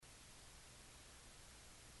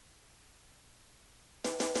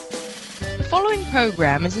following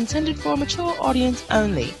program is intended for a mature audience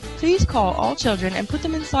only. Please call all children and put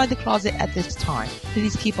them inside the closet at this time.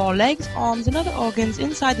 Please keep all legs, arms, and other organs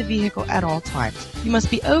inside the vehicle at all times. You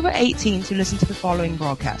must be over 18 to listen to the following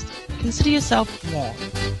broadcast. Consider yourself warned.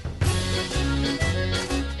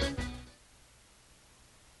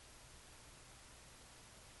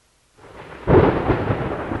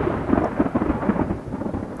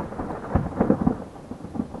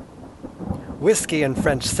 Whiskey and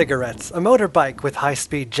French cigarettes, a motorbike with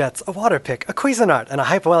high-speed jets, a water pick, a Cuisinart, and a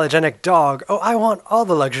hypoallergenic dog. Oh, I want all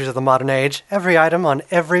the luxuries of the modern age, every item on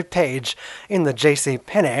every page in the J.C.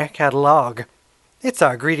 Penney catalog. It's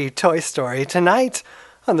our greedy toy story tonight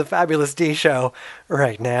on the Fabulous D Show,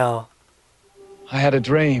 right now. I had a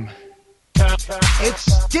dream. It's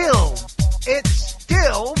still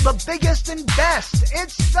the biggest and best.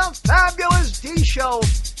 It's the Fabulous D Show.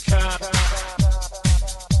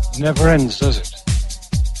 Never ends, does it?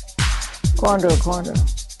 Quando.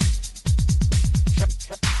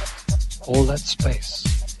 All that space.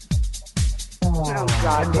 Oh,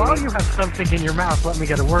 God, and while you have something in your mouth, let me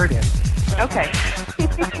get a word in. Okay.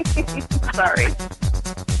 Sorry.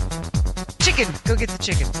 Chicken! Go get the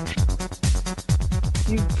chicken.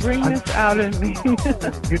 You bring this out in me.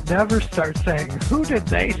 You'd never start saying, who did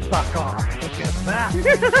they suck off? Look at that.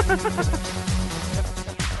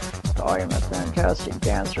 I am a fantastic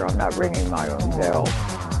dancer. I'm not ringing my own bell.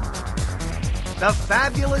 The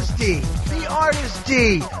Fabulous D, the Artist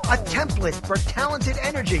D, a template for talented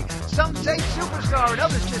energy. Some say superstar, and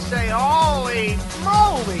others just say, holy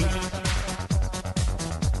moly.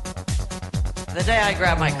 The day I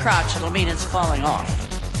grab my crotch, it'll mean it's falling off.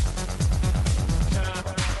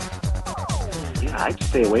 Yeah, I'd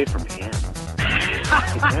stay away from him.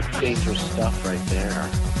 That's dangerous stuff right there.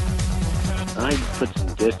 I'd put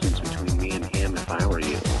some distance between me and him if I were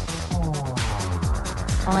you.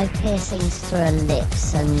 Eye piercings through her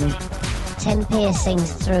lips and 10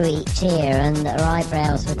 piercings through each ear, and her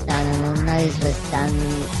eyebrows were done and her nose was done,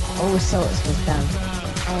 all sorts was done.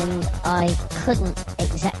 And I couldn't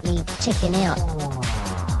exactly chicken out.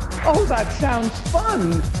 Oh, that sounds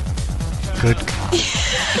fun. Good God.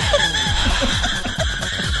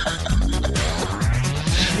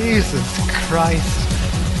 Jesus Christ.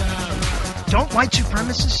 Don't white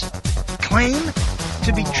supremacists claim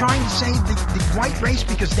to be trying to save the white race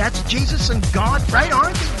because that's Jesus and God, right?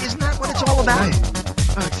 Aren't they? Isn't that what it's all about? Right.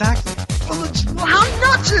 Oh, exactly. Well, how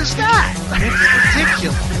nuts is that? It's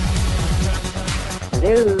ridiculous.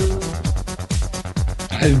 Hello.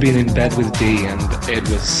 I've been in bed with D and it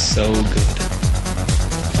was so good.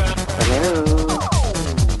 Hello.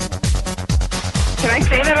 Can I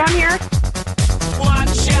say that on here?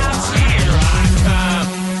 Watch out, here I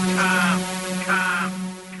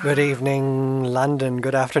come. Good evening, London.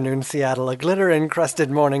 Good afternoon, Seattle. A glitter-encrusted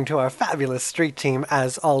morning to our fabulous street team,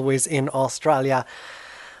 as always, in Australia.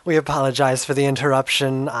 We apologize for the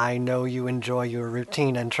interruption. I know you enjoy your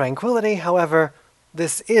routine and tranquility. However,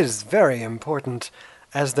 this is very important,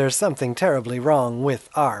 as there's something terribly wrong with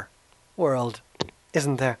our world,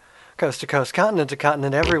 isn't there? Coast to coast, continent to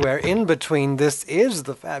continent, everywhere in between. This is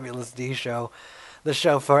the Fabulous D Show, the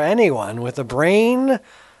show for anyone with a brain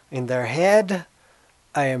in their head.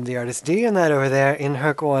 I am the Artist D, and that over there in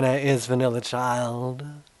her corner is Vanilla Child.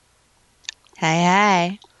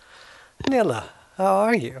 Hey. Vanilla, how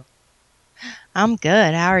are you? I'm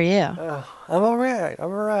good. How are you? I'm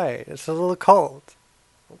alright. It's a little cold.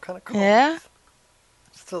 I'm kind of cold. Yeah?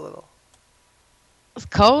 Just a little. It's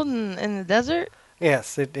cold in the desert?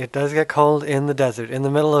 Yes, it does get cold in the desert. In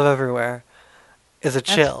the middle of everywhere is a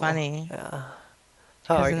chill. That's funny. Yeah.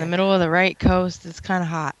 Because in the middle of the right coast, it's kind of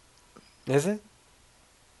hot. Is it?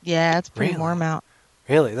 Yeah, it's pretty Really? warm out.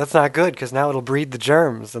 Really? That's not good, because now it'll breed the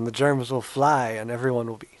germs, and the germs will fly, and everyone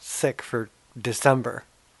will be sick for December.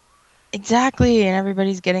 Exactly, and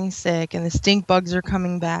everybody's getting sick, and the stink bugs are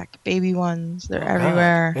coming back. Baby ones, they're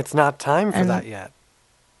everywhere. God. It's not time for that yet.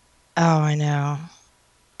 Oh, I know.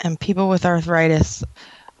 And people with arthritis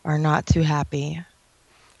are not too happy.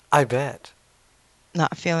 I bet.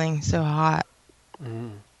 Not feeling so hot.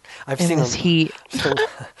 I've in seen this heat.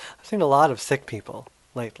 I've seen a lot of sick people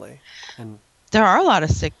lately, and there are a lot of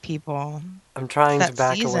sick people. I'm trying to That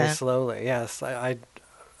back away season. slowly. Yes, I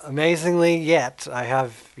amazingly I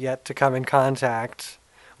have yet to come in contact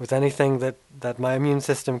with anything that my immune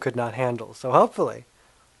system could not handle. So hopefully,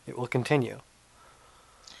 it will continue.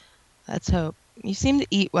 Let's hope. You seem to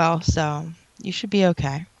eat well, so you should be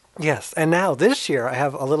okay. Yes, and now this year I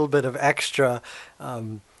have a little bit of extra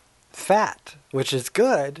fat, which is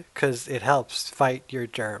good because it helps fight your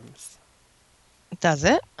germs. Does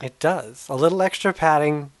it? It does. A little extra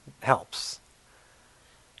padding helps.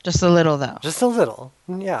 Just a little, though. Just a little.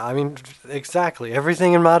 Yeah, I mean, exactly.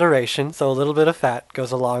 Everything in moderation, so a little bit of fat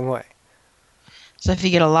goes a long way. So if you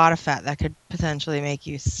get a lot of fat, that could potentially make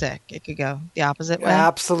you sick. It could go the opposite way.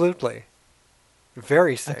 Absolutely.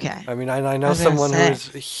 Very sick. Okay. I mean, I know I was gonna someone say.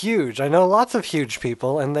 who's huge. I know lots of huge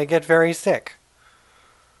people, and they get very sick.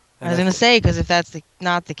 I was going to say, because if that's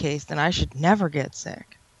not the case, then I should never get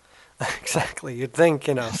sick. Exactly. You'd think,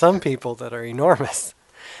 some people that are enormous,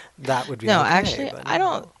 that would be No, okay, actually, but I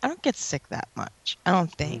no. don't get sick that much. I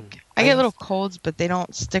don't think. I I get used- little colds, but they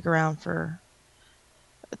don't stick around for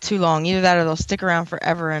too long. Either that or they'll stick around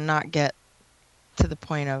forever and not get to the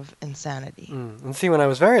point of insanity. And see, when I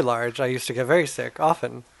was very large, I used to get very sick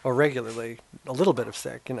often, or regularly, a little bit of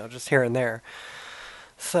sick, just here and there.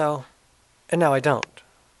 So, and now I don't.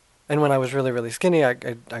 And when I was really, really skinny, I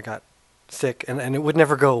got sick, and it would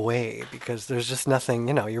never go away because there's just nothing,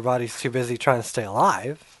 your body's too busy trying to stay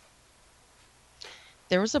alive.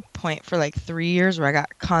 There was a point for like 3 years where I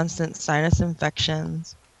got constant sinus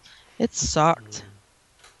infections. It sucked.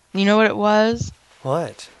 You know what it was?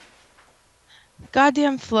 What?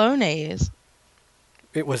 Goddamn Flonase.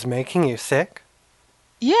 It was making you sick?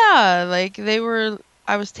 Yeah,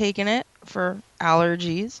 I was taking it for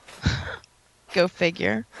allergies. Go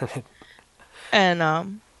figure.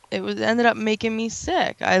 And it ended up making me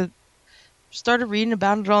sick. I started reading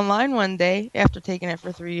about it online one day after taking it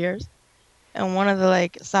for 3 years. And one of the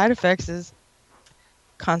side effects is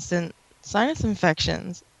constant sinus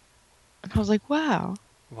infections. And I was like, wow.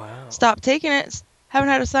 Wow. Stop taking it. Haven't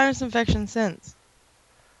had a sinus infection since.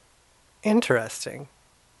 Interesting.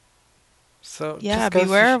 So Yeah, just goes to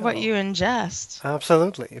beware of what show. you ingest.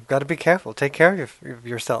 Absolutely. You've got to be careful. Take care of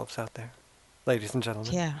yourselves out there, ladies and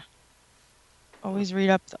gentlemen. Yeah. Always read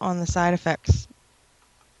up on the side effects.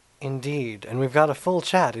 Indeed. And we've got a full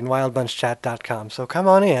chat in wildbunchchat.com, so come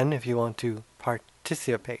on in if you want to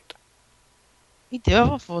participate. We do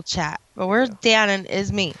have a full chat, but where's Dan and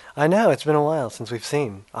Isme? I know, it's been a while since we've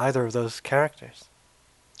seen either of those characters.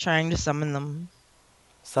 Trying to summon them.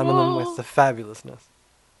 Summon them with the fabulousness.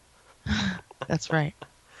 That's right.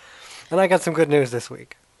 And I got some good news this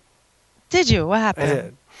week. Did you? What I happened?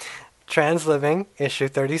 did. Trans Living, issue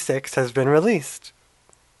 36, has been released.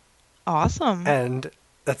 Awesome. And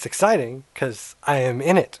that's exciting, because I am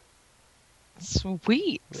in it.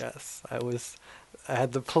 Sweet. Yes, I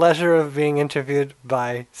had the pleasure of being interviewed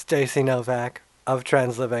by Stacey Novak of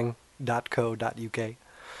transliving.co.uk.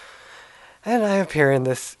 And I appear in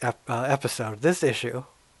this episode, this issue.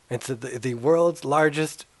 It's the world's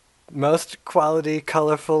largest, most quality,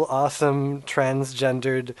 colorful, awesome,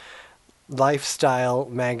 transgendered lifestyle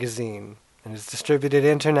magazine. And it's distributed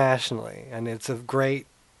internationally. And it's a great,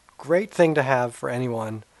 great thing to have for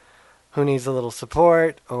anyone who needs a little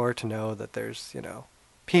support or to know that there's,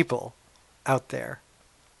 people out there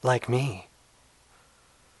like me.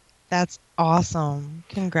 That's awesome.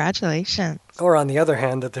 Congratulations. Or on the other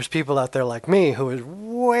hand, that there's people out there like me who is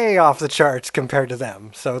way off the charts compared to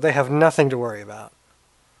them. So they have nothing to worry about.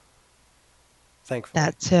 Thankfully.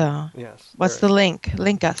 That too. Yes. What's the link?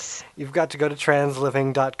 Link us. You've got to go to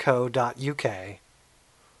transliving.co.uk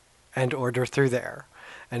and order through there.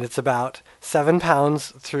 And it's about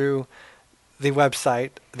 £7 through the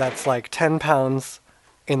website. That's like £10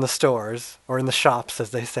 in the stores, or in the shops,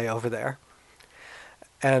 as they say over there.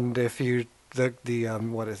 And if you,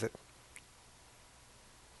 what is it?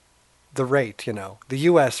 The rate, the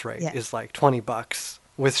U.S. rate is like $20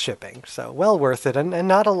 with shipping. So well worth it, and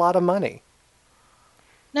not a lot of money.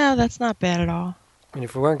 No, that's not bad at all. I mean,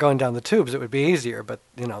 if we weren't going down the tubes, it would be easier. But,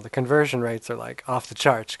 the conversion rates are like off the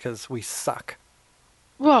charts because we suck.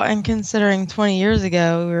 Well, and considering 20 years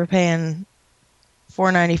ago we were paying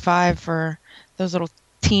 $4.95 for those little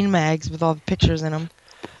teen mags with all the pictures in them.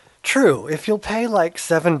 True. If you'll pay like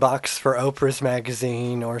 $7 for Oprah's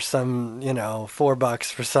magazine or some, $4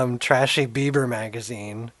 for some trashy Bieber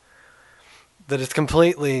magazine that is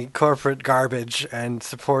completely corporate garbage and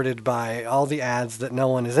supported by all the ads that no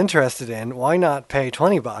one is interested in, why not pay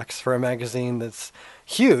 $20 for a magazine that's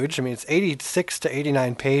huge? I mean, it's 86 to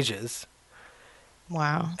 89 pages.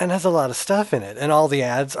 Wow. And has a lot of stuff in it. And all the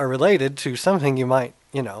ads are related to something you might,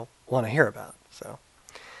 want to hear about. So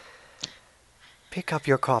pick up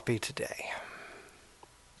your copy today.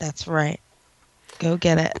 That's right. Go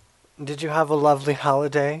get it. Did you have a lovely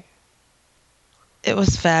holiday? It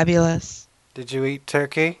was fabulous. Did you eat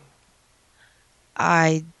turkey?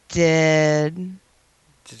 I did.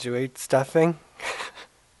 Did you eat stuffing?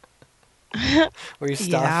 Were you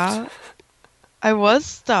stuffed? Yeah. I was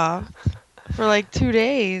stuffed for like 2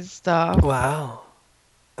 days stuffed. Wow.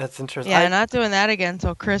 That's interesting. Yeah, not doing that again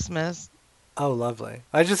until Christmas. Oh, lovely.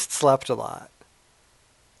 I just slept a lot.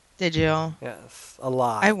 Did you? Yes, a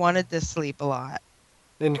lot. I wanted to sleep a lot.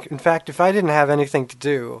 In fact, if I didn't have anything to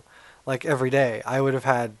do, like every day, I would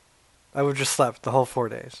have just slept the whole 4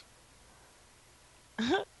 days.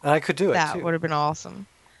 And I could do it, That too. would have been awesome.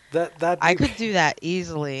 I could do that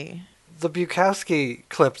easily. The Bukowski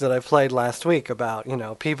clip that I played last week about,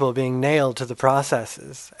 people being nailed to the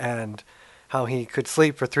processes and how he could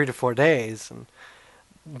sleep for 3 to 4 days and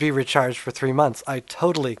be recharged for 3 months. I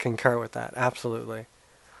totally concur with that. Absolutely.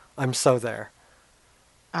 I'm so there.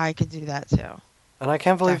 I could do that too. And I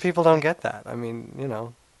can't believe people don't get that. I mean,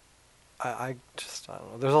 I don't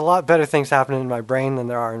know. There's a lot better things happening in my brain than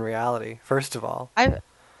there are in reality, first of all.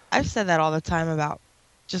 I've said that all the time about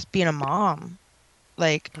just being a mom.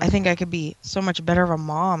 Like, I think I could be so much better of a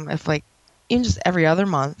mom if, like, even just every other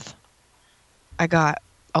month, I got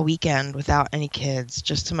a weekend without any kids,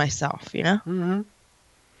 just to myself, Mm-hmm.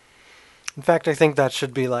 In fact, I think that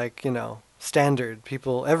should be, like, standard.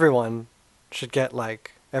 Everyone should get,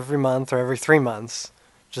 like, every month or every 3 months,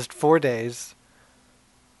 just 4 days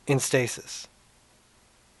in stasis.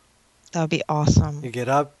 That would be awesome. You get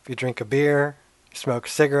up, you drink a beer, you smoke a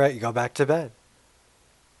cigarette, you go back to bed.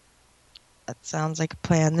 That sounds like a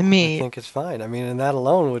plan to me. I think it's fine. I mean, and that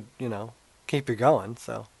alone would, keep you going,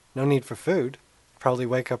 so no need for food. Probably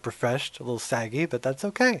wake up refreshed, a little saggy, but that's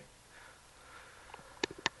okay.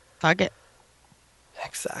 Fuck it.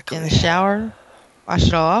 Exactly. In the shower, wash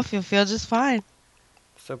it all off, you'll feel just fine.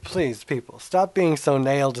 So please, people, stop being so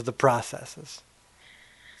nailed to the processes.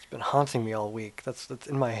 It's been haunting me all week. That's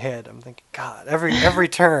in my head. I'm thinking, God, every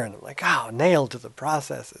turn, I'm like, nailed to the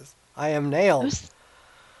processes. I am nailed.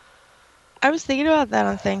 I was thinking about that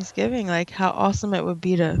on Thanksgiving, like how awesome it would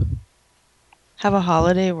be to have a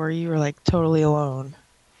holiday where you were like totally alone.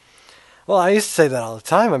 Well, I used to say that all the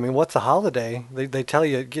time. I mean, what's a holiday? They tell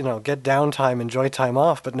you, get downtime, enjoy time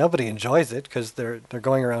off, but nobody enjoys it because they're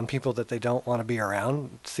going around people that they don't want to be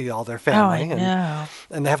around, see all their family. Oh, I know.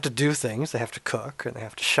 And they have to do things. They have to cook and they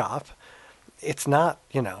have to shop. It's not,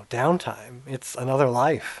 downtime. It's another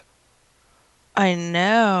life. I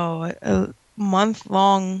know. A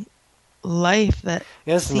month-long life that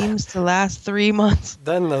seems to last 3 months.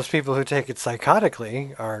 Then those people who take it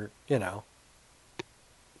psychotically are,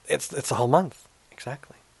 it's a whole month.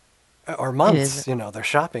 Exactly. Or months, they're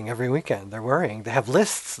shopping every weekend. They're worrying. They have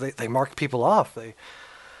lists. They mark people off. They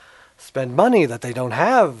spend money that they don't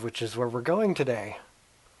have, which is where we're going today.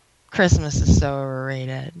 Christmas is so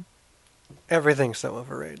overrated. Everything's so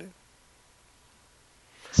overrated.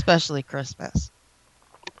 Especially Christmas.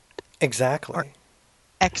 Exactly. Or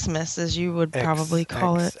Xmas, as you would probably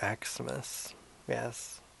call it. Xmas.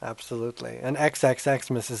 Yes, absolutely. And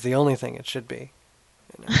XXXmas is the only thing it should be.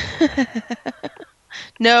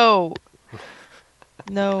 No,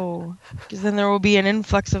 because then there will be an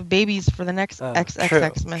influx of babies for the next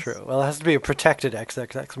XXXmas. True. Well, it has to be a protected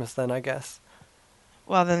XXXmas then, I guess.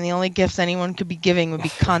 Well, then the only gifts anyone could be giving would be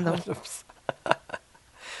condoms.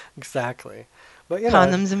 Exactly. But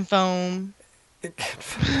condoms and foam.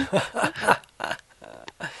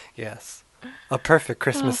 Yes. A perfect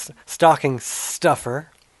Christmas stocking stuffer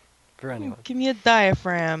for anyone. Give me a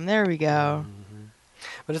diaphragm. There we go. Mm-hmm.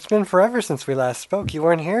 But it's been forever since we last spoke. You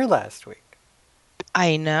weren't here last week.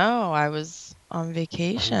 I know. I was on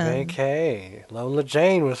vacation. Lola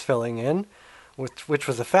Jane was filling in, which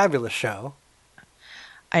was a fabulous show.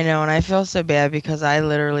 I know, and I feel so bad because I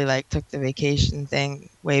literally took the vacation thing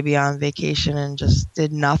way beyond vacation and just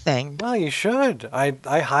did nothing. Well, you should.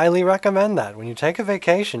 I highly recommend that. When you take a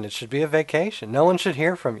vacation, it should be a vacation. No one should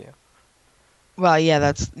hear from you. Well,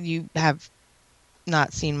 yeah, you have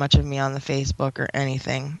not seen much of me on the Facebook or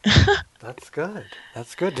anything. That's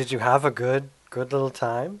good. Did you have a good little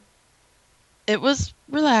time? It was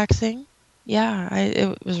relaxing. Yeah,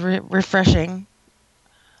 it was refreshing.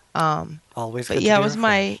 Always but good yeah, to be it was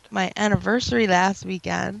refreshed. my anniversary last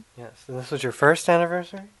weekend. Yes, and this was your first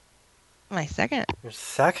anniversary? My second. Your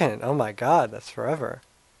second? Oh my God, that's forever.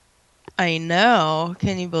 I know.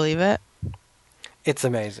 Can you believe it? It's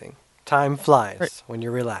amazing. Time flies when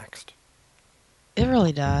you're relaxed. It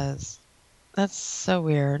really does. That's so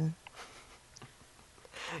weird.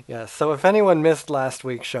 Yes, so if anyone missed last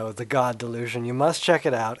week's show, The God Delusion, you must check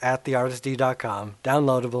it out at theartistd.com.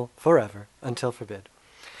 Downloadable forever, until forbid.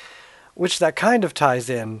 Which that kind of ties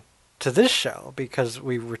in to this show, because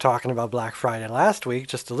we were talking about Black Friday last week,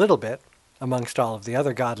 just a little bit, amongst all of the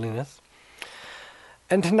other godliness.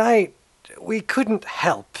 And tonight, we couldn't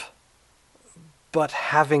help but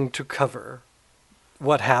having to cover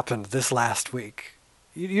what happened this last week.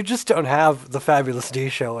 You just don't have the Fabulous D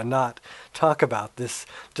show and not talk about this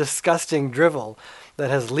disgusting drivel that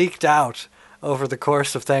has leaked out over the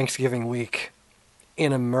course of Thanksgiving week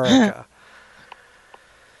in America.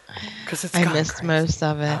 Because it's I gone missed crazy. most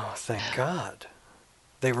of it. Oh, thank God.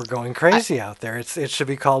 They were going crazy out there. It should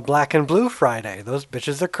be called Black and Blue Friday. Those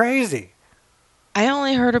bitches are crazy. I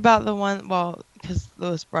only heard about the one, well, because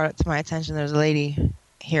Lewis brought it to my attention. There's a lady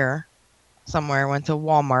here somewhere, went to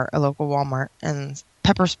Walmart, a local Walmart, and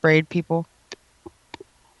pepper sprayed people.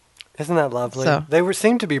 Isn't that lovely? So- They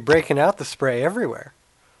seem to be breaking out the spray everywhere.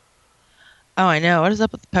 Oh, I know. What is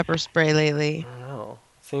up with the pepper spray lately? I don't know.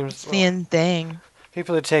 Seems It's the end thing.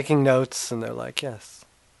 people are taking notes and they're like, yes,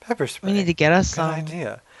 pepper spray. We need to get us Good some.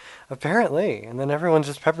 idea. Apparently. And then everyone's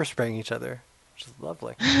just pepper spraying each other, which is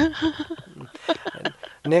lovely.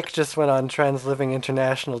 And Nick just went on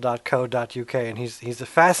translivinginternational.co.uk and he's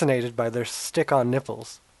fascinated by their stick-on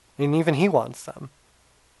nipples. And even he wants some.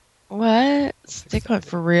 What? Stick on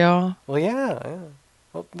for real? Well, yeah.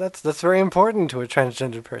 Well, that's very important to a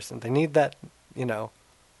transgender person. They need that,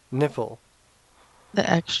 nipple. The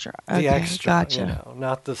extra. The Okay, extra, gotcha.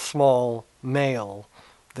 not the small male.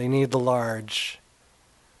 They need the large,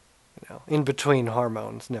 in between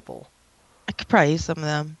hormones nipple. I could probably use some of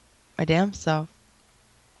them. My damn self.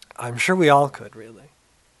 I'm sure we all could, really.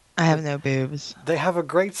 I have no boobs. They have a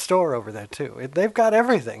great store over there, too. They've got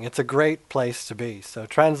everything. It's a great place to be. So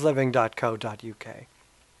transliving.co.uk.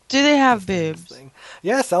 Do they have boobs?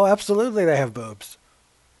 Yes, oh, absolutely they have boobs.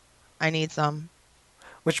 I need some.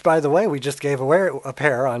 Which, by the way, we just gave away a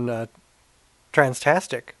pair on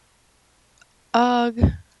Transtastic.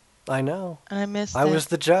 Ugh. I know. And I missed I it. was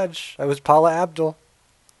the judge. I was Paula Abdul.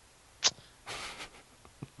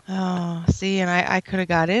 Oh, see, and I could have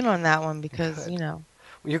got in on that one because,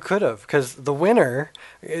 You could have, because the winner,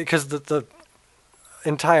 because the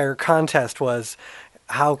entire contest was,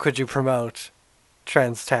 how could you promote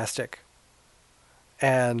Transtastic?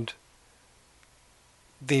 And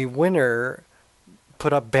the winner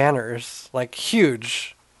put up banners, like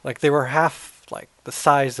huge, like they were half like the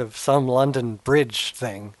size of some London Bridge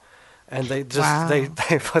thing. And they just, Wow. they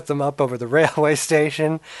put them up over the railway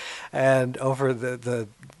station and over the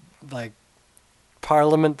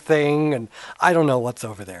Parliament thing, and I don't know what's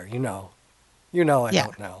over there, I Yeah.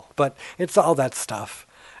 don't know. But it's all that stuff.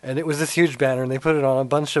 And it was this huge banner, and they put it on a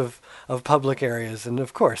bunch of public areas, and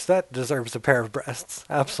of course, that deserves a pair of breasts.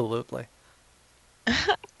 Absolutely.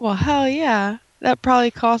 Well, hell yeah. That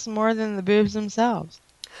probably costs more than the boobs themselves.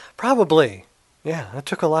 Probably. Yeah, that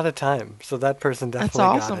took a lot of time, so that person That's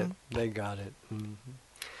definitely got it. awesome. They got it. Hmm.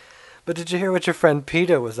 But did you hear what your friend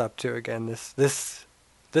PETA was up to again this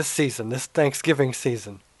season, this Thanksgiving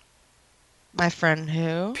season? My friend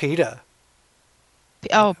who? PETA.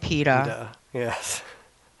 Oh, PETA. PETA, yes.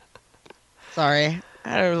 Sorry. I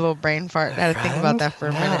had a little brain fart. I had to think about that for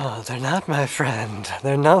a minute. No, they're not my friend.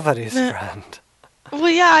 They're nobody's friend. Well,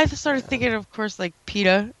 yeah, I just started thinking, of course, like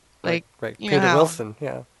PETA. Like, Right, you know PETA how- Wilson,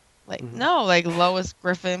 yeah. Like, no, like Lois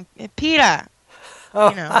Griffin. PETA.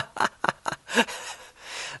 Oh.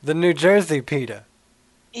 The New Jersey PETA.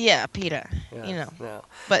 Yeah, PETA. Yes, no.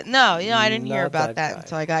 But no, I didn't hear Not about that that guy.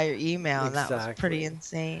 until I got your email, and that was pretty Exactly.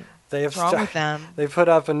 insane. They have What's wrong with them? They put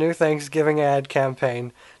up a new Thanksgiving ad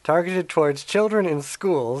campaign targeted towards children in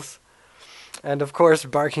schools, and of course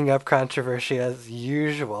barking up controversy as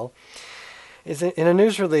usual. In a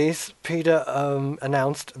news release, PETA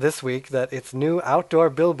announced this week that its new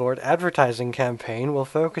outdoor billboard advertising campaign will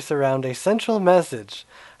focus around a central message.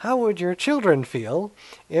 How would your children feel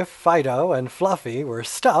if Fido and Fluffy were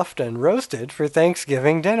stuffed and roasted for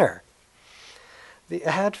Thanksgiving dinner? The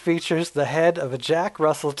ad features the head of a Jack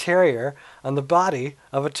Russell Terrier on the body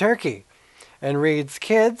of a turkey and reads,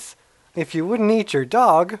 "Kids, if you wouldn't eat your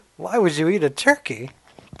dog, why would you eat a turkey?"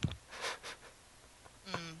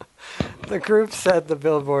 The group said the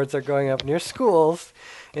billboards are going up near schools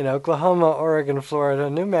in Oklahoma, Oregon, Florida,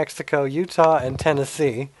 New Mexico, Utah, and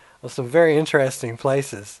Tennessee. Well, some very interesting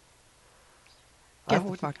places. Get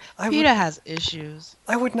the fuck. PETA has issues.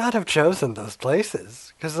 I would not have chosen those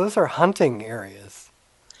places because those are hunting areas.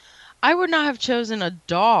 I would not have chosen a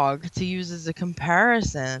dog to use as a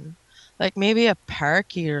comparison. Like maybe a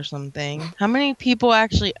parakeet or something. How many people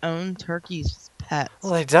actually own turkeys as pets?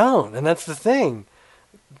 Well, they don't, and that's the thing.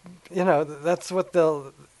 That's what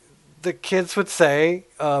the kids would say.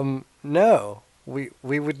 No, we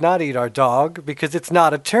would not eat our dog because it's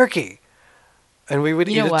not a turkey, and we would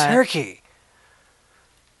You know eat a what? turkey.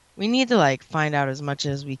 We need to find out as much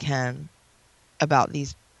as we can about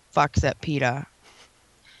these fucks at PETA.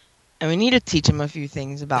 And we need to teach them a few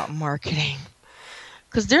things about marketing.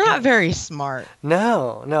 Because they're not very smart.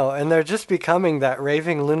 No, and they're just becoming that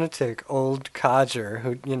raving lunatic old codger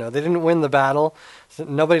who, they didn't win the battle, so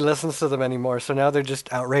nobody listens to them anymore, so now they're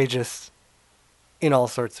just outrageous. in all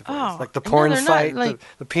sorts of ways. Oh, Like the no, porn they're not, site, like-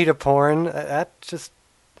 the PETA porn, that just,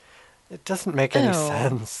 it doesn't make any Ew.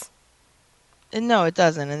 sense. No, it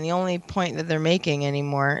doesn't. And the only point that they're making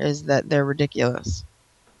anymore is that they're ridiculous.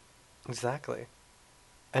 Exactly.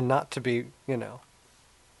 And not to be,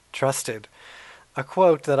 trusted. A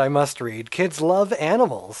quote that I must read: "Kids love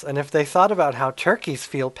animals, and if they thought about how turkeys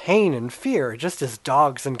feel pain and fear just as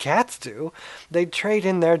dogs and cats do, they'd trade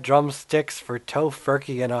in their drumsticks for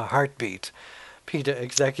tofurkey in a heartbeat," PETA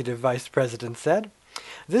Executive Vice President said.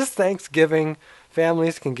 "This Thanksgiving,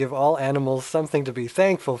 families can give all animals something to be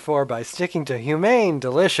thankful for by sticking to humane,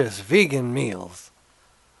 delicious vegan meals."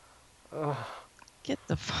 Ugh. Get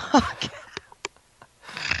the fuck.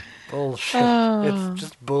 Bullshit. Oh. It's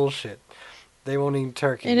just bullshit. They won't eat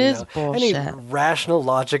turkey. It is bullshit. Any rational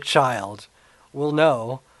logic child will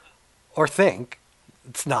know or think,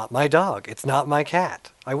 it's not my dog. It's not my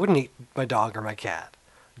cat. I wouldn't eat my dog or my cat.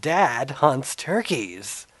 Dad hunts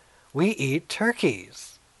turkeys. We eat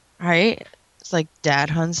turkeys. Right? It's like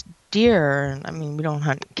dad hunts deer. I mean, we don't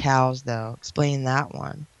hunt cows, though. Explain that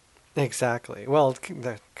one. Exactly. Well,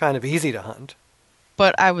 they're kind of easy to hunt.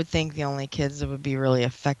 But I would think the only kids that would be really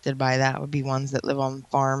affected by that would be ones that live on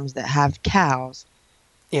farms that have cows.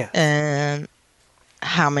 Yeah. And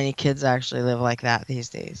how many kids actually live like that these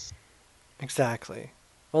days? Exactly.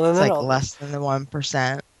 Well, then It's like all, less than the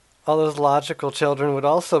 1%. all those logical children would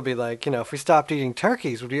also be like, if we stopped eating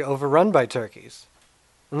turkeys, we'd be overrun by turkeys.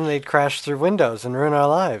 And then they'd crash through windows and ruin our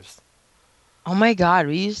lives. Oh my God,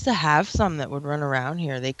 we used to have some that would run around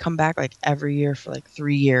here. They come back like every year for like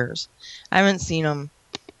 3 years. I haven't seen them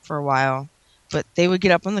for a while, but they would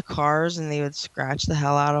get up on the cars and they would scratch the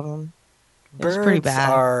hell out of them. It was pretty Birds bad.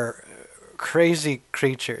 are crazy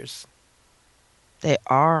creatures. They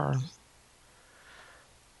are.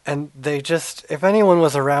 And they just, if anyone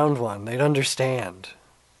was around one, they'd understand.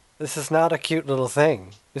 This is not a cute little thing.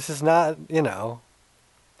 This is not,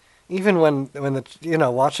 even when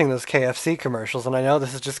the, watching those KFC commercials, and I know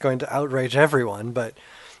this is just going to outrage everyone, but,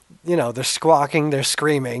 they're squawking, they're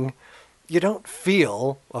screaming. You don't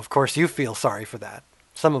feel, of course you feel sorry for that.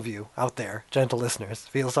 Some of you out there, gentle listeners,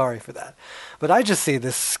 feel sorry for that. But I just see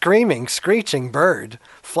this screaming, screeching bird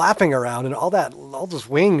flapping around and all those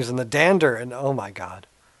wings and the dander, and oh my God.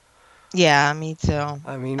 Yeah, me too.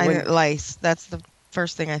 I mean, lice. That's the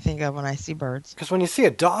first thing I think of when I see birds. Because when you see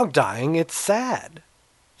a dog dying, it's sad.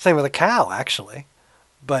 Same with a cow, actually.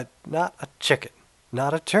 But not a chicken.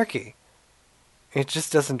 Not a turkey. It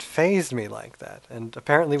just doesn't faze me like that. And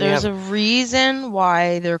apparently There's a reason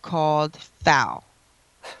why they're called fowl.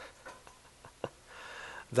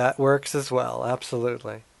 That works as well,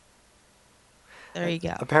 absolutely. There you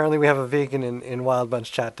go. Apparently we have a vegan in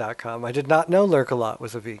wildbunchchat.com. I did not know Lurk-a-Lot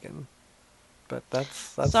was a vegan. But that's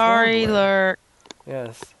Sorry, lovely. Lurk.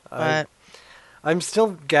 Yes. But I'm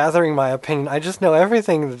still gathering my opinion. I just know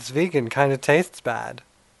everything that's vegan kind of tastes bad.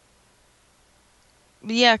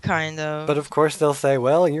 Yeah, kind of. But of course they'll say,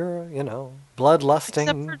 well, you're, bloodlusting.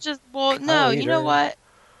 Except for just, no, you know what?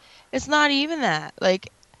 It's not even that. Like,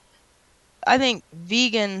 I think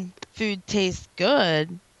vegan food tastes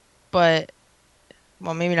good, but,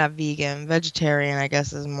 well, maybe not vegan. Vegetarian, I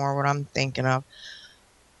guess, is more what I'm thinking of.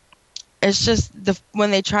 It's just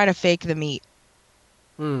when they try to fake the meat.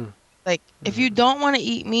 Like, if you don't want to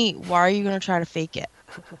eat meat, why are you going to try to fake it?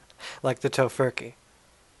 Like the tofurkey.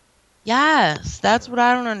 Yes, that's what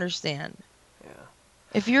I don't understand. Yeah.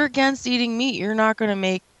 If you're against eating meat, you're not going to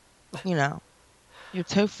make, your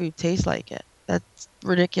tofu taste like it. That's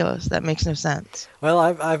ridiculous. That makes no sense. Well,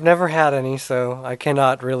 I've never had any, so I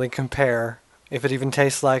cannot really compare if it even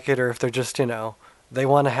tastes like it or if they're just, they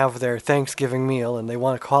want to have their Thanksgiving meal and they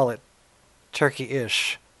want to call it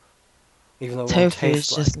turkey-ish. Even though it won't Tofu is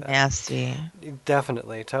taste just like that. nasty.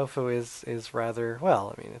 Definitely. Tofu is rather,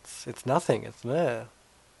 well, I mean, it's nothing. It's bleh.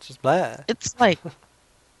 It's just blah. It's like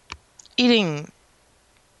eating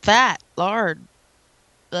fat, lard.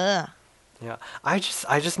 Ugh. Yeah. I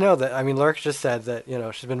just know that, I mean, Lurk just said that,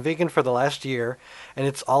 she's been vegan for the last year and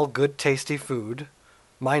it's all good, tasty food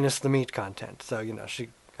minus the meat content. So,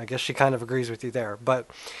 I guess she kind of agrees with you there. But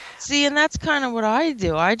see, and that's kind of what I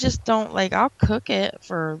do. I just don't I'll cook it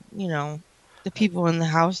for, the people in the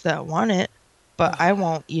house that want it, but I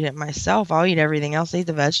won't eat it myself. I'll eat everything else. I eat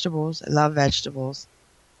the vegetables. I love vegetables.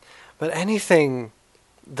 But anything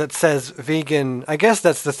that says vegan, I guess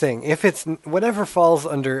that's the thing. If it's whatever falls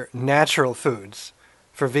under natural foods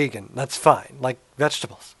for vegan, that's fine. Like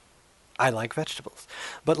vegetables. I like vegetables.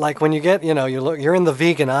 But like when you get, you're in the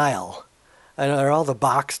vegan aisle, and there are all the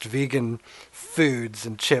boxed vegan foods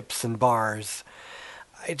and chips and bars.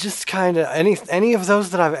 I just kind of, any of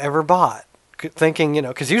those that I've ever bought, thinking,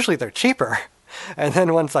 because usually they're cheaper. And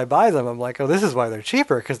then once I buy them, I'm like, oh, this is why they're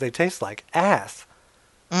cheaper, because they taste like ass.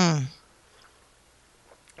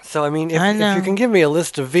 So, I mean, if you can give me a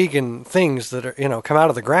list of vegan things that are, come out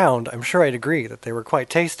of the ground, I'm sure I'd agree that they were quite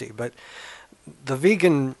tasty. But the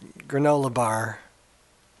vegan granola bar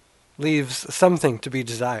leaves something to be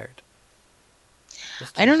desired.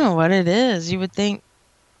 I don't know what it is. You would think,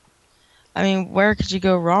 I mean, where could you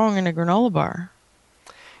go wrong in a granola bar?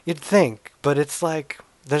 You'd think, but it's like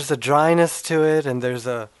there's a dryness to it, and there's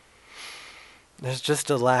just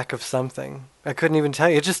a lack of something. I couldn't even tell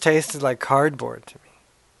you. It just tasted like cardboard to me.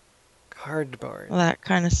 Cardboard. Well, that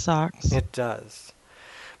kind of sucks. It does.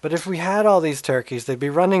 But if we had all these turkeys, they'd be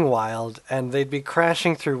running wild, and they'd be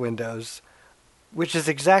crashing through windows, which is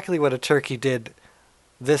exactly what a turkey did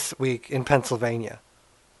this week in Pennsylvania.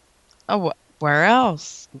 Oh, where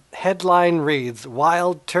else? Headline reads,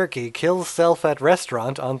 Wild Turkey Kills Self at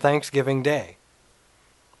Restaurant on Thanksgiving Day.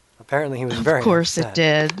 Apparently he was very Of course upset.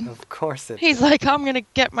 It did. Of course it He's did. like, I'm going to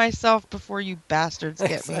get myself before you bastards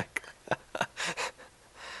get me.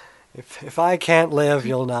 If I can't live,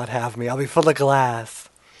 you'll not have me. I'll be full of glass.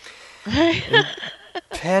 In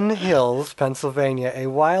Penn Hills, Pennsylvania, a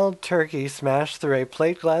wild turkey smashed through a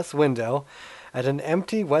plate glass window at an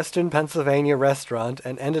empty Western Pennsylvania restaurant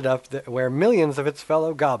and ended up where millions of its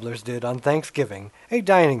fellow gobblers did on Thanksgiving, a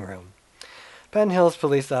dining room. Penn Hills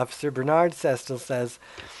police officer Bernard Sestel says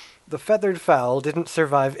the feathered fowl didn't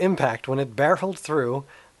survive impact when it barreled through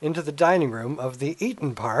into the dining room of the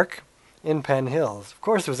Eaton Park in Penn Hills. Of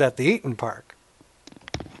course, it was at the Eaton Park.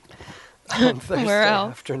 On Thursday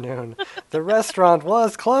afternoon. The restaurant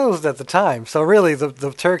was closed at the time, so really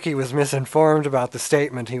the turkey was misinformed about the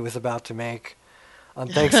statement he was about to make. On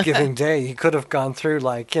Thanksgiving Day, he could have gone through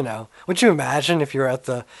would you imagine if you're at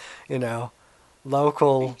the,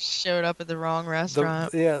 local... Showed up at the wrong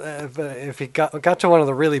restaurant. If he got to one of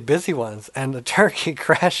the really busy ones and the turkey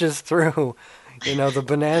crashes through, the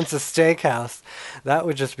Bonanza Steakhouse, that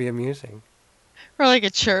would just be amusing. Or like a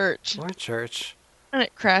church. Or a church. And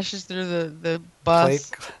it crashes through the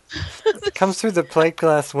bus. It comes through the plate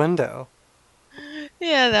glass window.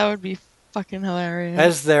 Yeah, that would be fucking hilarious.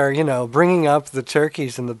 As they're, bringing up the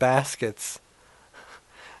turkeys in the baskets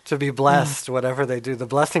to be blessed, whatever they do. The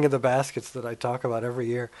blessing of the baskets that I talk about every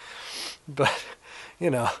year. But,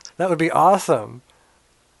 that would be awesome.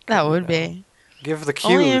 That would be. Give the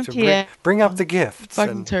cue to bring up the gifts.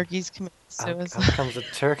 Fucking turkeys commit suicide. Out comes a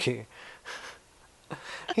turkey.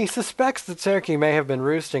 He suspects the turkey may have been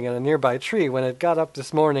roosting in a nearby tree when it got up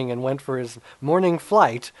this morning and went for his morning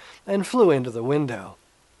flight and flew into the window.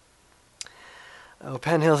 Oh,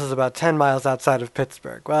 Penn Hills is about 10 miles outside of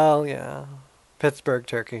Pittsburgh. Well, yeah, Pittsburgh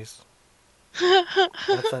turkeys.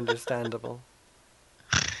 That's understandable.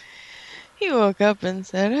 He woke up and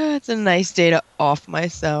said, it's a nice day to off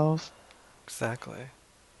myself. Exactly.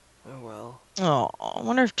 Oh, well. Oh, I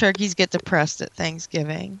wonder if turkeys get depressed at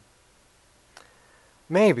Thanksgiving.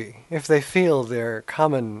 Maybe, if they feel their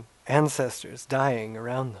common ancestors dying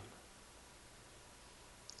around them.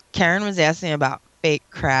 Karen was asking about fake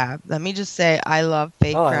crab. Let me just say, I love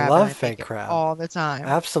fake crab. I love fake crab. All the time.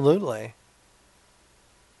 Absolutely.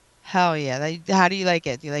 Hell yeah. How do you like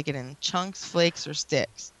it? Do you like it in chunks, flakes, or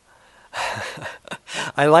sticks?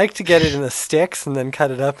 I like to get it in the sticks and then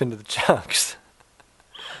cut it up into the chunks.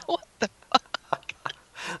 What the fuck?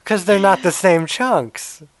 Because they're not the same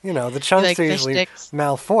chunks. The chunks are usually sticks?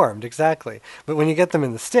 malformed, exactly. But when you get them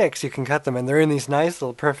in the sticks, you can cut them, and they're in these nice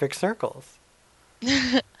little perfect circles.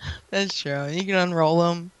 That's true. You can unroll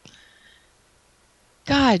them.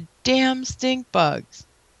 God damn stink bugs.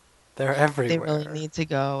 They're everywhere. They really need to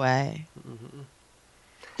go away. Mm-hmm.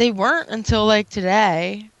 They weren't until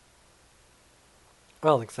today.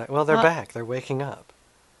 Well, exactly. Well, they're back. They're waking up.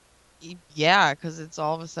 Yeah, because it's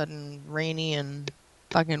all of a sudden rainy and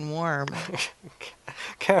fucking warm.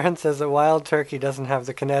 Karen says a wild turkey doesn't have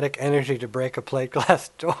the kinetic energy to break a plate glass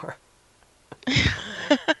door.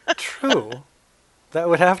 True. That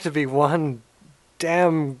would have to be one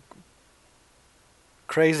damn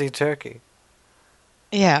crazy turkey.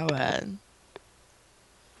 Yeah, man.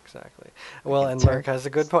 Exactly. Well, and Lurk has a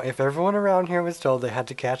good point. If everyone around here was told they had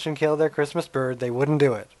to catch and kill their Christmas bird, they wouldn't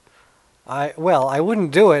do it. I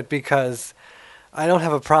wouldn't do it because I don't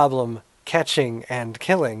have a problem catching and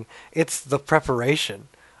killing. It's the preparation.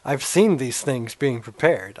 I've seen these things being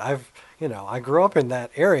prepared. I grew up in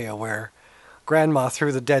that area where Grandma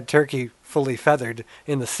threw the dead turkey fully feathered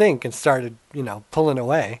in the sink and started, pulling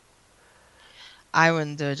away. I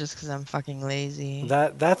wouldn't do it just because I'm fucking lazy.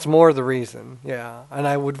 That's more the reason, yeah. And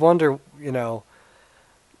I would wonder,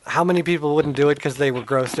 how many people wouldn't do it because they were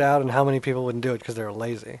grossed out and how many people wouldn't do it because they were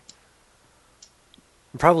lazy.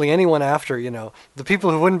 Probably anyone after, the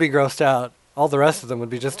people who wouldn't be grossed out, all the rest of them would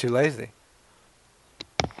be just too lazy.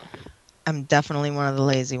 I'm definitely one of the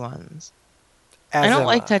lazy ones. As I don't am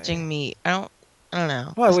like I. touching meat. I don't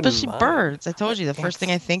know. Well, I wouldn't Especially mind. birds. I told you, the first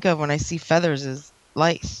thing I think of when I see feathers is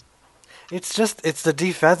lice. It's the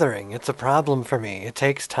defeathering. It's a problem for me. It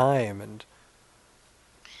takes time, and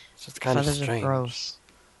it's just kind Feathers of strange. are gross.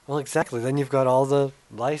 Well, exactly. Then you've got all the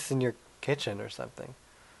lice in your kitchen or something.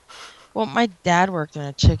 Well, my dad worked in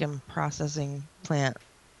a chicken processing plant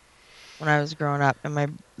when I was growing up, and my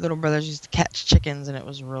little brothers used to catch chickens, and it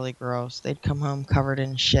was really gross. They'd come home covered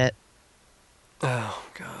in shit. Oh,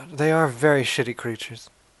 God. They are very shitty creatures.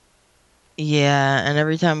 Yeah, and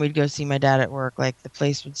every time we'd go see my dad at work, like, the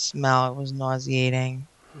place would smell. It was nauseating.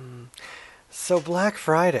 So Black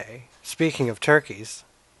Friday, speaking of turkeys.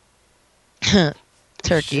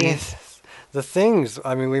 Turkey. Jesus. The things,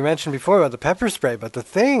 we mentioned before about the pepper spray, but the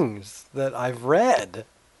things that I've read,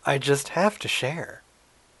 I just have to share.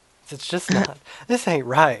 It's just not, this ain't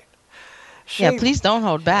right. Yeah, please don't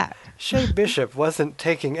hold back. Shay Bishop wasn't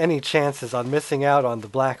taking any chances on missing out on the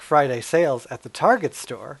Black Friday sales at the Target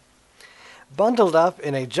store. Bundled up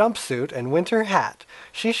in a jumpsuit and winter hat,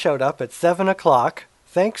 she showed up at 7 o'clock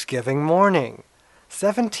Thanksgiving morning,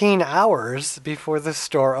 17 hours before the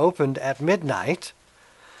store opened at midnight,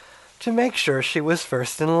 to make sure she was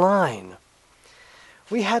first in line.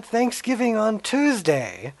 We had Thanksgiving on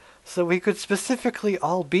Tuesday, so we could specifically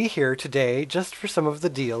all be here today just for some of the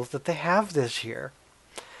deals that they have this year.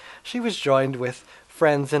 She was joined with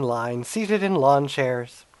friends in line, seated in lawn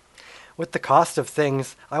chairs. With the cost of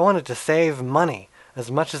things, I wanted to save money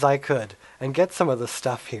as much as I could and get some of the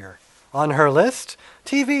stuff here. On her list,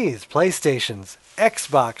 TVs, PlayStations,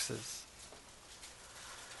 Xboxes.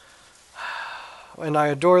 And I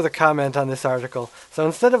adore the comment on this article. So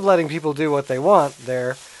instead of letting people do what they want,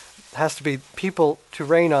 there has to be people to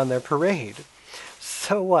rain on their parade.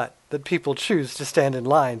 So what that people choose to stand in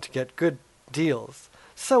line to get good deals?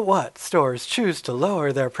 So what stores choose to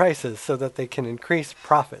lower their prices so that they can increase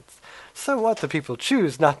profits? So what the people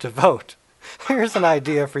choose not to vote? Here's an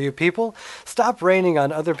idea for you people. Stop raining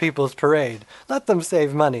on other people's parade. Let them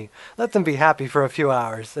save money. Let them be happy for a few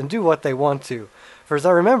hours and do what they want to. For as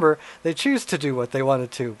I remember, they choose to do what they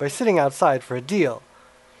wanted to by sitting outside for a deal.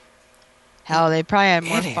 Hell, they probably had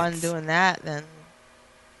more Idiots. fun doing that than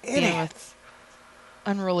being with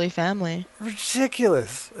unruly family.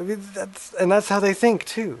 Ridiculous. That's how they think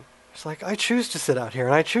too. It's like, I choose to sit out here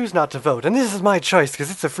and I choose not to vote, and this is my choice because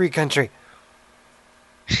it's a free country.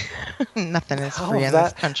 Nothing is free in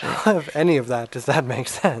this country. How of any of that does that make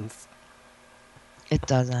sense? It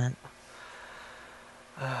doesn't.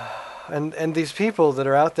 And these people that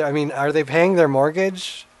are out there, are they paying their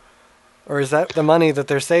mortgage? Or is that the money that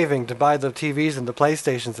they're saving to buy the TVs and the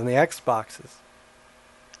PlayStations and the Xboxes?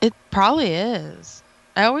 It probably is.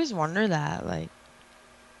 I always wonder that,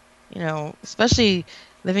 especially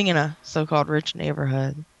living in a so-called rich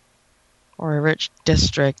neighborhood or a rich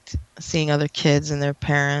district, seeing other kids and their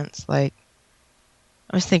parents, I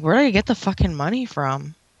always think, where do you get the fucking money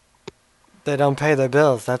from? They don't pay their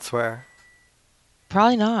bills, that's where.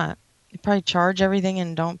 Probably not. They probably charge everything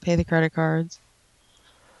and don't pay the credit cards.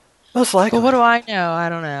 Most likely. But what do I know? I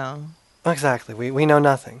don't know. Exactly. We know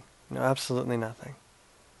nothing. We know absolutely nothing.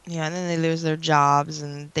 Yeah, and then they lose their jobs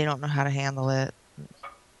and they don't know how to handle it.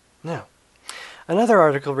 No. Another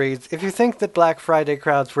article reads, if you think that Black Friday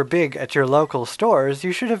crowds were big at your local stores,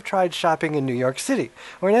 you should have tried shopping in New York City,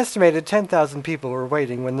 where an estimated 10,000 people were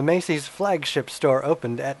waiting when the Macy's flagship store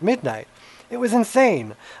opened at midnight. It was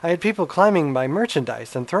insane. I had people climbing my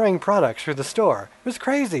merchandise and throwing products through the store. It was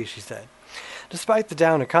crazy, she said. Despite the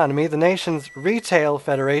down economy, the nation's Retail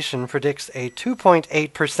Federation predicts a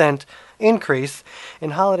 2.8% increase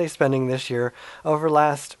in holiday spending this year over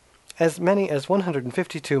last as many as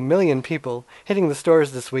 152 million people hitting the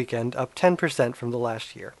stores this weekend, up 10% from the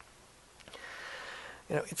last year.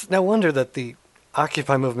 It's no wonder that the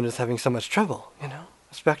Occupy movement is having so much trouble,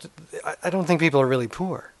 I don't think people are really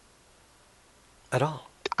poor. At all.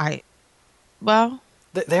 They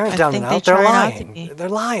aren't down and out. They're lying. They're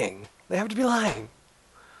lying. They have to be lying.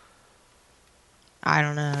 I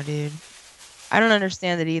don't know, dude. I don't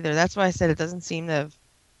understand it either. That's why I said it doesn't seem to have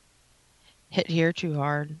hit here too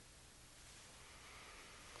hard.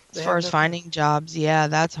 As far as finding jobs, yeah,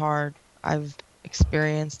 that's hard. I've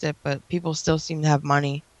experienced it, but people still seem to have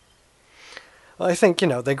money. Well, I think,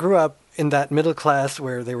 they grew up in that middle class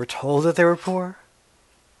where they were told that they were poor.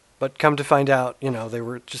 But come to find out, they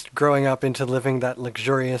were just growing up into living that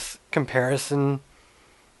luxurious comparison,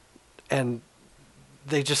 and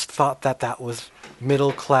they just thought that that was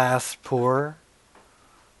middle class poor,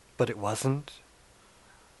 but it wasn't.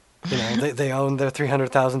 they own their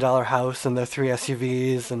 $300,000 house and their 3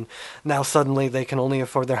 SUVs, and now suddenly they can only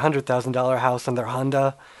afford their $100,000 house and their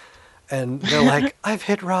Honda, and they're like, I've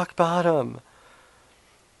hit rock bottom.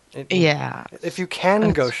 Yeah. If you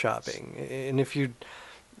can go shopping, and if you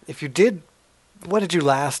did, what did you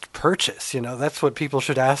last purchase? That's what people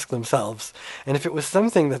should ask themselves. And if it was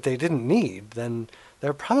something that they didn't need, then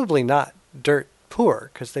they're probably not dirt poor,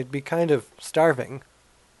 because they'd be kind of starving.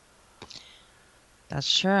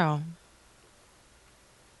 That's true.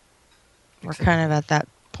 We're kind of at that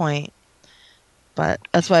point. But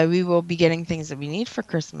that's why we will be getting things that we need for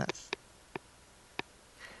Christmas.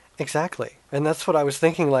 Exactly. And that's what I was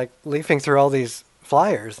thinking, like, leafing through all these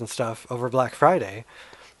flyers and stuff over Black Friday.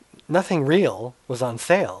 Nothing real was on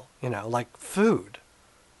sale, like food.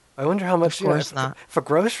 I wonder how much, Of course not. If a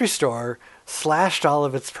grocery store slashed all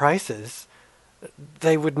of its prices,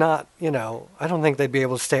 they would not, I don't think they'd be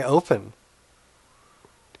able to stay open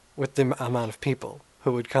with the amount of people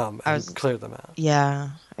who would come and clear them out. Yeah,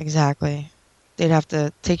 exactly. They'd have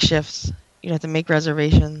to take shifts. You'd have to make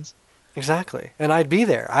reservations. Exactly. And I'd be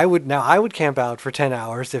there. I would camp out for 10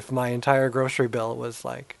 hours if my entire grocery bill was,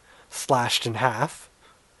 like, slashed in half.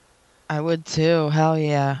 I would too. Hell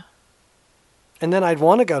yeah. And then I'd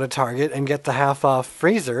want to go to Target and get the half-off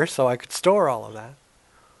freezer so I could store all of that.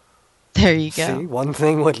 There you go. See, one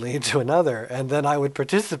thing would lead to another, and then I would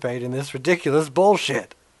participate in this ridiculous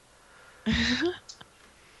bullshit.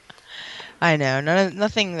 I know.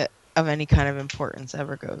 Nothing that of any kind of importance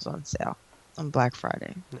ever goes on sale on Black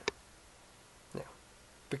Friday. No.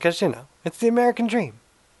 Because, it's the American dream.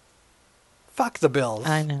 Fuck the bills.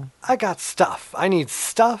 I know. I got stuff. I need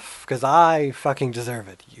stuff because I fucking deserve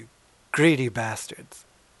it, you greedy bastards.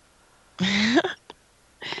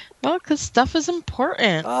 Well, because stuff is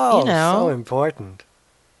important. Oh, so important.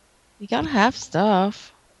 You gotta have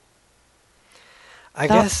stuff. I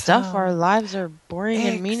Without guess stuff, our lives are boring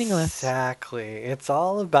and meaningless. Exactly. It's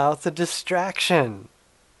all about the distraction.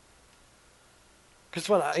 Because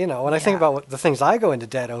when I think about the things I go into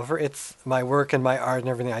debt over, it's my work and my art and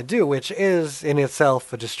everything I do, which is in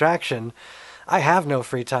itself a distraction. I have no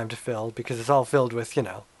free time to fill because it's all filled with,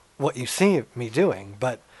 what you see me doing.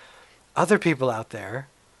 But other people out there,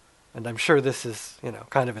 and I'm sure this is,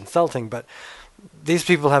 kind of insulting, but these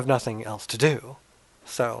people have nothing else to do.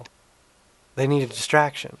 So they need a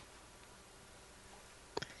distraction.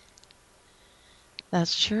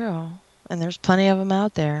 That's true. And there's plenty of them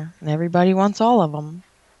out there. And everybody wants all of them.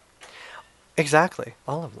 Exactly.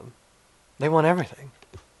 All of them. They want everything.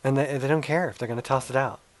 And they don't care if they're going to toss it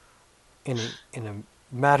out in a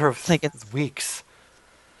matter of weeks.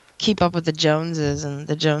 Keep up with the Joneses, and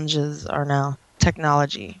the Joneses are now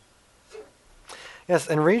technology. Yes,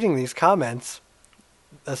 and reading these comments,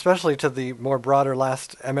 especially to the more broader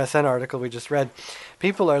last MSN article we just read,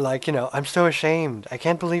 people are like, I'm so ashamed. I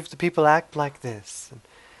can't believe the people act like this.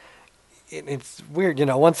 And it's weird,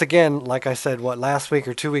 once again, like I said, last week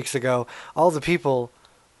or 2 weeks ago, all the people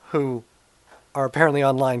who are apparently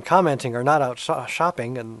online commenting are not out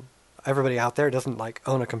shopping, and everybody out there doesn't,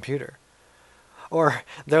 own a computer. Or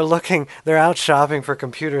they're out shopping for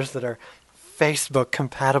computers that are Facebook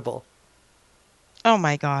compatible. Oh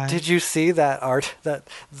my God. Did you see that the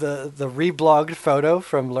reblogged photo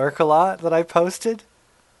from Lurk-A-Lot that I posted?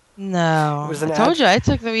 No. I told you I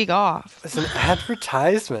took the week off. It's an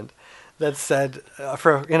advertisement that said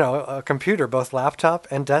for a computer, both laptop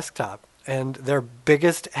and desktop, and their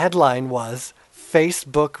biggest headline was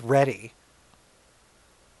Facebook ready.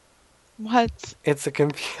 What? It's a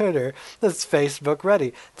computer that's Facebook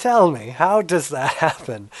ready. Tell me, how does that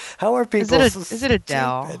happen? How are people so stupid? Is it a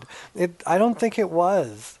Dell? I don't think it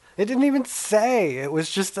was. It didn't even say. It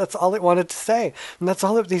was just, that's all it wanted to say. And that's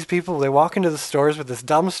all of these people, they walk into the stores with this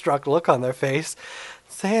dumbstruck look on their face.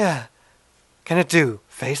 Say, yeah, can it do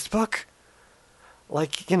Facebook?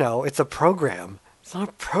 It's a program. It's not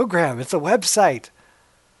a program. It's a website.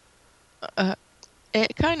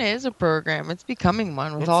 It kind of is a program. It's becoming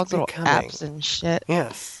one with all its little apps and shit.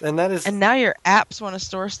 Yes, and that is... And now your apps want to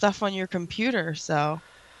store stuff on your computer, so...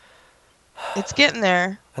 It's getting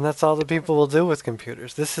there. And that's all the people will do with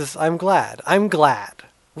computers. I'm glad.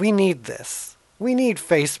 We need this. We need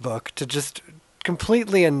Facebook to just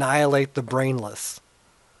completely annihilate the brainless.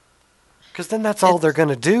 Because then that's all they're going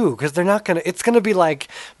to do. Because they're not going to... It's going to be like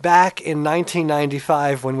back in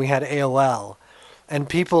 1995 when we had AOL. And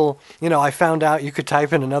people, I found out you could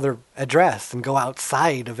type in another address and go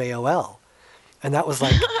outside of AOL. And that was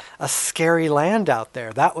like a scary land out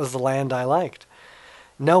there. That was the land I liked.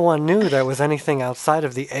 No one knew there was anything outside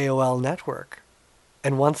of the AOL network.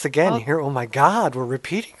 And once again, here, oh my God, we're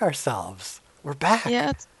repeating ourselves. We're back.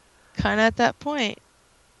 Yeah, it's kind of at that point.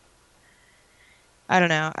 I don't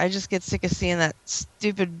know. I just get sick of seeing that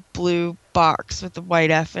stupid blue box with the white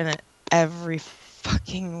F in it every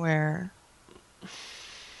fucking where.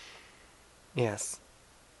 Yes.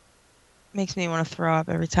 Makes me want to throw up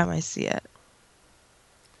every time I see it.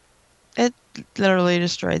 It literally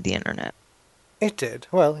destroyed the internet. It did.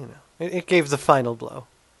 Well, you know, it gave the final blow.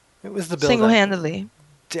 It was the build-up. Single-handedly.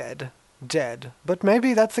 Dead. But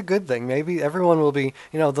maybe that's a good thing. Maybe everyone will be,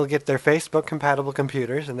 you know, they'll get their Facebook-compatible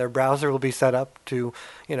computers and their browser will be set up to,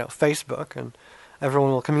 you know, Facebook, and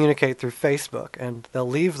everyone will communicate through Facebook, and they'll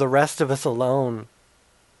leave the rest of us alone.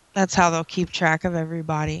 That's how they'll keep track of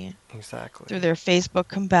everybody. Exactly. Through their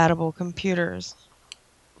Facebook-compatible computers.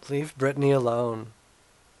 Leave Brittany alone.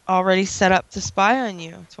 Already set up to spy on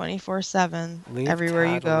you 24/7 everywhere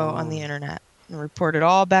you go alone on the internet, and report it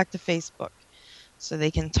all back to Facebook so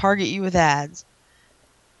they can target you with ads.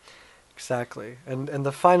 Exactly. And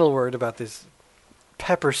the final word about this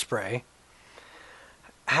pepper spray,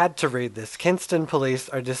 had to read this. Kinston police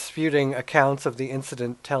are disputing accounts of the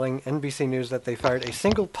incident, telling NBC News that they fired a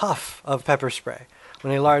single puff of pepper spray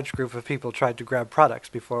when a large group of people tried to grab products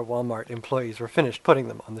before Walmart employees were finished putting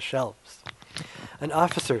them on the shelves. An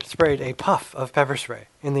officer sprayed a puff of pepper spray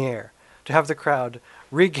in the air to have the crowd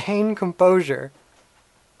regain composure.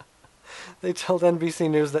 They told NBC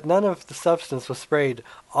News that none of the substance was sprayed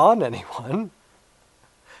on anyone.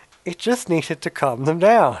 It just needed to calm them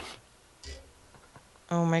down.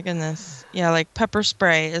 Oh my goodness. Yeah, like pepper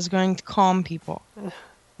spray is going to calm people.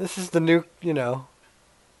 This is the new, you know,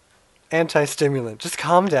 anti-stimulant. Just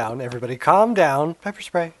calm down, everybody. Calm down. Pepper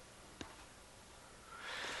spray.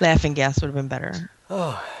 Laughing gas would have been better.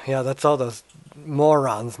 Oh, yeah, that's all those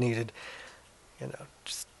morons needed. You know,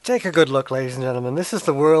 just take a good look, ladies and gentlemen. This is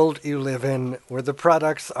the world you live in, where the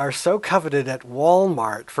products are so coveted at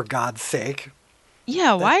Walmart, for God's sake.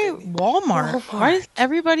 Yeah, why Walmart? Why does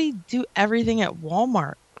everybody do everything at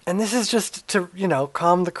Walmart? And this is just to, you know,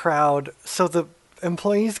 calm the crowd so the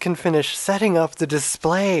employees can finish setting up the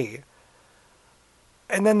display.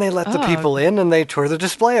 And then they let the people in and they tore the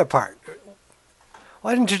display apart.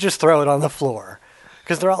 Why didn't you just throw it on the floor?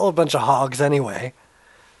 Because they're all a bunch of hogs anyway.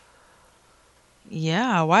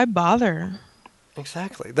 Yeah, why bother?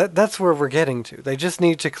 Exactly. That's where we're getting to. They just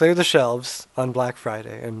need to clear the shelves on Black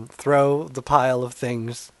Friday and throw the pile of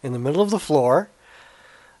things in the middle of the floor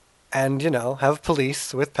and, you know, have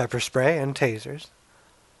police with pepper spray and tasers.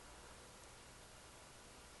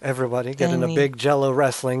 Everybody get in a big Jello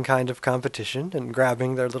wrestling kind of competition and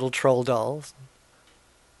grabbing their little troll dolls.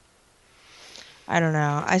 I don't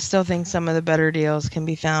know. I still think some of the better deals can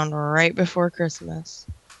be found right before Christmas.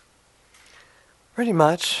 Pretty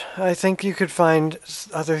much. I think you could find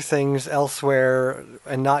other things elsewhere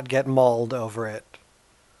and not get mauled over it.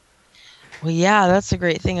 Well, yeah, that's the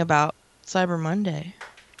great thing about Cyber Monday.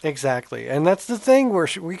 Exactly. And that's the thing, where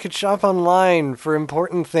we could shop online for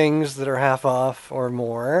important things that are half off or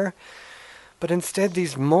more. But instead,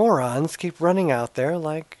 these morons keep running out there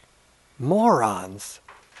like morons.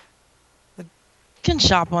 You can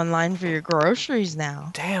shop online for your groceries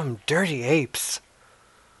now. Damn dirty apes.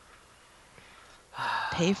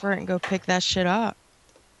 Pay for it and go pick that shit up.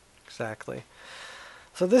 Exactly.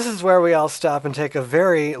 So this is where we all stop and take a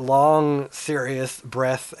very long, serious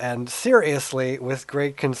breath and seriously, with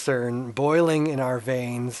great concern, boiling in our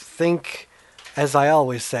veins, think, as I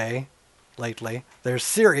always say lately, there's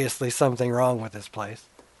seriously something wrong with this place.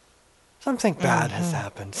 Something bad has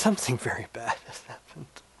happened. Something very bad has happened.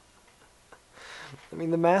 I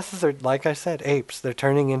mean, the masses are, like I said, apes. They're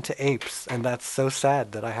turning into apes, and that's so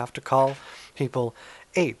sad that I have to call people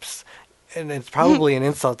apes. And it's probably an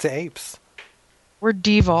insult to apes. We're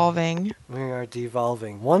devolving. We are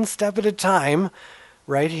devolving. One step at a time,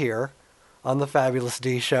 right here on the Fabulous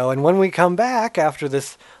D Show. And when we come back after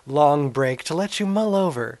this long break to let you mull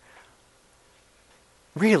over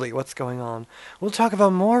really what's going on, we'll talk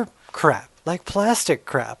about more crap, like plastic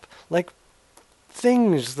crap, like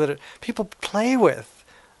things that people play with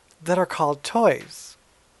that are called toys.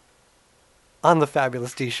 On the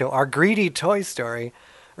Fabulous D Show, our greedy toy story,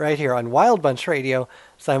 right here on Wild Bunch Radio,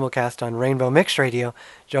 simulcast on Rainbow Mix Radio.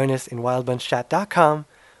 Join us in wildbunchchat.com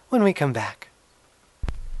when we come back.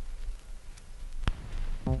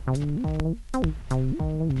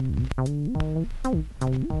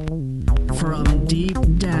 From deep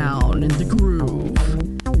down in the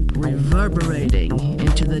groove, reverberating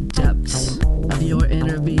into the depths of your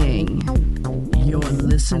inner being, you're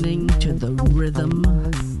listening to the rhythm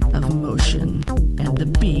of motion and the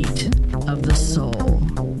beat of the soul,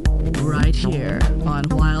 right here on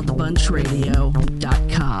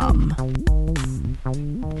wildbunchradio.com.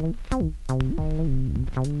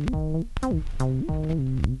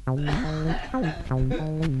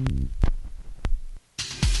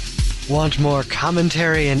 Want more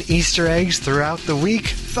commentary and Easter eggs throughout the week?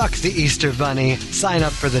 Fuck the Easter Bunny. Sign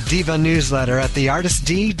up for the Diva newsletter at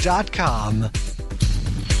theartistd.com.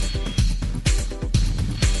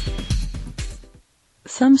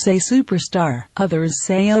 Some say superstar, others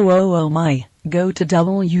say oh my. Go to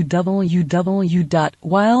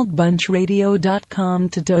www.wildbunchradio.com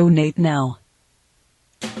to donate now.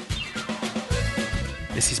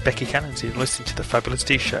 This is Becky Cannon, you're listening to The Fabulous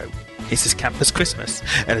D Show. It's as camp as Christmas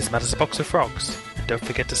and as mad as a box of frogs. And don't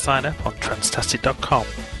forget to sign up on Transtastic.com,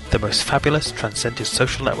 the most fabulous transcendent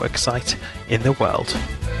social network site in the world.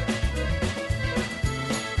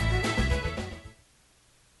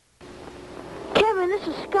 Kevin, this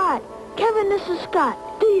is Scott. Kevin, this is Scott.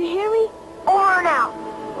 Do you hear me? Over and out.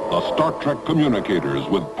 The Star Trek communicators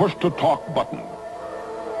with push-to-talk button.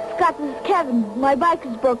 Scott, this is Kevin. My bike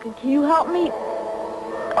is broken. Can you help me?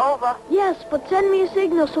 Over. Yes, but send me a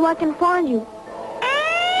signal so I can find you.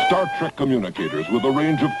 Star Trek communicators with a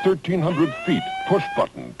range of 1,300 feet. Push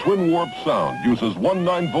button, twin warp sound, uses 1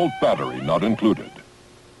 9-volt battery not included.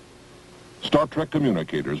 Star Trek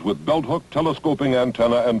communicators with belt hook, telescoping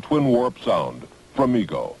antenna, and twin warp sound from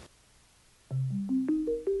Ego.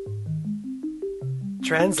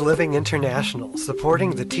 Transliving International,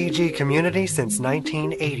 supporting the TG community since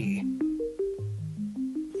 1980.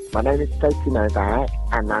 My name is Sophie Novak,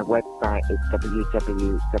 and my website is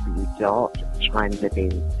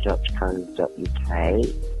www.transliving.co.uk.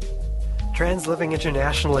 Transliving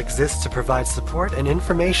International exists to provide support and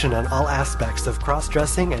information on all aspects of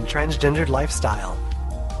cross-dressing and transgendered lifestyle.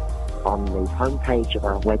 On the homepage of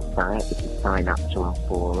our website, you can sign up to our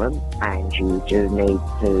forum, and you do need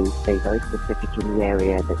to be very specific in the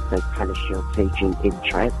area that says tell us your TG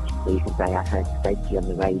interest. So you can say, I heard Stacey on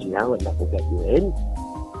the radio, and that will get you in.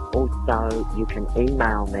 Also, you can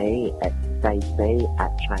email me at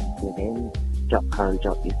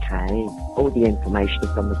stacey@transliving.co.uk. All the information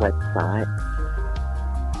is on the website.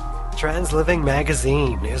 Transliving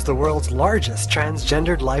Magazine is the world's largest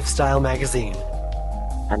transgendered lifestyle magazine.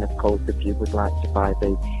 And of course, if you would like to buy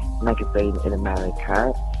the magazine in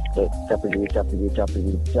America, it's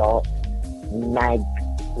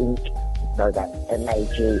www.maginc, so that's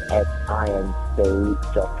maginc.com,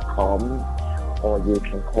 or you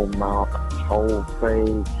can call Mark toll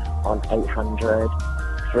free on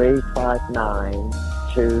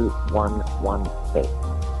 800-359-2116,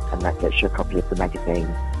 and that gets you a copy of the magazine.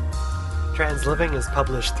 Transliving is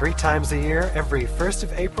published 3 times a year, every 1st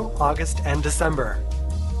of April, August, and December.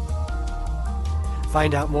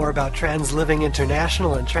 Find out more about Transliving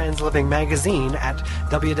International and Transliving Magazine at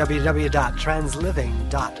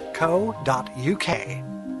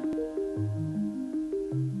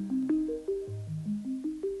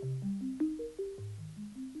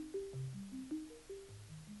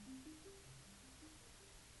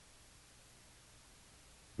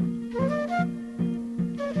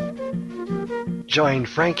Join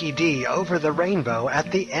Frankie D over the rainbow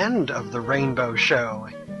at the end of the Rainbow Show.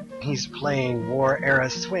 He's playing war-era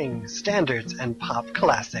swing, standards, and pop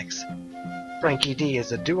classics. Frankie D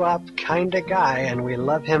is a doo-wop kind of guy, and we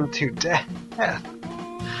love him to death.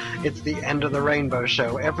 It's the End of the Rainbow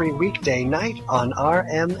Show every weekday night on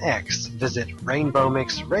RMX. Visit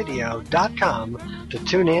RainbowMixRadio.com to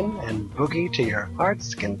tune in and boogie to your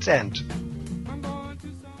heart's content.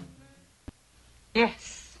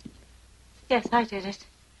 Yes. Yes, I did it.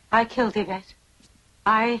 I killed Yvette.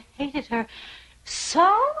 I hated her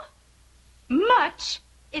so much.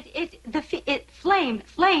 It flames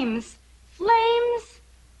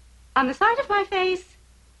on the side of my face,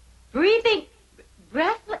 heaving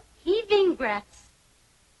breaths.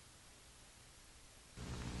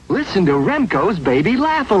 Listen to Remco's Baby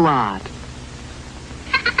Laugh a Lot.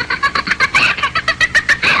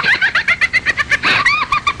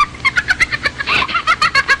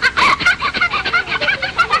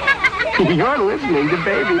 You're listening to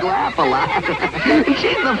Baby Laugh a Lot.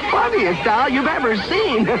 She's the funniest doll you've ever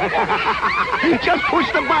seen. Just push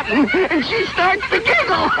the button and she starts to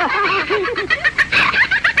giggle.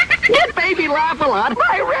 Get Baby Laugh a Lot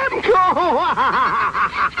by Remco.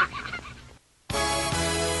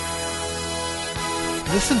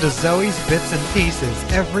 Listen to Zoe's Bits and Pieces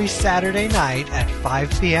every Saturday night at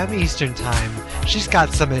 5 p.m. Eastern Time. She's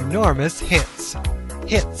got some enormous hits.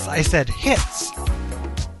 Hits, I said hits.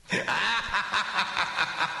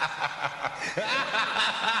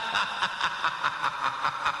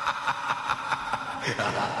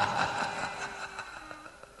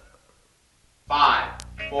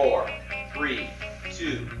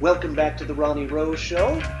 Welcome back to the Ronnie Rose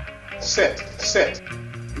Show. Sit.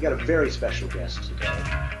 We got a very special guest today.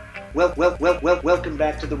 Welcome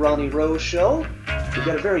back to the Ronnie Rose Show. We've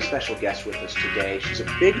got a very special guest with us today. She's a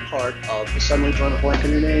big part of the suddenly drawing a blank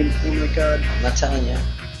on your name. Oh my God. I'm not telling you.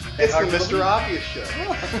 It's the Mr. Obvious Show.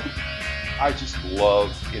 I just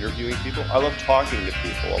love interviewing people. I love talking to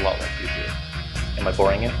people a lot like you do. Am I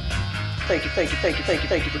boring you? Thank you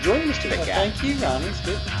for joining us today, Kat. Thank you, Ronnie. It's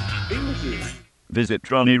good being with you. Visit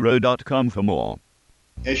RonnieRowe.com for more.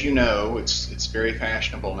 As you know, it's very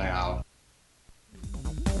fashionable now.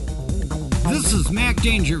 This is Mac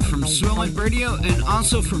Danger from Swellant Radio and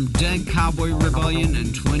also from Dead Cowboy Rebellion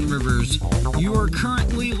and Twin Rivers. You are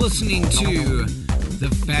currently listening to The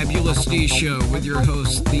Fabulous D Show with your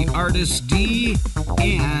hosts, The Artist D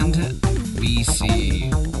and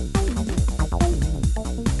BC.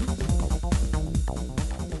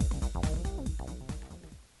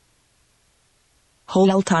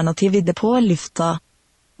 Hold alternativet på lufta.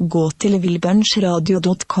 Gå til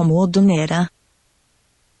villbunchradio.com og donere.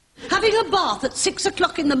 Having a bath at 6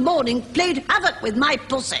 o'clock in the morning played havoc with my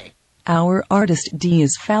pussy. Our Artist D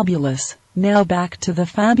is fabulous. Now back to the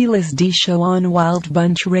Fabulous D Show on Wild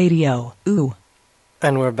Bunch Radio. Ooh.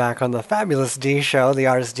 And we're back on the Fabulous D Show, the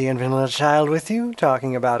Artist D and Vanilla Child with you,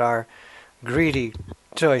 talking about our greedy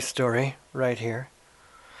toy story right here.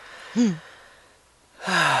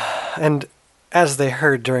 And as they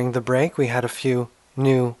heard during the break, we had a few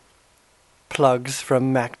new plugs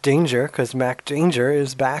from Mac Danger, because Mac Danger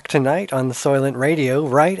is back tonight on the Soylent Radio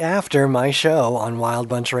right after my show on Wild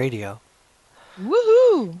Bunch Radio.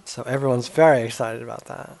 Woohoo! So everyone's very excited about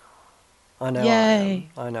that. I know. Yay.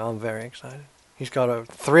 I know, I'm very excited. He's got a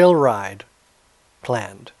thrill ride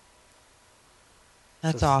planned.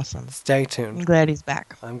 That's So awesome. Stay tuned. I'm glad he's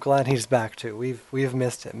back. I'm glad he's back too. We've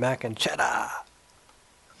missed it. Mac and Cheddar.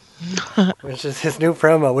 Which is his new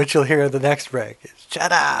promo, which you'll hear the next break. It's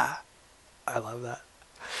Cheddar. I love that.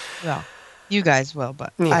 Well, you guys will,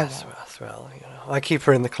 but Yes, I won't. well, you know, I keep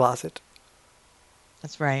her in the closet.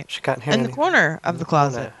 That's right. She can't hear In the anything. corner of the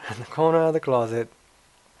closet. In the corner of the closet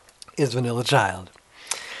is Vanilla Child.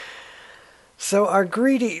 So our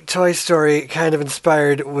greedy toy story kind of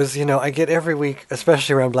inspired was, you know, I get every week,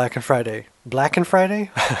 especially around Black and Friday. Black and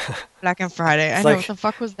Friday? Black and Friday. I It's know, like- what the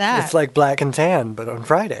fuck was that? It's like Black and Tan, but on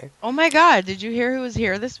Friday. Oh my God, did you hear who was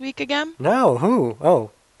here this week again? No, who?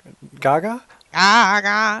 Oh, Gaga?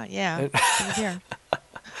 Yeah, he was here.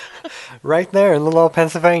 Right there in little old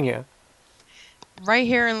Pennsylvania. Right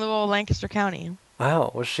here in little Lancaster County.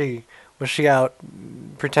 Wow, was she out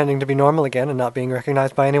pretending to be normal again and not being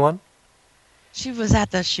recognized by anyone? She was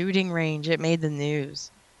at the shooting range. It made the news.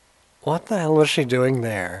 What the hell was she doing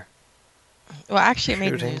there? Well, actually, it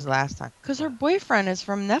made the Shooting. news last time. Because her boyfriend is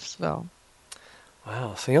from Neffsville,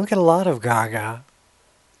 Wow, so you'll get a lot of Gaga.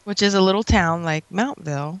 which is a little town like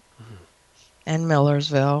Mountville and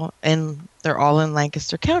Millersville, and they're all in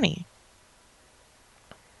Lancaster County.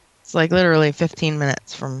 It's like literally 15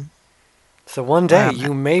 minutes from... So one day Wow.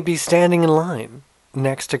 you may be standing in line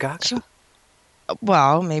next to Gaga.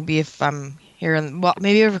 Well, maybe if I'm here,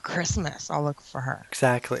 maybe over Christmas I'll look for her.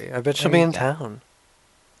 Exactly. I bet she'll There be you in go. town.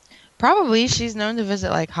 Probably. She's known to visit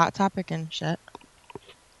like Hot Topic and shit.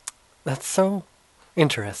 That's so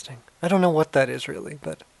interesting. I don't know what that is really,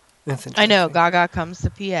 but it's interesting. I know. Gaga comes to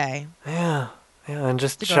PA. Yeah, and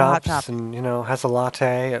just To go to Hot shops Topic. and, you know, has a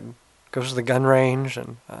latte and goes to the gun range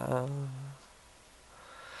and...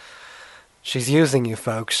 she's using you,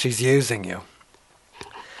 folks. She's using you.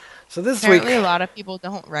 So this Apparently, week... a lot of people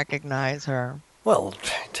don't recognize her. Well,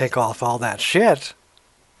 take off all that shit.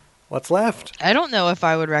 What's left? I don't know if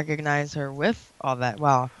I would recognize her with all that.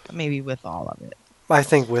 Well, maybe with all of it. I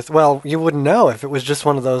think you wouldn't know if it was just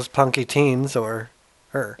one of those punky teens or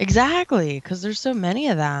her. Exactly, because there's so many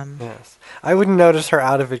of them. Yes. I wouldn't notice her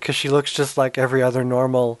out of it because she looks just like every other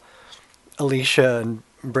normal Alicia and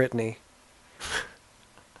Brittany.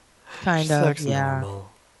 Kind She of, looks yeah.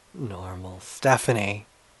 Normal. Stephanie.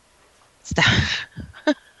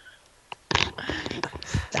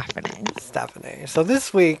 Stephanie. So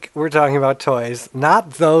this week we're talking about toys.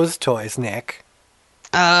 Not those toys, Nick.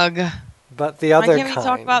 Ugh. But the other Why can't we kind.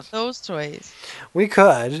 talk about those toys? We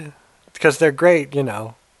could, because they're great, you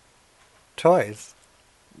know, toys.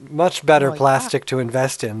 Much better Well, yeah. plastic to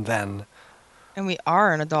invest in than... And we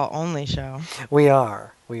are an adult-only show. We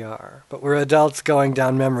are. But we're adults going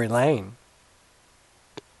down memory lane.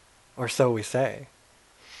 Or so we say.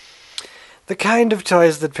 The kind of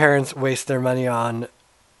toys that parents waste their money on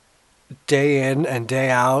day in and day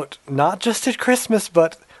out, not just at Christmas,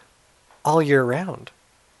 but all year round.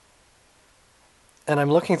 And I'm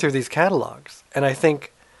looking through these catalogs, and I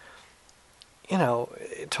think, you know,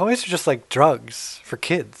 toys are just like drugs for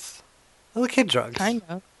kids. Little kid drugs. Kind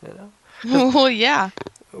of. You know? Well, yeah.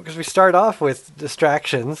 because we start off with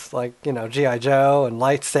distractions like, G.I. Joe and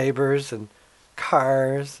lightsabers and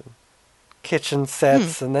cars and kitchen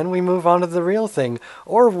sets, and then we move on to the real thing,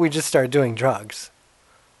 or we just start doing drugs.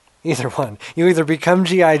 Either one. You either become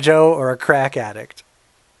G.I. Joe or a crack addict.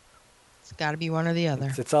 It's got to be one or the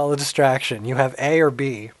other. It's all a distraction. You have A or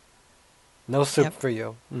B. No soup for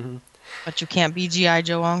you. Mm-hmm. But you can't be G.I.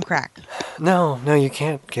 Joe on crack. No, you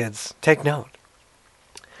can't, kids. Take note.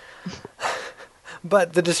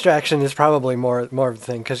 But the distraction is probably more of the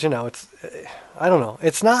thing, because, it's, I don't know.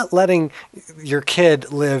 It's not letting your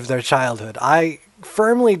kid live their childhood. I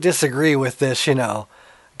firmly disagree with this,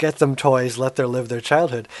 get them toys, let them live their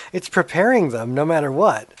childhood. It's preparing them, no matter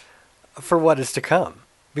what, for what is to come.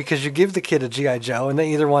 Because you give the kid a G.I. Joe, and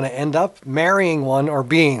they either want to end up marrying one or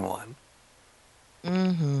being one.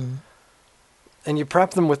 Mm-hmm. And you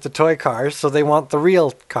prep them with the toy cars, so they want the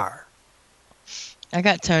real car. I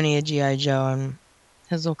got Tony a G.I. Joe, and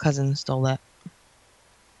his little cousin stole that.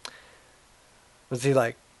 Was he,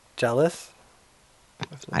 jealous?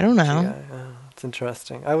 I don't know. It's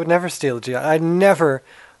interesting. I would never steal a G.I.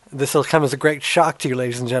 This will come as a great shock to you,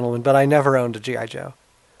 ladies and gentlemen, but I never owned a G.I. Joe.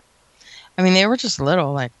 I mean, they were just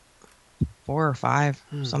little, 4 or 5,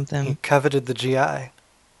 something. He coveted the G.I.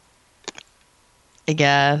 I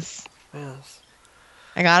guess. Yes.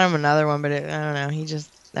 I got him another one, but I don't know. He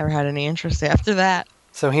just never had any interest after that.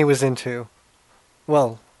 So he was into...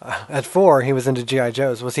 Well, at 4, he was into G.I.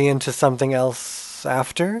 Joes. Was he into something else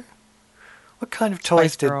after? What kind of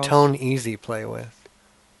toys did Tone Easy play with?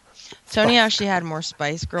 Tony actually had more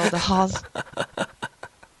Spice Girl dolls.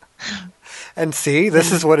 And see,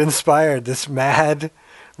 this is what inspired this mad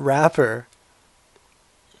rapper.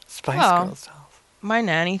 Spice Girls dolls. My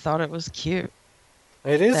nanny thought it was cute.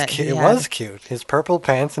 It is cute. It was cute. His purple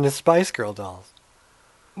pants and his Spice Girl dolls.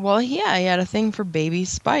 Well, yeah, he had a thing for Baby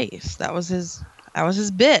Spice. That was his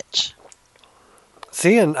bitch.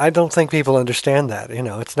 See, and I don't think people understand that.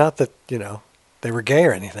 It's not that, they were gay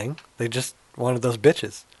or anything. They just wanted those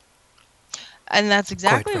bitches. And that's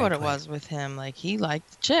exactly what it was with him. He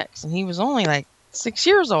liked chicks, and he was only 6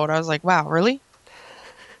 years old. I was like, wow, really?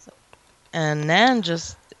 And Nan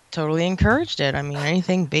just totally encouraged it. I mean,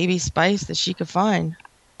 anything Baby Spice that she could find,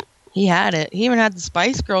 he had it. He even had the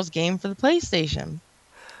Spice Girls game for the PlayStation.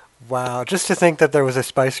 Wow, just to think that there was a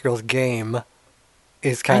Spice Girls game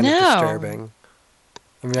is kind of disturbing.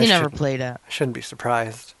 I mean, he never played it. I shouldn't be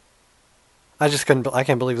surprised. I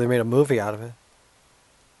can't believe they made a movie out of it.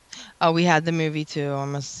 Oh, we had the movie too. I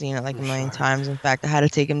must have seen it a million times. In fact, I had to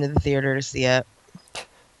take him to the theater to see it.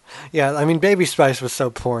 Yeah, I mean, Baby Spice was so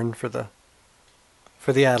porn for the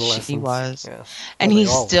adolescents. He was. Yeah. And he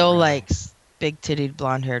still likes big-titted,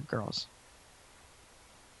 blonde-haired girls.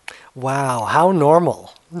 Wow, how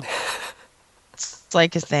normal. It's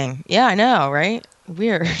like his thing. Yeah, I know, right?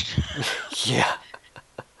 Weird. Yeah.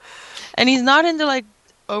 And he's not into,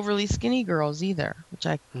 overly skinny girls either, which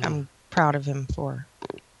I'm proud of him for.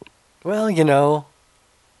 Well,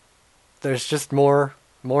 there's just more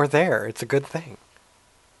there. It's a good thing.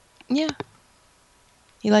 Yeah.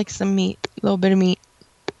 He likes some meat, a little bit of meat.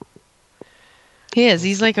 He is.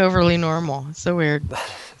 He's overly normal. It's so weird.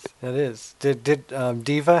 It is. Did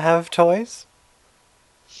Diva have toys?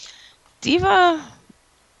 Diva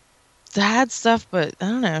had stuff, but I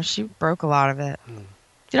don't know. She broke a lot of it.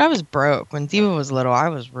 Dude, I was broke. When Diva was little, I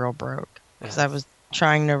was real broke. Because I was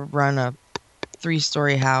trying to run a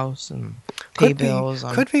 3-story house and pay bills.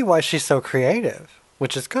 Could be why she's so creative,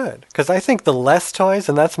 which is good. Because I think the less toys,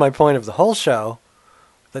 and that's my point of the whole show,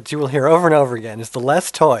 that you will hear over and over again, is the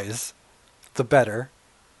less toys, the better,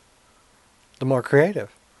 the more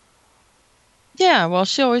creative. Yeah, well,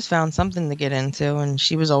 she always found something to get into, and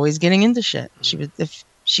she was always getting into shit. If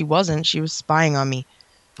she wasn't, she was spying on me.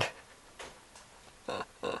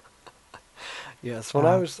 Yes, when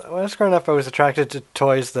I was growing up, I was attracted to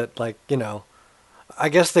toys that, I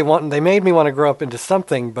guess they made me want to grow up into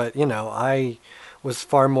something, but, I was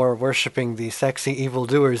far more worshipping the sexy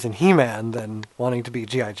evildoers in He-Man than wanting to be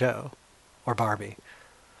G.I. Joe or Barbie.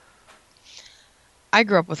 I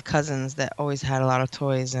grew up with cousins that always had a lot of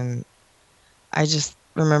toys, and I just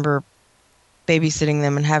remember babysitting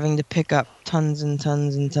them and having to pick up tons and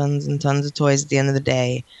tons and tons and tons of toys at the end of the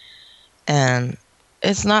day. And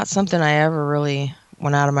it's not something I ever really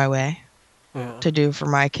went out of my way to do for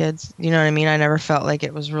my kids. You know what I mean? I never felt like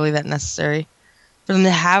it was really that necessary for them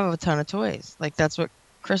to have a ton of toys. That's what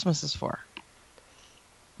Christmas is for.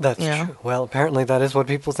 That's true. Well, apparently that is what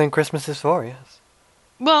people think Christmas is for, yes.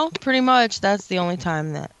 Well, pretty much that's the only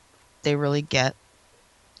time that they really get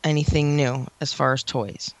anything new as far as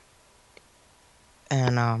toys.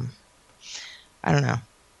 And I don't know.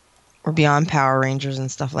 we're beyond Power Rangers and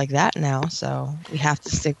stuff like that now, so we have to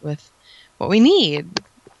stick with what we need.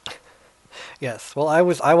 Yes. Well,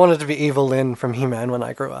 I wanted to be Evil Lynn from He-Man when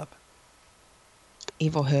I grew up.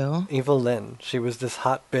 Evil who? Evil Lynn. She was this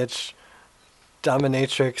hot bitch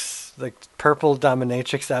dominatrix, like purple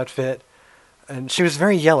dominatrix outfit. And she was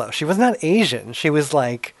very yellow. She was not Asian. She was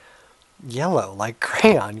like yellow, like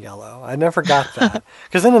crayon yellow. I never got that.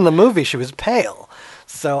 Because then in the movie she was pale.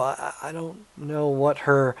 So I don't know what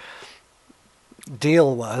her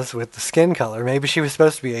deal was with the skin color. Maybe she was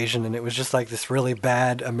supposed to be Asian and it was just like this really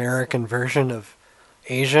bad American version of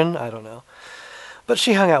Asian. I don't know. But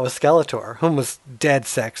she hung out with Skeletor, whom was dead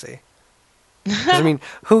sexy. 'Cause, I mean,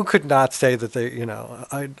 who could not say that they,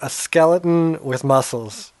 a skeleton with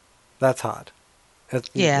muscles, that's hot.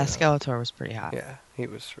 Yeah, Skeletor was pretty hot. Yeah, he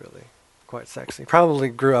was really quite sexy. Probably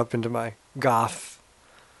grew up into my goth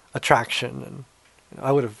attraction, and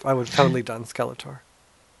I would have totally done Skeletor.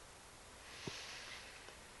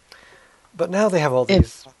 But now they have all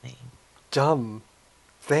these dumb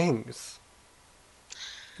things.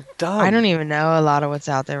 Dumb. I don't even know a lot of what's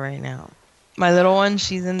out there right now. My little one,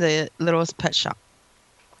 she's in the Littlest Pet Shop.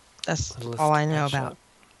 That's all I know about.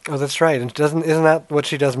 Oh, that's right. And isn't that what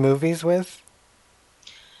she does movies with?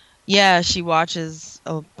 Yeah, she watches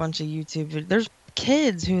a bunch of YouTube. There's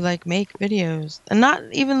kids who like make videos, and not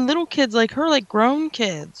even little kids like her, like grown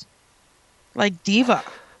kids, like Diva.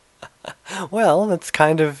 Well, that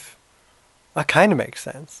kind of makes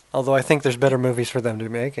sense. Although I think there's better movies for them to be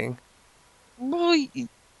making. Well,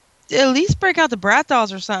 at least break out the Brat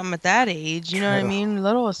Dolls or something at that age. You know what I mean?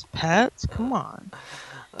 Littlest Pets. Come on.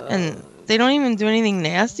 And they don't even do anything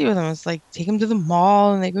nasty with them. It's like take them to the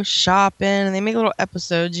mall and they go shopping and they make little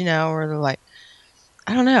episodes, where they're like,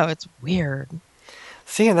 I don't know. It's weird.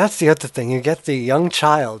 See, and that's the other thing. You get the young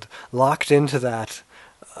child locked into that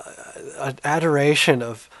adoration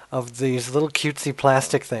of these little cutesy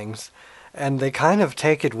plastic things, and they kind of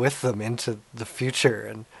take it with them into the future,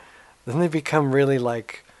 and then they become really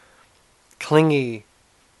like clingy,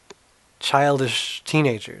 childish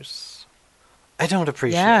teenagers. I don't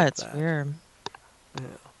appreciate that. Yeah, it's weird. Yeah.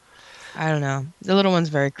 I don't know. The little one's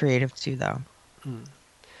very creative too, though.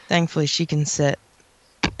 Thankfully, she can sit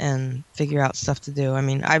and figure out stuff to do. I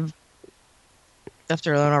mean, I've left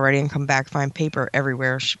her alone already and come back, find paper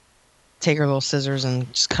everywhere. She take her little scissors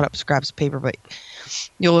and just cut up scraps of paper, but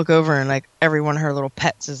you'll look over and like every one of her little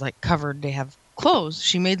pets is like covered. They have clothes.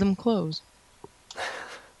 She made them clothes.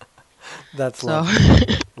 That's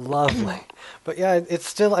lovely. Lovely. But yeah, it's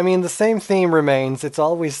still, I mean, the same theme remains. It's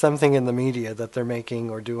always something in the media that they're making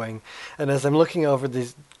or doing. And as I'm looking over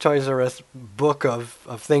this Toys R Us book of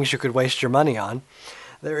things you could waste your money on,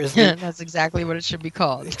 there is... That's exactly what it should be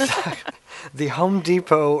called. Exactly. The Home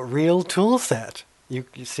Depot Real Tool Set. You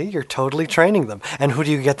see, you're totally training them. And who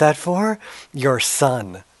do you get that for? Your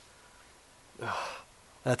son. Ugh,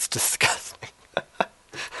 that's disgusting.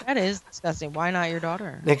 That is disgusting. Why not your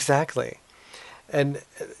daughter? Exactly. And,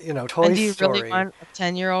 Toy Story... And do you really want a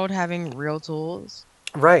 10-year-old having real tools?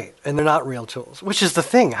 Right. And they're not real tools, which is the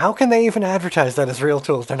thing. How can they even advertise that as real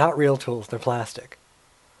tools? They're not real tools. They're plastic.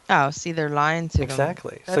 Oh, see, they're lying to them.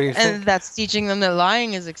 Exactly. So and that's teaching them that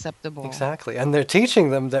lying is acceptable. Exactly. And they're teaching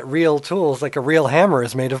them that real tools, like a real hammer,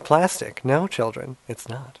 is made of plastic. No, children, it's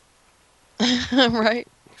not. Right?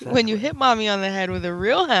 Exactly. When you hit mommy on the head with a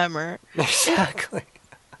real hammer... Exactly.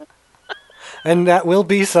 And that will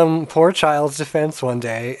be some poor child's defense one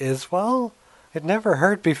day is, well, it never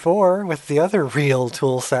hurt before with the other real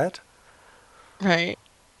tool set. Right.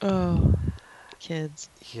 Oh, kids.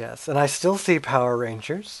 Yes, and I still see Power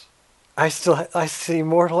Rangers. I see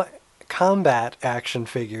Mortal Kombat action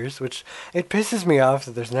figures, which it pisses me off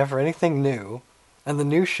that there's never anything new, and the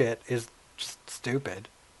new shit is just stupid.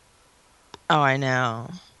 Oh, I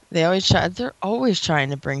know. They're always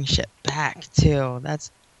trying to bring shit back, too.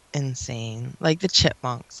 That's insane. Like the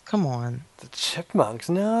Chipmunks. Come on. The Chipmunks?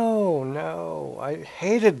 No. I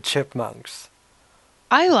hated Chipmunks.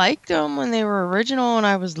 I liked them when they were original when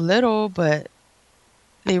I was little, but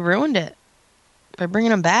they ruined it by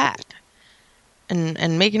bringing them back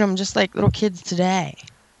and making them just like little kids today.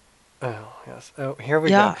 Oh, yes. Oh, here we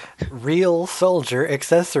go. Real soldier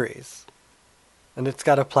accessories. And it's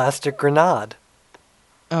got a plastic grenade.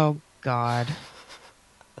 Oh, God.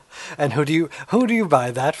 And who do you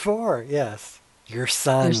buy that for? Yes, your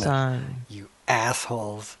son. Your son. You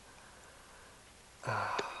assholes.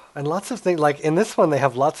 And lots of things, like in this one, they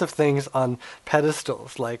have lots of things on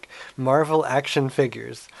pedestals, like Marvel action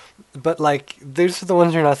figures. But like, these are the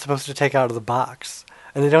ones you're not supposed to take out of the box,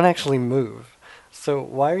 and they don't actually move. So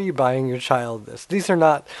why are you buying your child this? These are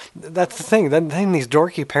not. That's the thing. Then these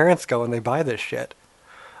dorky parents go and they buy this shit.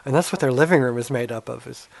 And that's what their living room is made up of,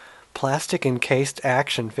 is plastic encased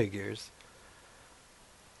action figures.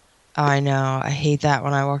 Oh, I know. I hate that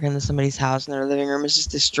when I walk into somebody's house and their living room is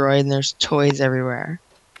just destroyed and there's toys everywhere.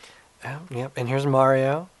 Yep, and here's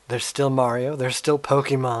Mario. There's still Mario. There's still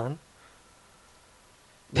Pokemon.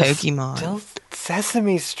 Pokemon. There's still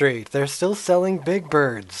Sesame Street. They're still selling Big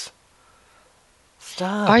Birds.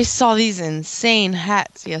 Stop. I saw these insane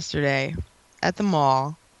hats yesterday at the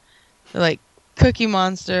mall. They're like Cookie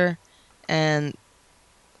Monster and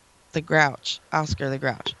the Grouch, Oscar the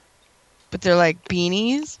Grouch. But they're like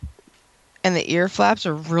beanies, and the ear flaps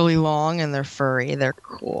are really long and they're furry. They're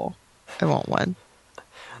cool. I want one.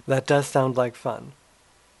 That does sound like fun.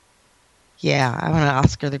 Yeah, I want an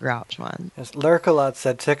Oscar the Grouch one. Yes, Lurkalot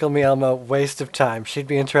said, "Tickle Me Elmo, waste of time. She'd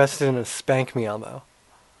be interested in a Spank Me Elmo."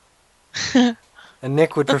 And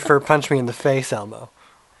Nick would prefer Punch Me in the Face Elmo.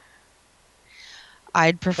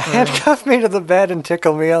 I'd prefer... Handcuff me to the bed and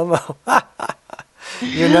tickle me Elmo.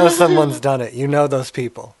 You know someone's done it. You know those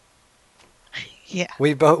people. Yeah.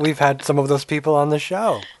 We've had some of those people on the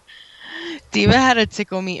show. Diva had a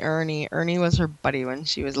Tickle Me Ernie. Ernie was her buddy when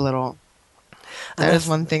she was little. That is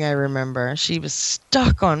one thing I remember. She was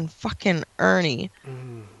stuck on fucking Ernie.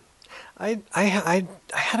 I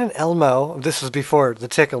had an Elmo. This was before the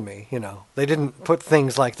Tickle Me, you know. They didn't put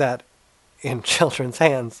things like that in children's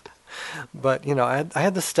hands. But, you know, I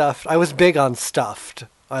had the stuffed. I was big on stuffed.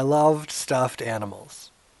 I loved stuffed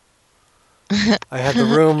animals. I had the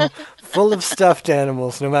room full of stuffed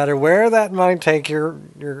animals, no matter where that might take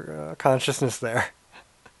your consciousness there.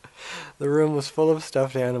 The room was full of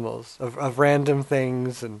stuffed animals, of random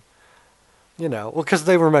things, and, you know, well, because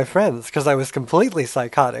they were my friends, because I was completely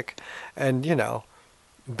psychotic, and, you know,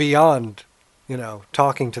 beyond, you know,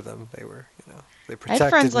 talking to them. They were, you know, they protected me. I had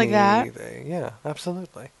friends like that. Yeah,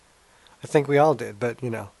 absolutely. I think we all did, but,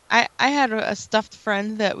 you know. I had a stuffed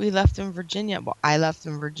friend that we left in Virginia. Well, I left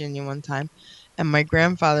in Virginia one time, and my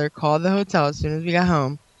grandfather called the hotel as soon as we got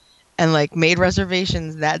home and, like, made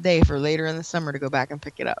reservations that day for later in the summer to go back and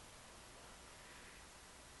pick it up.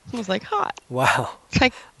 It was, like, hot. Wow.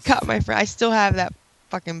 I got my friend. I still have that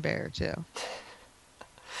fucking bear, too.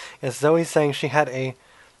 Yes, Zoe's saying she had a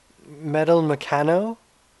metal Meccano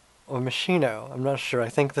or Machino. I'm not sure. I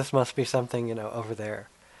think this must be something, you know, over there.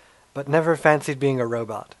 But never fancied being a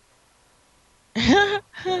robot.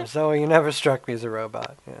 Zoe, you never struck me as a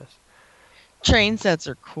robot, yes. Train sets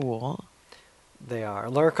are cool. They are.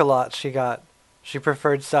 Lurkalot, she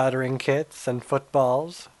preferred soldering kits and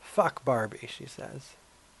footballs. Fuck Barbie, she says.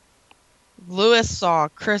 Lewis saw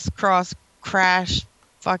Crisscross Crash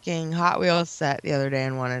fucking Hot Wheels set the other day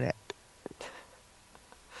and wanted it.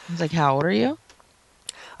 I was like, how old are you?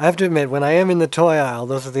 I have to admit, when I am in the toy aisle,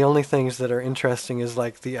 those are the only things that are interesting, is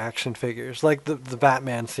like the action figures, like the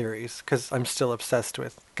Batman series, because I'm still obsessed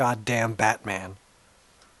with goddamn Batman.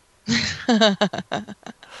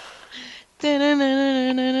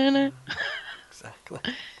 Exactly.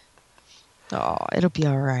 Oh, it'll be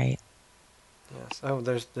all right. Yes. Oh,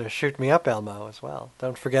 there's Shoot Me Up Elmo as well.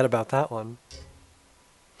 Don't forget about that one.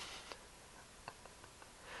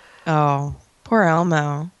 Oh, poor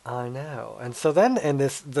Elmo. I know. And so then in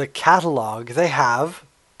the catalog, they have,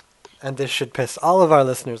 and this should piss all of our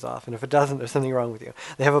listeners off, and if it doesn't, there's something wrong with you.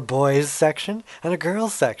 They have a boys section and a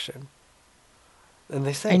girls section. And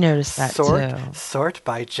they say, I noticed that too. Sort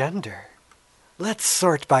by gender. Let's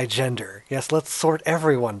sort by gender. Yes, let's sort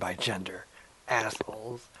everyone by gender.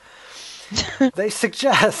 Assholes. They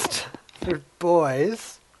suggest for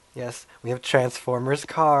boys, yes, we have Transformers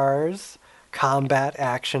cars, combat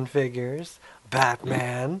action figures,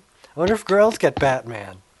 Batman. I wonder if girls get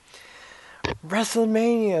Batman.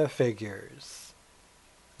 WrestleMania figures.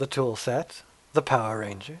 The tool set, the Power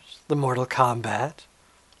Rangers, the Mortal Kombat.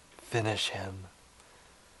 Finish him.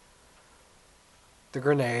 The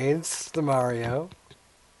grenades, the Mario.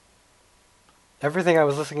 Everything I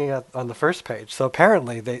was looking at on the first page. So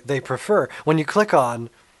apparently they prefer, when you click on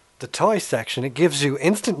the toy section, it gives you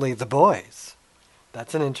instantly the boys.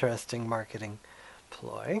 That's an interesting marketing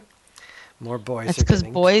ploy. More boys. That's because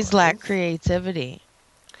boys lack creativity.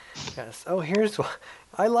 Yes. Oh, here's one.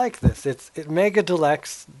 I like this. It's Mega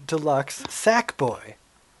Deluxe Sack Boy.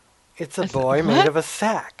 It's a boy made of a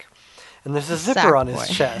sack. And there's a zipper on his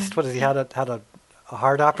chest. What is he, had a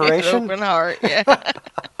heart operation? Open heart, yeah.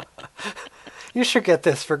 You should get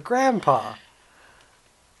this for Grandpa.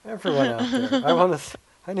 Everyone out there.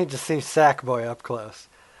 I need to see Sackboy up close.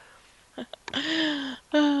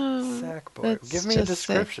 Sackboy. Give me a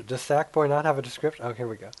description. Does Sackboy not have a description? Oh, here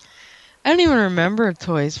we go. I don't even remember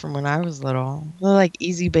toys from when I was little. They're like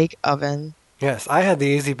Easy Bake Oven. Yes, I had the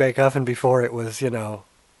Easy Bake Oven before it was,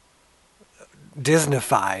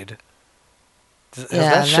 Disneyfied. Yeah,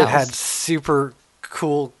 that shit had was- super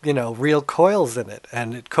cool, real coils in it,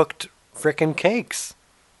 and it cooked frickin' cakes.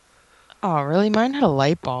 Oh, really? Mine had a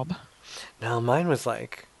light bulb. No, mine was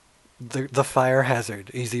like the fire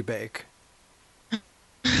hazard, easy bake.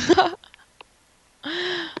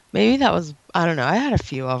 Maybe that was, I don't know. I had a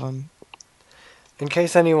few of them. In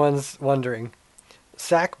case anyone's wondering,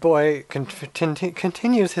 Sackboy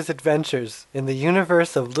continues his adventures in the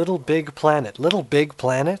universe of Little Big Planet. Little Big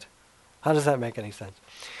Planet? How does that make any sense?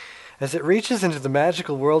 As it reaches into the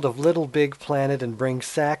magical world of Little Big Planet and brings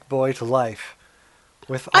Sackboy to life.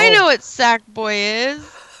 I know what Sackboy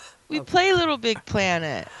is. We play Little Big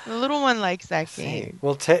Planet. The little one likes that game.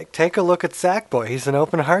 Well, take a look at Sackboy. He's an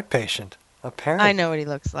open heart patient. Apparently. I know what he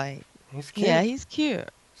looks like. He's cute. Yeah, he's cute.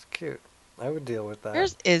 He's cute. I would deal with that.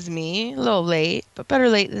 There's Isme. A little late, but better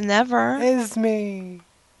late than never. Isme.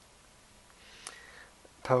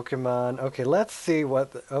 Pokemon. Okay, let's see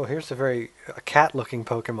what... here's a cat-looking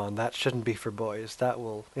Pokemon. That shouldn't be for boys.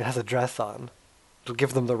 It has a dress on. It'll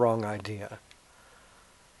give them the wrong idea.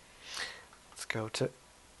 Let's go to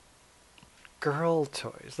girl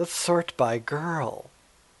toys. Let's sort by girl.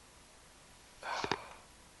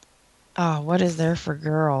 Oh, what is there for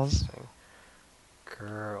girls?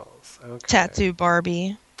 Girls. Okay. Tattoo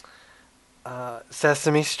Barbie.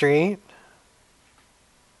 Sesame Street.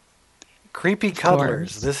 Creepy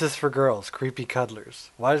Cuddlers. This is for girls. Creepy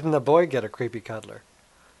Cuddlers. Why didn't the boy get a creepy cuddler?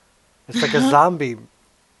 It's like a zombie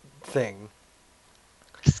thing.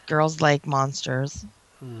 'Cause girls like monsters.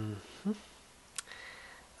 Mm-hmm.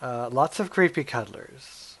 Lots of creepy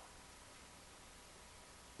cuddlers.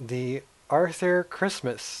 The Arthur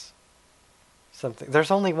Christmas something. There's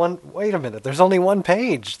only one... Wait a minute. There's only one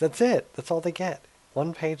page. That's it. That's all they get.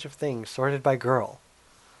 One page of things sorted by girl.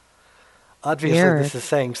 Obviously, Weird. this is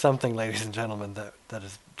saying something, ladies and gentlemen, that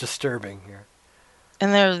is disturbing here.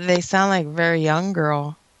 And they sound like very young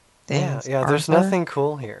girl things. Yeah, there's Arthur. nothing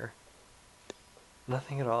cool here.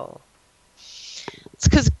 Nothing at all. It's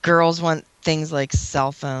because girls want things like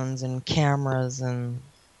cell phones and cameras and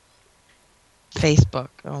Facebook.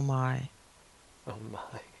 Oh my. Oh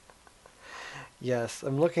my. Yes,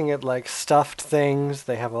 I'm looking at like stuffed things.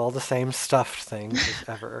 They have all the same stuffed things as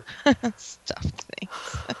ever. Stuffed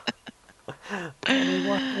things.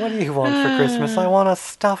 What do you want for Christmas? I want a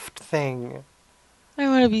stuffed thing. I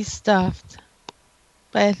want to be stuffed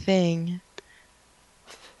by a thing.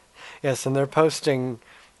 Yes, and they're posting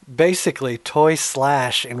basically toy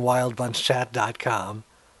slash in wildbunchchat.com.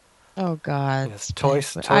 Oh God. Yes, Toy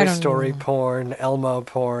I don't Story know. porn, Elmo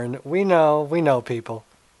porn. We know people.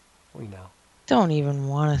 We know. Don't even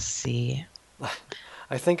want to see.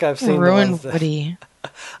 I think I've seen the Ruin ones that, Woody.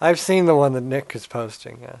 I've seen the one that Nick is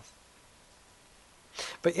posting, yes.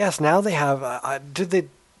 But yes, now they have,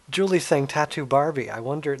 Julie's saying Tattoo Barbie. I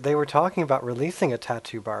wonder, they were talking about releasing a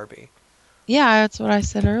Tattoo Barbie. Yeah, that's what I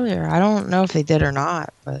said earlier. I don't know if they did or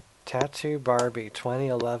not, but Tattoo Barbie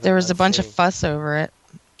 2011. there was a let's bunch see. of fuss over it,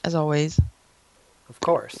 as always. Of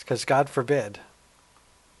course, because God forbid.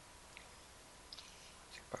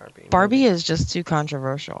 Barbie is just too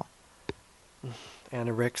controversial.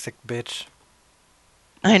 Anorexic bitch.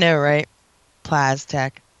 I know, right?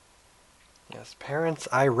 Plastech. Yes, parents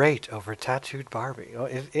irate over tattooed Barbie. Oh,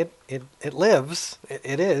 it lives.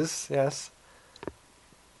 It is, yes.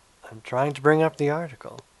 I'm trying to bring up the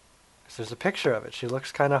article. 'Cause there's a picture of it. She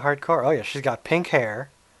looks kind of hardcore. Oh yeah, she's got pink hair.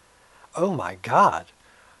 Oh my God.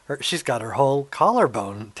 She's got her whole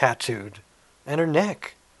collarbone tattooed. And her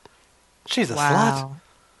neck. She's a slut. Wow.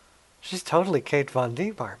 She's totally Kate Von D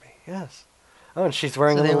Barbie, yes. Oh, and she's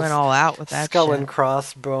wearing So a they little went all out with that skull shit. and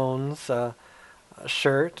crossbones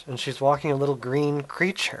shirt, and she's walking a little green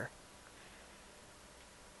creature.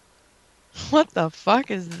 What the fuck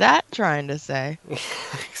is that trying to say?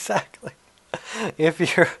 Exactly. If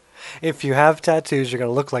you have tattoos, you're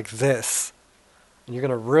gonna look like this, and you're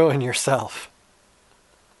gonna ruin yourself.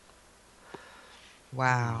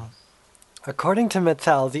 Wow. According to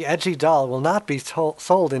Mattel, the edgy doll will not be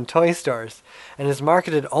sold in toy stores and is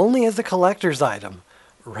marketed only as a collector's item.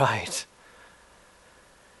 Right.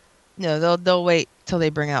 No, they'll wait till they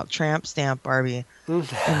bring out Tramp Stamp Barbie and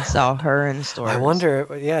sell her in stores. I wonder,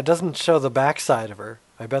 yeah, it doesn't show the backside of her.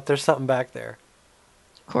 I bet there's something back there.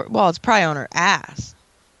 Well, it's probably on her ass.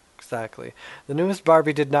 Exactly. The newest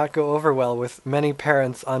Barbie did not go over well with many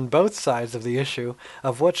parents on both sides of the issue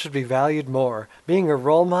of what should be valued more, being a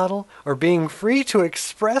role model or being free to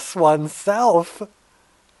express oneself.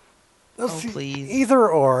 Oh, please. Either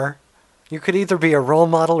or. You could either be a role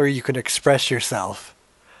model or you could express yourself.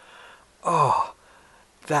 Oh,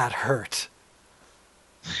 that hurt.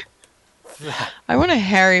 I want a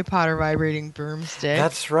Harry Potter vibrating broomstick.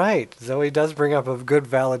 That's right. Zoe does bring up a good,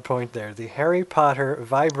 valid point there. The Harry Potter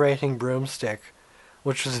vibrating broomstick,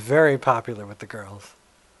 which was very popular with the girls.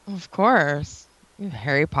 Of course. You have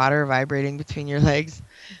Harry Potter vibrating between your legs.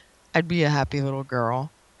 I'd be a happy little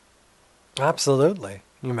girl. Absolutely.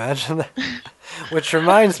 Can you imagine that? Which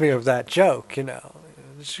reminds me of that joke, you know.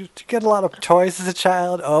 Did you get a lot of toys as a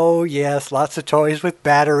child? Oh, yes, lots of toys with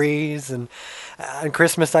batteries. And on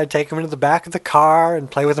Christmas, I'd take them into the back of the car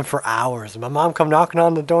and play with them for hours. And my mom come knocking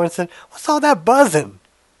on the door and said, "What's all that buzzing?"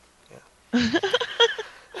 Yeah.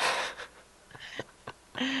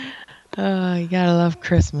 Oh, you gotta love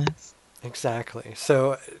Christmas. Exactly.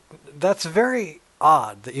 So that's very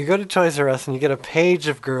odd that you go to Toys R Us and you get a page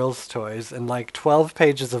of girls' toys and like 12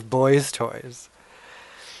 pages of boys' toys.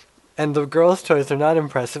 And the girls' toys are not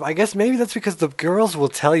impressive. I guess maybe that's because the girls will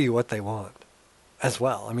tell you what they want as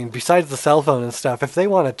well. I mean, besides the cell phone and stuff, if they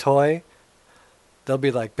want a toy, they'll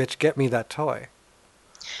be like, "Bitch, get me that toy."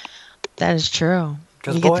 That is true.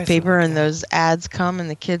 You get the paper and those ads come and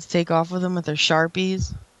the kids take off with them with their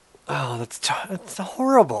Sharpies. Oh, that's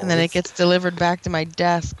horrible. And then it gets delivered back to my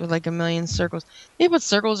desk with like a million circles. They put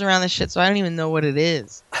circles around this shit so I don't even know what it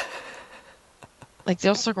is. Like,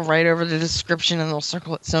 they'll circle right over the description and they'll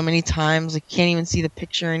circle it so many times. Like, you can't even see the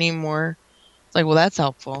picture anymore. It's like, well, that's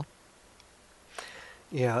helpful.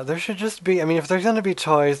 Yeah, there should just be... I mean, if there's going to be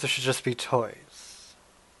toys, there should just be toys.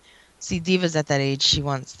 See, Diva's at that age. She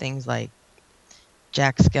wants things like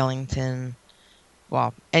Jack Skellington.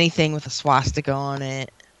 Well, anything with a swastika on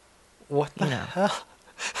it. What the hell?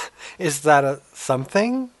 Is that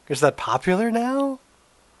something? Is that popular now?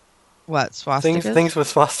 What, swastikas? Things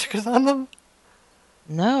with swastikas on them?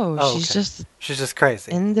 No, she's just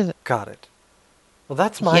crazy. Got it. Well,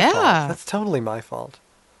 that's my fault. That's totally my fault.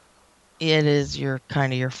 It is your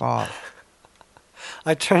fault.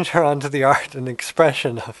 I turned her on to the art and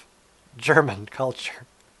expression of German culture.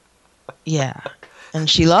 Yeah, and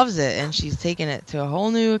she loves it, and she's taken it to a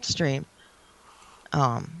whole new extreme.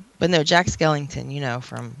 But no, Jack Skellington, you know,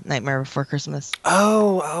 from Nightmare Before Christmas.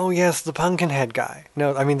 Oh, yes, the Pumpkinhead guy.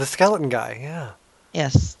 No, I mean the skeleton guy, yeah.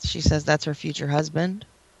 Yes, she says that's her future husband.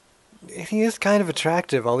 He is kind of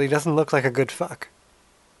attractive, although he doesn't look like a good fuck.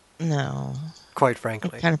 No. Quite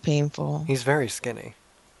frankly. Kind of painful. He's very skinny.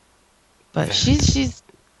 But she's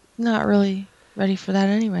not really ready for that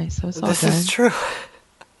anyway, so it's all good. This is true.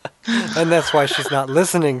 And that's why she's not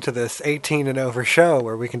listening to this 18 and over show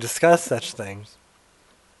where we can discuss such things.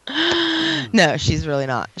 No, she's really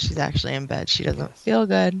not. She's actually in bed. She doesn't feel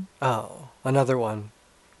good. Oh, another one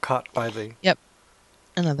caught by the... Yep.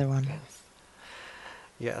 Another one.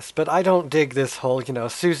 Yes, but I don't dig this whole, you know,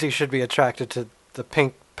 Susie should be attracted to the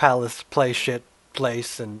Pink Palace play shit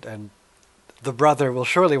place and the brother will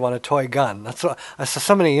surely want a toy gun. That's what I saw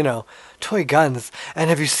so many, you know, toy guns. And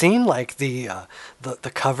have you seen like the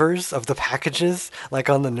covers of the packages, like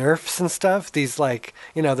on the Nerfs and stuff? These like,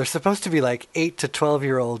 you know, they're supposed to be like 8 to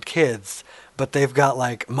 12-year-old kids, but they've got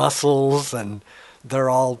like muscles and they're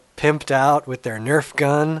all pimped out with their Nerf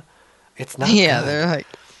gun. It's not good. They're like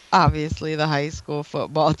obviously the high school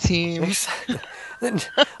football team. Then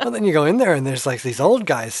you go in there and there's like these old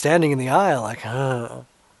guys standing in the aisle like, oh,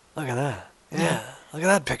 look at that. Yeah, look at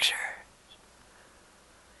that picture.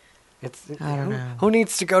 I don't know. Who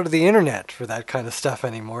needs to go to the internet for that kind of stuff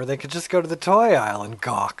anymore? They could just go to the toy aisle and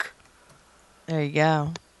gawk. There you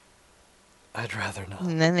go. I'd rather not.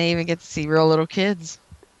 And then they even get to see real little kids.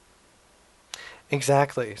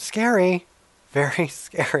 Exactly. Scary. Very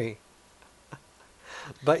scary.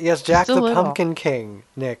 But yes, Jack the little. Pumpkin King,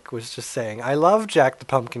 Nick was just saying. I love Jack the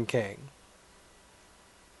Pumpkin King.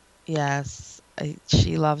 Yes,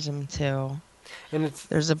 she loves him too. And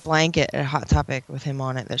there's a blanket at Hot Topic with him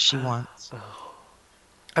on it that she wants.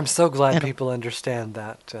 I'm so glad people understand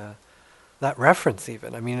that that reference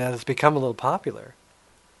even. I mean, that has become a little popular.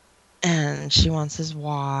 And she wants his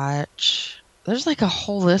watch. There's like a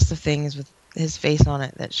whole list of things with his face on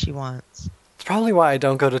it that she wants. It's probably why I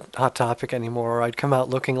don't go to Hot Topic anymore, or I'd come out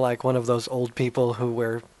looking like one of those old people who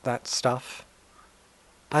wear that stuff.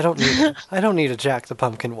 I don't need a Jack the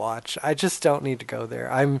Pumpkin watch. I just don't need to go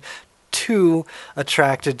there. I'm too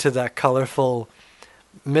attracted to that colorful,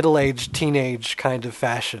 middle-aged, teenage kind of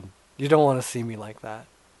fashion. You don't want to see me like that.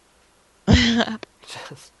 I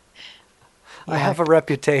have a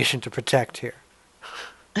reputation to protect here.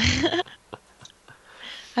 I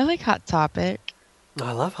like Hot Topic.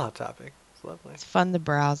 I love Hot Topic. It's lovely. It's fun to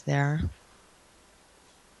browse there.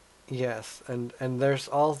 Yes, and there's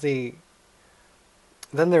all the...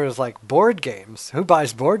 Then there's like board games. Who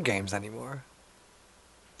buys board games anymore?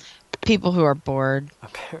 People who are bored.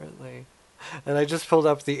 Apparently. And I just pulled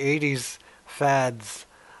up the 80s fads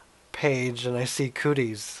page and I see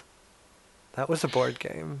Cooties. That was a board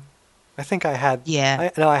game. I think I had... Yeah.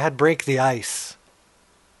 I had Break the Ice.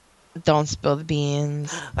 Don't Spill the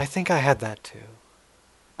Beans. I think I had that too.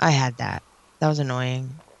 I had that. That was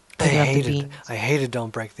annoying. I Picking up the hated beans. I hated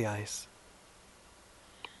Don't Break the Ice.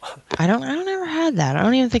 I don't ever had that. I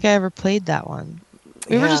don't even think I ever played that one.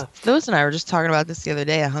 Lois and I were just talking about this the other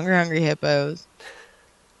day. Hungry Hippos.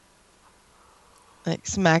 Like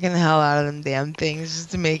smacking the hell out of them damn things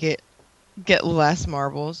just to make it get less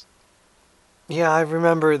marbles. Yeah, I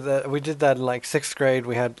remember that we did that in like 6th grade.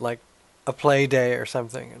 We had like a play day or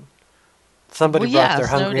something, and somebody brought their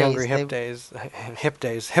Hungry Hippos,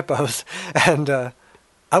 and that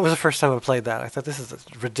was the first time I played that. I thought, this is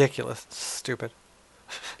ridiculous, it's stupid.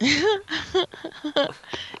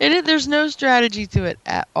 There's no strategy to it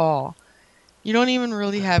at all. You don't even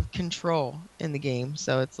really have control in the game,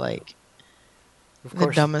 so it's like the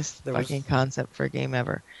dumbest fucking concept for a game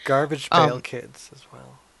ever. Garbage Pail Kids as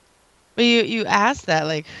well. But you asked that,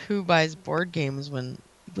 like, who buys board games when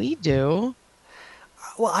we do?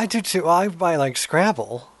 Well, I do too. I buy like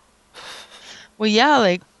Scrabble. Well, yeah,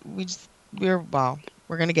 like we're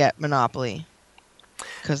gonna get Monopoly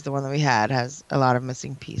because the one that we had has a lot of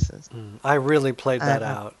missing pieces. I really played that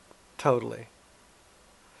out, totally.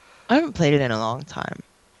 I haven't played it in a long time.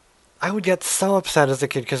 I would get so upset as a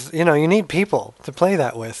kid because you need people to play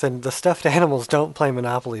that with, and the stuffed animals don't play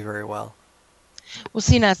Monopoly very well. Well,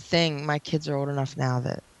 see, that's the thing. My kids are old enough now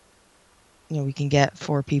that we can get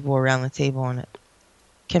 4 people around the table, and it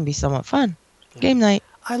can be somewhat fun. Game night.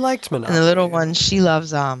 I liked Monopoly. And the little one, she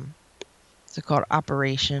loves what's it called,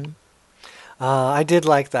 Operation. I did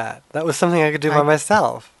like that. That was something I could do by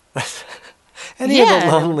myself. Any of the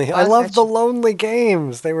lonely. I love the lonely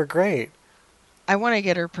games. They were great. I want to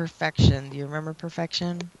get her Perfection. Do you remember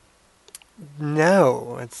Perfection?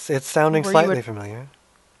 No, it's sounding slightly familiar.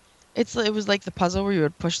 It was like the puzzle where you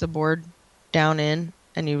would push the board down in,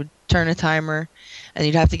 and you would turn a timer, and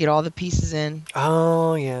you'd have to get all the pieces in.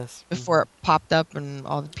 Oh, yes. Before it popped up and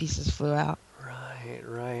all the pieces flew out.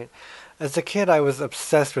 Right. As a kid, I was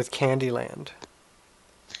obsessed with Candyland.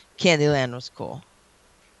 Candyland was cool.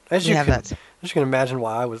 As you can imagine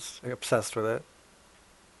why I was obsessed with it.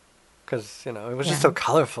 Because, it was just so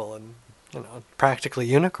colorful and, practically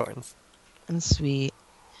unicorns. And sweet.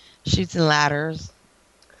 Shoots and Ladders.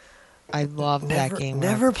 I loved that game.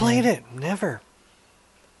 Never played it. Never.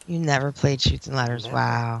 You never played Shoots and Ladders. Never.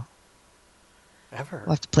 Wow. Ever.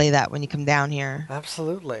 We'll have to play that when you come down here.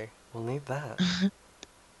 Absolutely. We'll need that.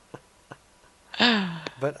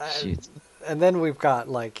 And then we've got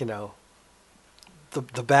the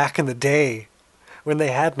back in the day when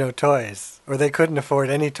they had no toys or they couldn't afford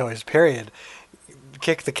any toys, period.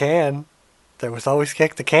 Kick the can. There was always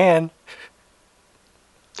Kick the Can.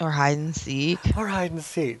 Or hide and seek.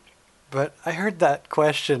 But I heard that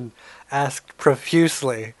question asked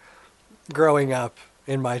profusely growing up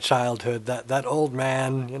in my childhood. That old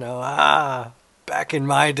man, back in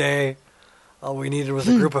my day, all we needed was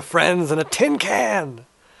a group of friends and a tin can.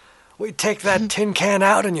 We'd take that tin can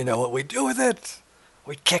out and you know what we'd do with it?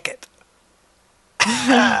 We'd kick it.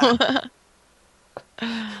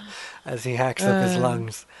 As he hacks up his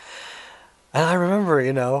lungs. And I remember, I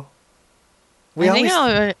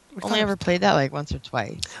only ever played that like once or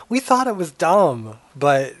twice. We thought it was dumb,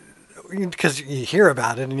 but because you hear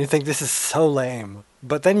about it and you think this is so lame.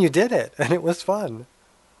 But then you did it, and it was fun.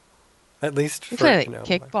 At least for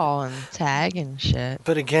kickball and tag and shit.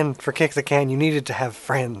 But again, for Kick the Can, you needed to have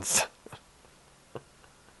friends.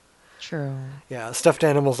 True. Yeah, stuffed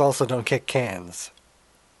animals also don't kick cans.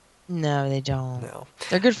 No, they don't. No.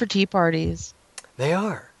 They're good for tea parties. They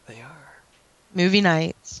are. Movie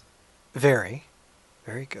nights. Very.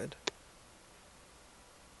 Very good.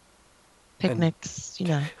 Picnics,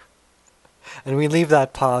 And we leave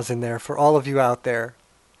that pause in there for all of you out there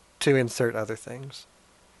to insert other things.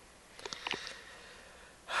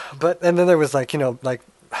 And then there was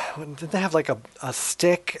did they have a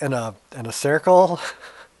stick and a circle?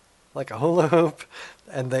 Like a hula hoop?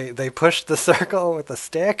 And they pushed the circle with a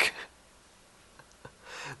stick?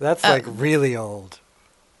 That's really old.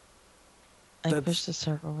 I pushed the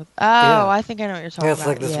circle with... I think I know what you're talking about. It's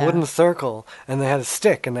like this wooden circle, and they had a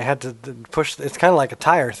stick, and they had to push... It's kind of like a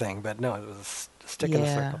tire thing, but no, it was a stick in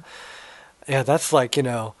a circle. Yeah, that's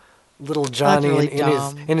little Johnny really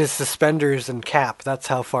in his suspenders and cap. That's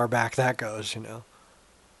how far back that goes,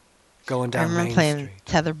 Going down Main Street. I remember playing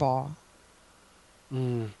tetherball.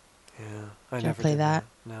 Yeah, I Did never play did that.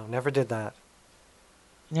 No, never did that.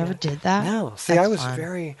 You never did that? No. See, That's I was fun.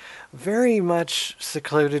 very, very much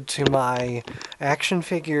secluded to my action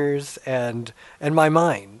figures and my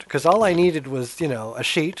mind, because all I needed was, a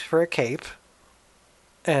sheet for a cape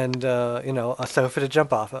and, a sofa to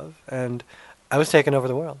jump off of, and I was taking over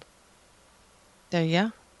the world. There you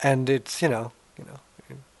go. And it's,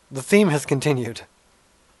 the theme has continued.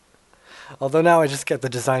 Although now I just get the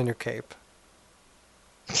designer cape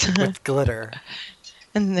with glitter.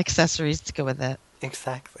 And accessories to go with it.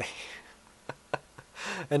 Exactly.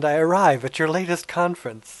 And I arrive at your latest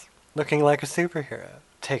conference, looking like a superhero,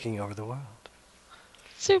 taking over the world.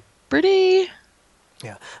 So pretty.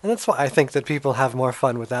 Yeah, and that's why I think that people have more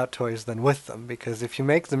fun without toys than with them, because if you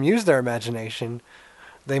make them use their imagination,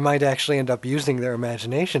 they might actually end up using their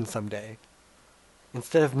imagination someday.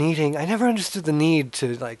 Instead of needing, I never understood the need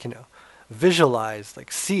to, visualize,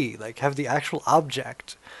 see, have the actual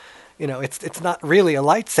object. It's not really a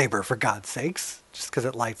lightsaber, for God's sakes, just because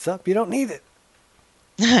it lights up. You don't need it.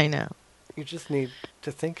 I know. You just need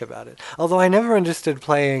to think about it. Although I never understood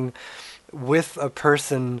playing with a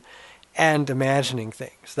person and imagining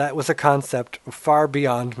things. That was a concept far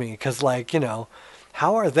beyond me, because,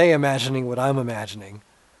 how are they imagining what I'm imagining?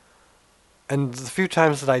 And the few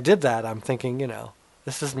times that I did that, I'm thinking,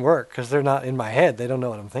 this doesn't work, because they're not in my head. They don't know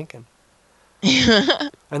what I'm thinking.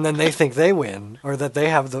 And then they think they win, or that they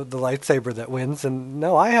have the lightsaber that wins, and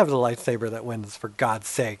no, I have the lightsaber that wins, for God's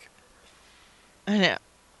sake. I know.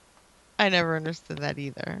 I never understood that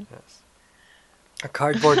either. Yes. A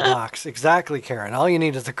cardboard box. Exactly, Karen. All you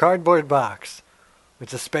need is a cardboard box.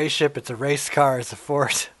 It's a spaceship, it's a race car, it's a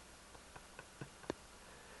fort.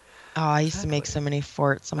 Oh, I used to make so many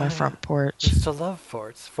forts on my front porch. I used to love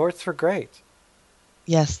forts. Forts were great.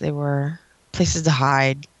 Yes, they were. Places to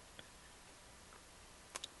hide.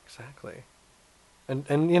 Exactly. And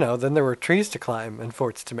then there were trees to climb and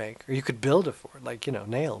forts to make. Or you could build a fort,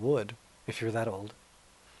 nail wood, if you're that old.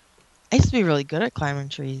 I used to be really good at climbing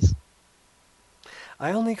trees.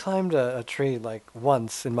 I only climbed a tree,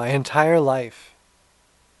 once in my entire life.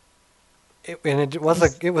 It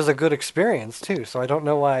was a good experience, too, so I don't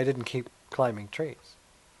know why I didn't keep climbing trees.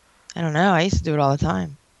 I don't know. I used to do it all the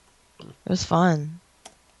time. It was fun.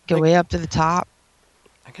 Go way up to the top.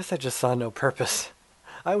 I guess I just saw no purpose.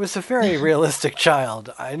 I was a very realistic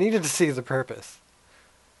child. I needed to see the purpose.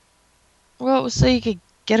 Well, it was so you could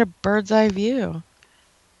get a bird's eye view.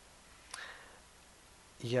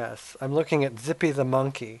 Yes, I'm looking at Zippy the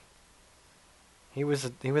monkey. He was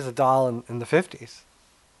a doll in the 50s.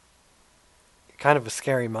 Kind of a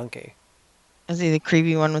scary monkey. Is he the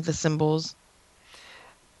creepy one with the symbols?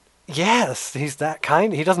 Yes, he's that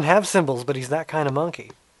kind. He doesn't have symbols, but he's that kind of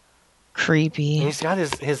monkey. Creepy. And he's got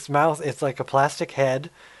his mouth, it's like a plastic head,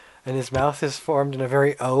 and his mouth is formed in a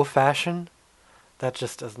very O fashion. That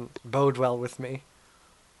just doesn't bode well with me.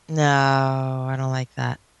 No, I don't like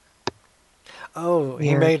that. Oh, Weird.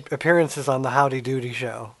 He made appearances on the Howdy Doody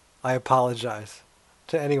show. I apologize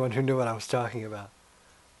to anyone who knew what I was talking about.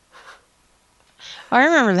 I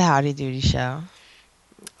remember the Howdy Doody show.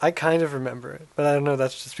 I kind of remember it, but I don't know,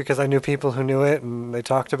 that's just because I knew people who knew it and they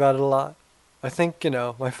talked about it a lot. I think,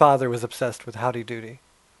 my father was obsessed with Howdy Doody.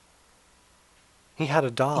 He had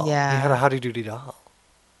a doll. Yeah. He had a Howdy Doody doll.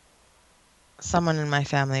 Someone in my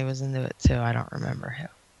family was into it too. I don't remember who.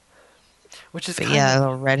 Which is a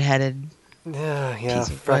little redheaded. Yeah,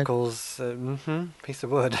 freckles. Piece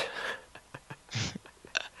of wood.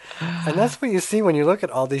 And that's what you see when you look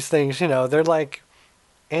at all these things. They're like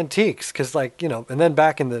antiques, because and then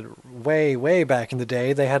back in the way back in the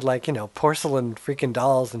day, they had porcelain freaking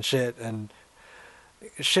dolls and shit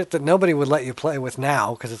that nobody would let you play with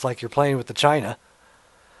now, because it's like you're playing with the china.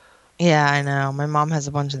 Yeah, I know. My mom has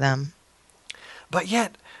a bunch of them. But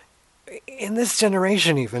yet, in this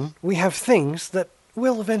generation even, we have things that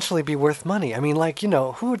will eventually be worth money. I mean,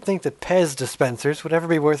 who would think that Pez dispensers would ever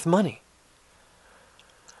be worth money?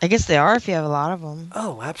 I guess they are if you have a lot of them.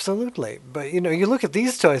 Oh, absolutely. But, you look at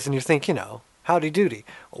these toys and you think, Howdy Doody.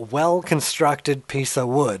 A well-constructed piece of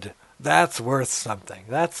wood. That's worth something.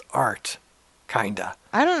 That's art. Kinda.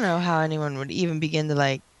 I don't know how anyone would even begin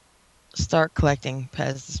to, start collecting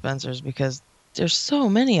Pez dispensers, because there's so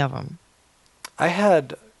many of them. I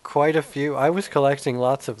had quite a few. I was collecting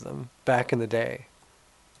lots of them back in the day.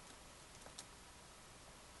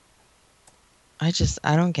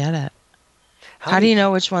 I don't get it. How do you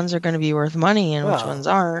know which ones are going to be worth money and which ones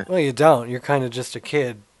aren't? Well, you don't. You're kind of just a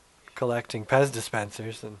kid collecting Pez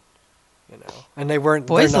dispensers, and and they weren't.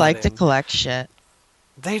 Boys like to collect shit.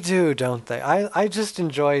 They do, don't they? I just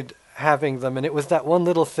enjoyed having them, and it was that one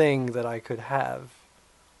little thing that I could have.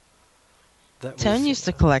 Tone used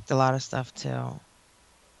to collect a lot of stuff too.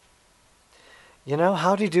 You know,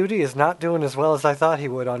 Howdy Doody is not doing as well as I thought he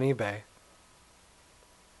would on eBay.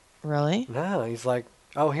 Really? No, he's like,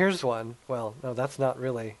 oh, here's one. Well, no, that's not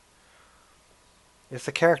really. It's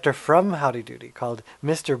a character from Howdy Doody called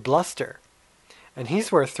Mr. Bluster, and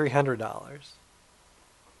he's worth $300.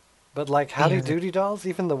 But like Howdy Weird. Doody dolls,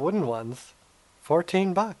 even the wooden ones,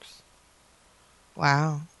 $14.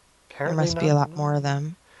 Wow. Apparently There must be a lot more of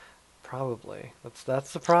them. Probably.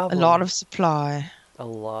 That's the problem. A lot of supply. A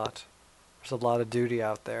lot. There's a lot of duty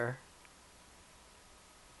out there.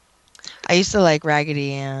 I used to like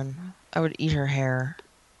Raggedy Ann. I would eat her hair.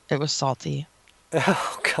 It was salty.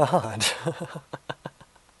 Oh, God.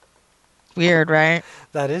 Weird, right?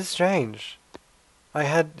 That is strange. I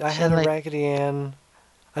had a like- Raggedy Ann.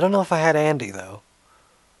 I don't know if I had Andy, though.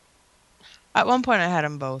 At one point I had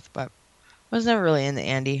them both, but I was never really into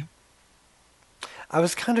Andy. I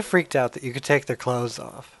was kind of freaked out that you could take their clothes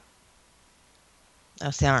off.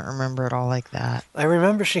 Oh, see, I don't remember it all like that. I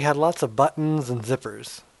remember she had lots of buttons and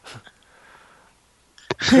zippers.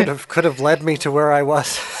 could have led me to where I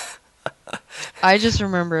was. I just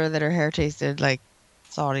remember that her hair tasted like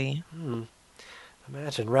salty.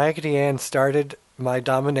 Imagine, Raggedy Ann started my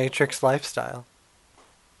dominatrix lifestyle.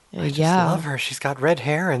 I just love her. She's got red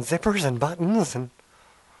hair and zippers and buttons and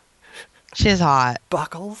She's hot.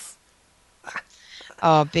 buckles.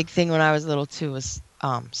 Oh, a big thing when I was little too was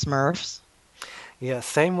Smurfs. Yeah,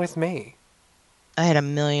 same with me. I had a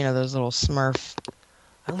million of those little Smurf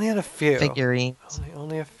I only had a few. figurines.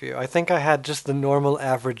 Only a few. I think I had just the normal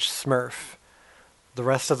average Smurf. The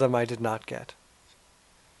rest of them I did not get.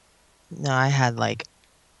 No, I had like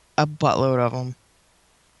a buttload of them.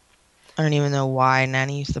 I don't even know why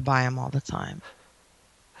Nanny used to buy them all the time.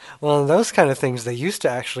 Well, those kind of things, they used to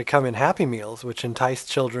actually come in Happy Meals, which enticed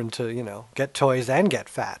children to, get toys and get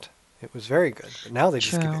fat. It was very good. But now they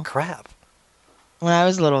just give True. you crap. When I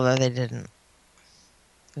was little, though, they didn't.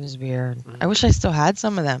 It was weird. I wish I still had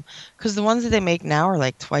some of them. Because the ones that they make now are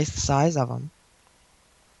like twice the size of them.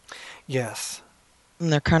 Yes.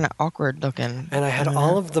 And they're kind of awkward looking. And I had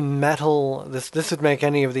all of the metal, this would make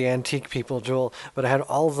any of the antique people drool, but I had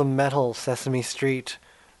all the metal Sesame Street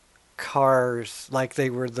cars, like they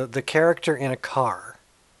were the character in a car.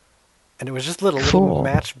 And it was just little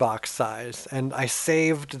matchbox size. And I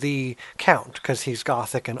saved the Count, because he's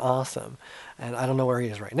gothic and awesome. And I don't know where he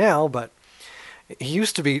is right now, but he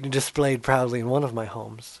used to be displayed proudly in one of my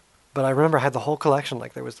homes. But I remember I had the whole collection,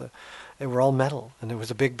 like they were all metal, and there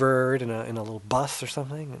was a big bird in a little bus or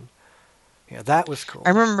something, and yeah, that was cool. I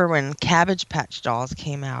remember when Cabbage Patch Dolls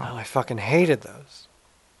came out. Oh, I fucking hated those.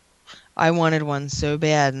 I wanted one so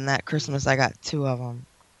bad, and that Christmas I got 2 of them.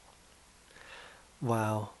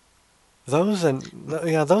 Wow. Those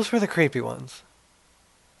were the creepy ones.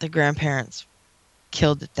 The grandparents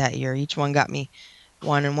killed it that year. Each one got me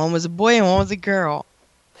one, and one was a boy and one was a girl.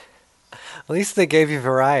 At least they gave you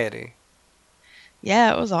variety.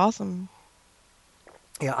 Yeah, it was awesome.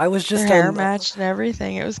 Yeah, I was just Their hair matched and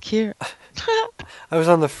everything. It was cute. I was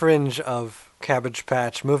on the fringe of Cabbage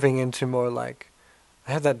Patch, moving into more like,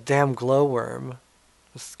 I had that damn glowworm.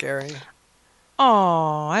 It was scary.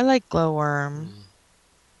 Oh, I like glowworm.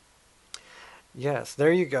 Yes,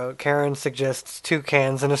 there you go. Karen suggests 2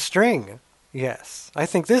 cans and a string. Yes. I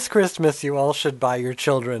think this Christmas you all should buy your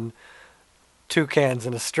children 2 cans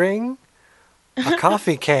and a string, a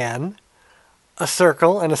coffee can, a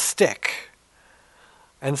circle, and a stick.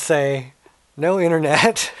 And say, no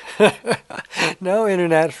internet. No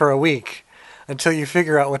internet for a week until you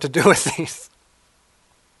figure out what to do with these.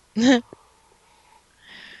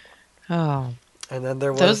 Oh. And then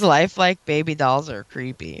there was... Those lifelike baby dolls are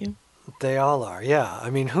creepy. They all are, yeah. I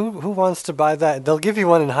mean, who wants to buy that? They'll give you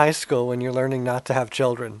one in high school when you're learning not to have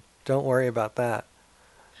children. Don't worry about that.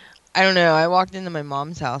 I don't know. I walked into my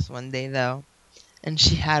mom's house one day, though, and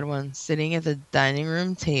she had one sitting at the dining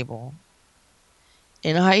room table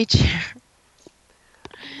in a high chair.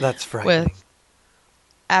 That's frightening. With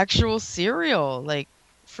actual cereal, like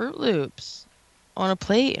Fruit Loops, on a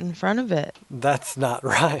plate in front of it. That's not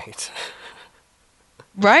right.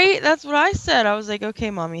 Right? That's what I said. I was like,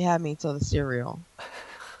 okay, Mom, you had me till the cereal.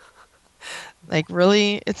 Like,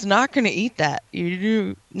 really? It's not going to eat that. You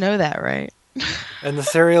do know that, right? And the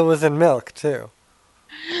cereal was in milk, too.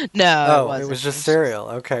 No, it was just cereal.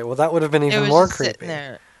 Okay, well, that would have been even more creepy. Sitting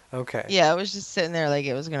there. Okay. Yeah, it was just sitting there like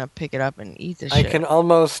it was going to pick it up and eat the I shit. can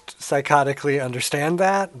almost psychotically understand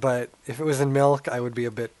that, but if it was in milk, I would be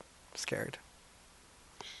a bit scared.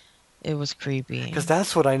 It was creepy. Because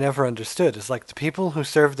that's what I never understood, is like the people who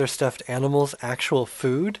served their stuffed animals actual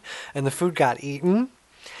food, and the food got eaten,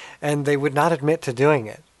 and they would not admit to doing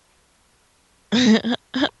it.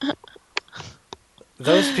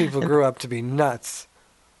 Those people grew up to be nuts.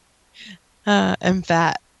 And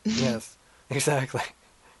fat. Yes, exactly.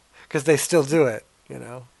 Because they still do it,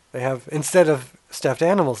 They have, instead of stuffed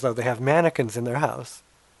animals, though, they have mannequins in their house.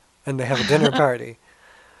 And they have a dinner party.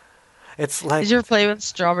 It's like... Did you ever play with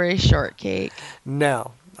strawberry shortcake?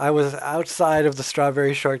 No. I was outside of the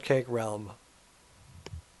strawberry shortcake realm.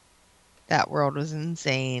 That world was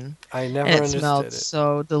insane. I never and understood smelled it.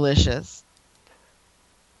 so delicious.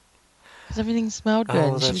 Because everything smelled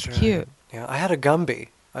good and she was cute. Yeah, I had a Gumby.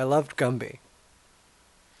 I loved Gumby.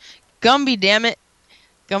 Gumby, damn it.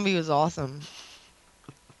 Gumby was awesome.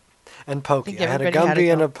 And Pokey. I had a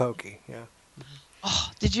Gumby and a Pokey, yeah.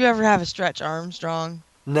 Oh, did you ever have a Stretch Armstrong?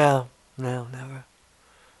 No, never.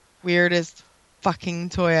 Weirdest fucking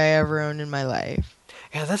toy I ever owned in my life.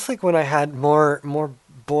 Yeah, that's like when I had more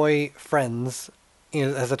boy friends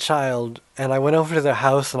as a child, and I went over to their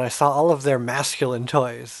house and I saw all of their masculine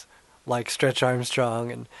toys, like Stretch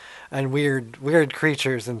Armstrong and weird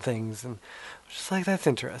creatures and things, and I was just like, that's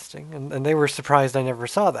interesting. And they were surprised I never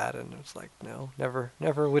saw that, and it was like, no,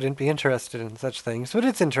 never wouldn't be interested in such things, but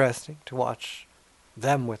it's interesting to watch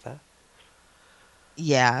them with that.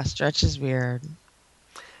 Yeah, Stretch is weird.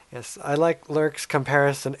 Yes, I like Lurk's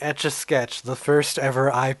comparison, Etch-a-Sketch, the first ever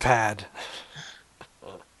iPad.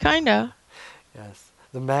 Kinda. Yes,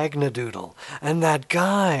 the Magnadoodle. And that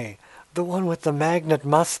guy, the one with the magnet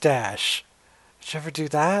mustache. Did you ever do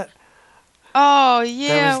that? Oh,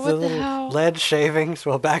 yeah, what the little hell? Lead shavings.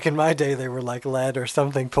 Well, back in my day, they were like lead or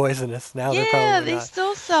something poisonous. Now they're Yeah, probably they not.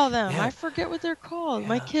 still sell them. Yeah. I forget what they're called.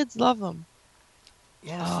 My kids love them.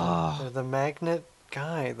 Yes, Oh. the magnet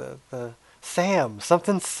guy, the Sam,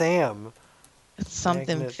 something Sam. It's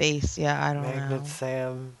something Magnet- face, yeah, I don't Magnet know.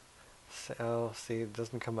 Sam. Oh, see, it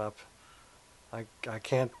doesn't come up. I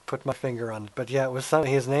can't put my finger on it, but yeah, it was some.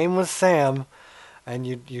 His name was Sam, and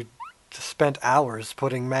you spent hours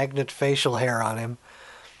putting magnet facial hair on him,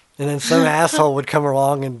 and then some asshole would come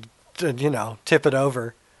along and tip it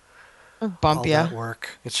over. Or bump all ya. that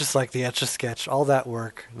work. It's just like the Etch-a-Sketch. All that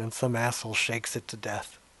work, and then some asshole shakes it to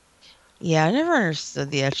death. Yeah, I never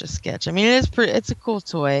understood the Etch-a-Sketch. I mean, it's a cool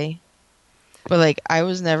toy, but like I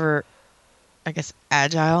was never, I guess,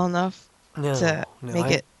 agile enough to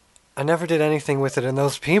make it. I never did anything with it, and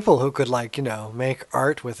those people who could make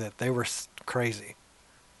art with it, they were crazy.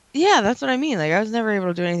 Yeah, that's what I mean. Like I was never able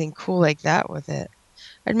to do anything cool like that with it.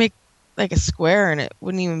 I'd make like a square, and it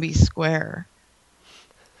wouldn't even be square.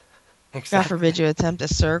 Exactly. God forbid you attempt a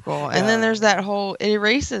circle, and then there's that whole it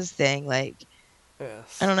erases thing. Like,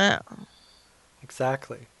 yes, I don't know.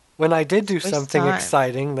 Exactly. When I did do Waste something time.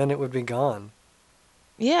 exciting, then it would be gone.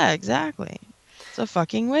 Yeah, exactly. It's a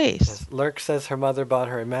fucking waste. Yes, Lurk says her mother bought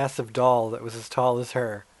her a massive doll that was as tall as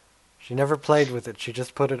her. She never played with it. She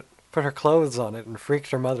just put her clothes on it and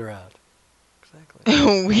freaked her mother out.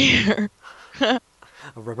 Exactly. Weird. A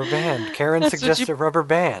rubber band. Karen That's what suggests you- a rubber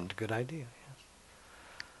band. Good idea.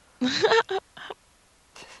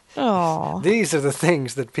 Oh. These are the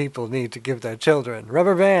things that people need to give their children.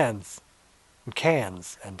 Rubber bands. And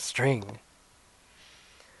cans and string.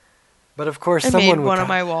 But of course I someone made would one of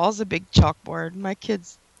my walls a big chalkboard. My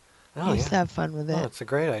kids used to have fun with it. Oh, it's a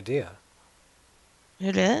great idea.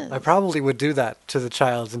 It is. I probably would do that to the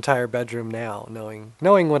child's entire bedroom now,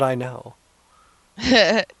 knowing what I know.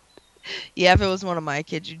 Yeah, if it was one of my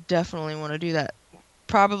kids, you definitely want to do that.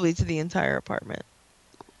 Probably to the entire apartment.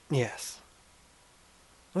 Yes.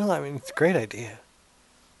 Well, I mean, it's a great idea.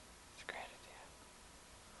 It's a great idea.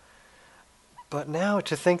 But now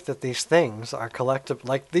to think that these things are collectible,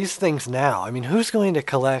 like these things now, I mean, who's going to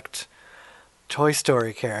collect Toy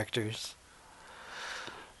Story characters?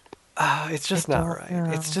 It's just not right.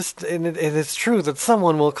 know. It's just, and it's true that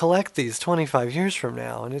someone will collect these 25 years from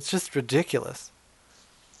now, and it's just ridiculous.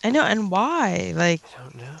 I know, and why? Like, I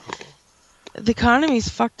don't know. The economy's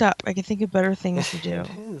fucked up. I can think of better things to do. It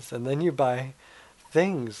is, and then you buy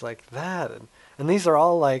things like that, and these are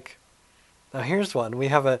all like. Now here's one. We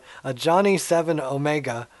have a Johnny 7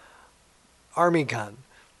 Omega army gun,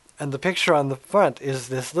 and the picture on the front is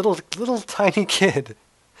this little tiny kid.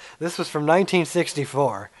 This was from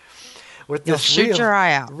 1964, with You'll this shoot your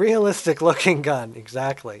eye out. realistic looking gun.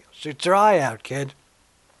 Exactly. Shoot your eye out, kid.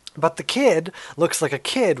 But the kid looks like a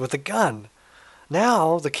kid with a gun.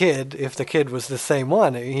 Now the kid, if the kid was the same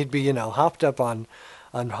one, he'd be hopped up on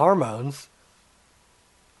hormones.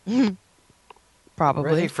 Probably.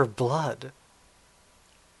 Ready for blood.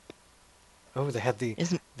 Oh, they had the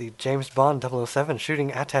James Bond 007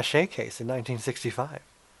 shooting attaché case in 1965.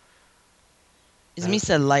 Is me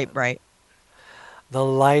said light bright. The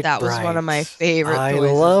Light That was one of my favorite I toys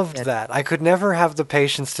as a loved kid. that. I could never have the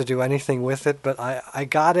patience to do anything with it, but I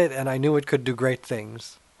got it and I knew it could do great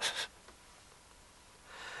things.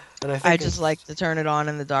 And I think I just like to turn it on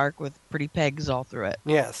in the dark with pretty pegs all through it.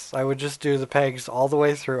 Yes, I would just do the pegs all the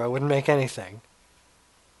way through. I wouldn't make anything.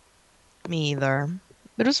 Me either.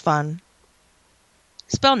 But it was fun.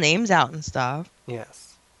 Spell names out and stuff.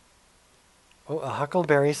 Yes. Oh, a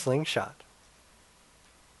Huckleberry slingshot.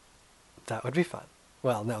 That would be fun.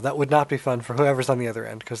 Well, no, that would not be fun for whoever's on the other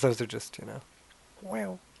end, because those are just,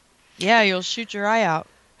 wow. Yeah, you'll shoot your eye out.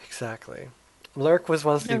 Exactly. Lurk was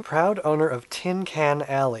once the proud owner of Tin Can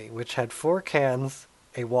Alley, which had 4 cans,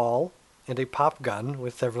 a wall, and a pop gun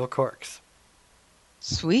with several corks.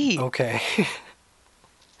 Sweet. Okay.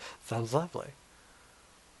 Sounds lovely.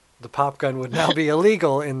 The pop gun would now be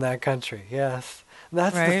illegal in that country, yes.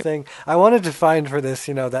 That's the Right. thing. I wanted to find for this,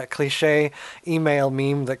 that cliche email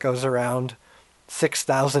meme that goes around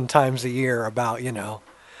 6,000 times a year about,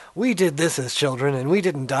 we did this as children and we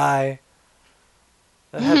didn't die.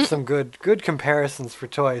 That had some good comparisons for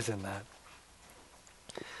toys in that.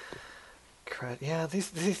 Yeah, these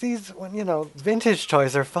vintage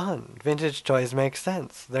toys are fun. Vintage toys make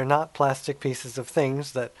sense. They're not plastic pieces of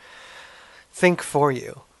things that think for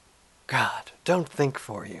you. God, don't think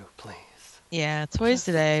for you, please. Yeah, toys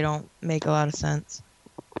today don't make a lot of sense.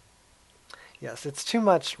 Yes, it's too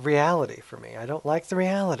much reality for me. I don't like the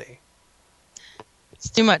reality. It's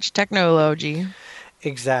too much technology.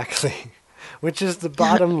 Exactly. Which is the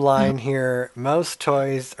bottom line here. Most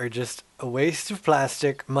toys are just a waste of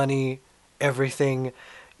plastic, money, everything.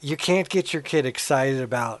 You can't get your kid excited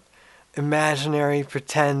about imaginary,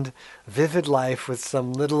 pretend, vivid life with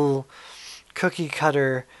some little cookie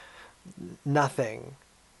cutter nothing.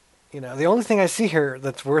 The only thing I see here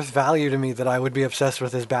that's worth value to me that I would be obsessed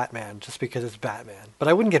with is Batman, just because it's Batman. But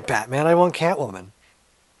I wouldn't get Batman, I want Catwoman.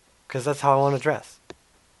 Because that's how I want to dress.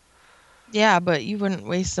 Yeah, but you wouldn't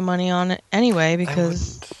waste the money on it anyway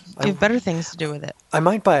because you have better things to do with it. I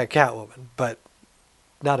might buy a Catwoman, but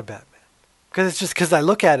not a Batman. Because I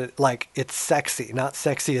look at it like it's sexy. Not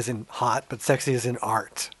sexy as in hot, but sexy as in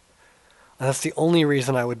art. And that's the only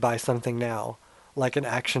reason I would buy something now, like an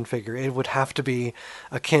action figure. It would have to be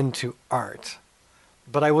akin to art.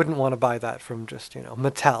 But I wouldn't want to buy that from just,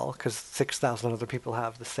 Mattel, because 6,000 other people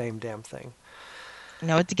have the same damn thing. You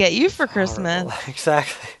know what to get you for Christmas. Horrible.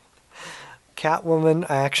 Exactly. Catwoman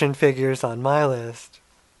action figures on my list.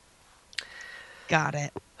 Got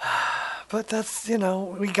it. But that's,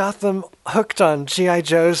 we got them hooked on G.I.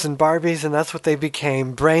 Joes and Barbies, and that's what they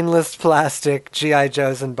became. Brainless plastic G.I.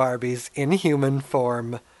 Joes and Barbies in human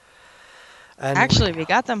form. And Actually, we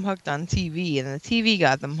got them hooked on TV, and the TV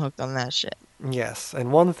got them hooked on that shit. yes,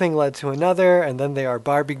 and one thing led to another, and then they are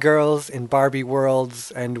Barbie girls in Barbie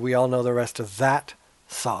worlds, and we all know the rest of that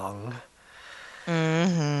song.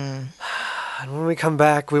 Mm-hmm. And when we come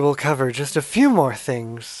back, we will cover just a few more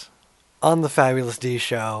things on the Fabulous D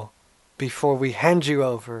Show before we hand you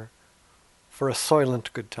over for a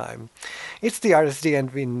soylent good time. It's the Artist D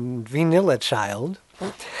and Vanilla Child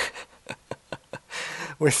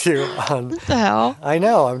with you on... What the hell? I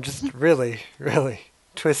know, I'm just really, really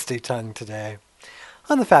twisty-tongued today.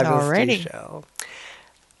 On the Fabulous D Alrighty. Show.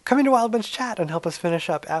 Come into Wild Bunch Chat and help us finish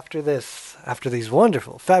up after these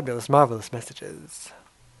wonderful, fabulous, marvelous messages.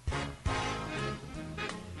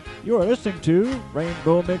 You are listening to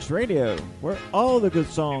Rainbow Mix Radio, where all the good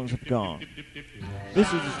songs have gone. This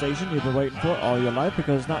is the station you've been waiting for all your life,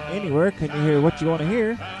 because not anywhere can you hear what you want to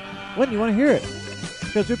hear when you want to hear it.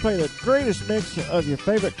 Because we play the greatest mix of your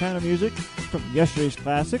favorite kind of music, from yesterday's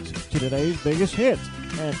classics to today's biggest hits,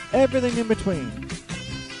 and everything in between.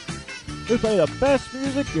 We play the best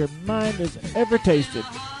music your mind has ever tasted.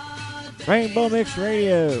 Rainbow Mix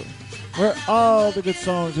Radio, where all the good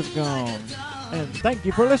songs have gone. And thank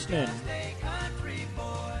you for listening.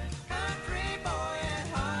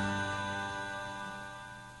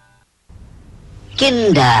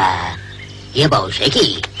 Kinder, ihr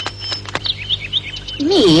Bolsheviki.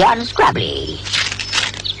 Me unscrabbly.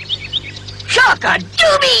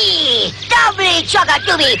 Chock-a-doobie! Doubly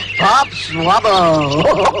chock-a-doobie! Pop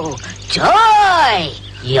swabble! Toy!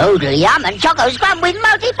 Yodel yum and choco scrum with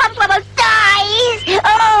multi-pump swabble dice!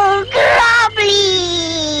 Oh, grubbly!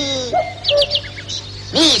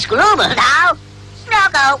 Me scrubble now!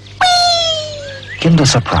 Snuggle! Whee! Kinder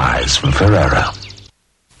Surprise from Ferrero.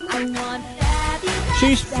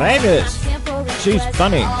 She's famous. She's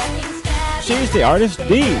funny. She's the Artist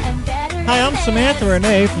D. Hi, I'm Samantha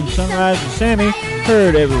Renee from Sunrise and Sammy,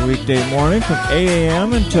 heard every weekday morning from 8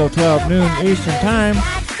 a.m. until 12 noon Eastern Time,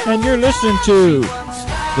 and you're listening to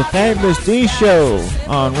The Fabulous D Show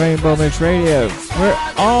on Rainbow Mix Radio, where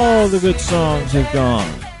all the good songs have gone.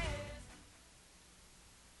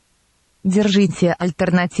 Держите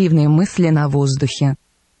альтернативные мысли на воздухе.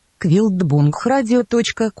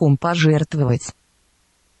 quiltbungradio.com пожертвовать.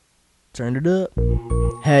 Turn it up.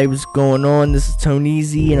 Hey, what's going on? This is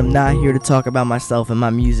Tonyzy, and I'm not here to talk about myself and my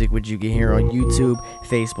music, which you can hear on YouTube,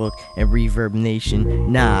 Facebook, and Reverb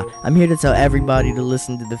Nation. Nah, I'm here to tell everybody to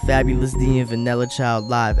listen to the Fabulous D and Vanilla Child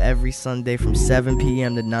live every Sunday from 7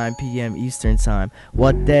 p.m. to 9 p.m. Eastern Time.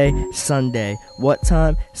 What day? Sunday. What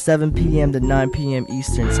time? 7 p.m. to 9 p.m.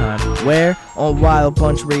 Eastern Time. Where? On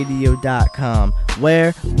wildbunchradio.com.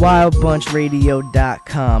 Where?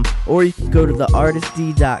 wildbunchradio.com. Or you can go to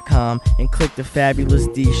theartistd.com and click the Fabulous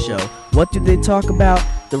D Show. What do they talk about?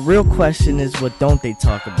 The real question is, what don't they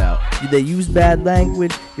talk about? Do they use bad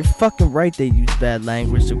language? You're fucking right they use bad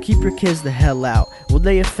language, so keep your kids the hell out. Will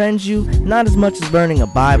they offend you? Not as much as burning a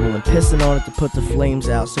Bible and pissing on it to put the flames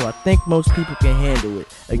out, so I think most people can handle it.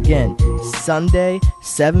 Again, Sunday,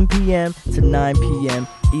 7 p.m. to 9 p.m.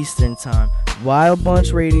 Eastern Time.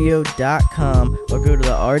 wildbunchradio.com or go to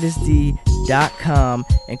theartistd.com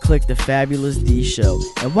and click the Fabulous D Show.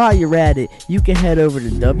 And while you're at it, you can head over to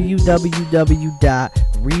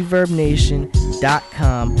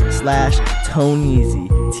www.reverbnation.com/Tonyzy. Toneazy.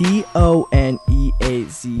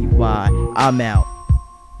 I'm out.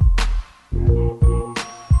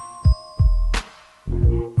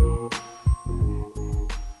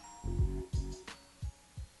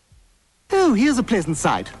 Oh, here's a pleasant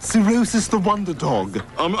sight. Cirrhosis the Wonder Dog.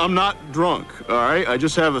 I'm not drunk, all right? I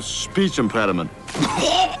just have a speech impediment.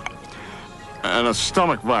 And a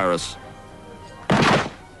stomach virus.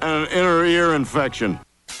 And an inner ear infection.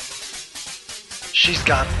 She's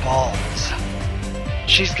got balls.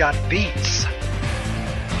 She's got beats.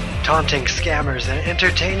 Taunting scammers and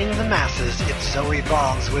entertaining the masses, it's Zoe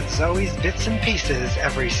Balls with Zoe's Bits and Pieces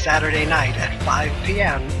every Saturday night at 5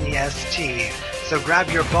 p.m. EST. So grab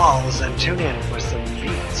your balls and tune in for some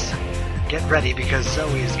beats. Get ready because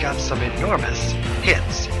Zoe's got some enormous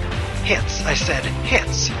hits. Hits, I said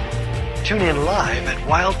hits. Tune in live at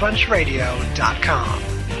wildbunchradio.com.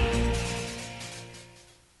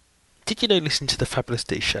 Did you know listen to the Fabulous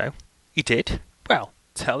D Show? You did? Well,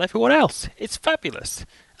 tell everyone else. It's fabulous.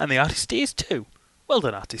 And the Artist D is too. Well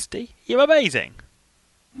done, Artist D. You're amazing.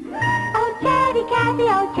 Oh, Chatty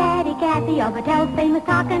Cathy, oh, Mattel's famous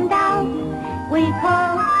talking doll. We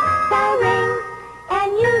pull the rings,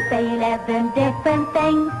 and you say 11 different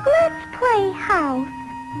things. Let's play house.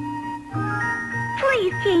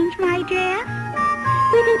 Please change my dress.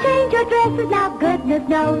 We can change your dresses now, goodness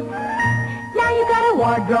knows. Now you've got a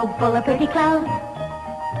wardrobe full of pretty clothes.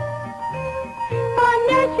 For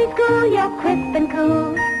nursery school, you're crisp and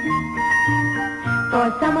cool. For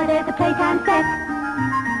summer, there's a playtime set.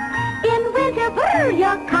 In winter, brr,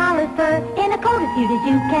 your collar's fur. In a coat as cute as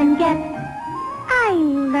you can get. I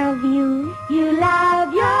love you. You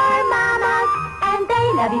love your mamas, and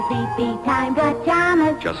they love you sleepy time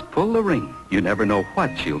pajamas. Just pull the ring. You never know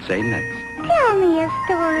what she'll say next. Tell me a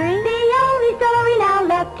story. The only story now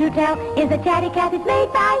left to tell is that Chatty Cathy's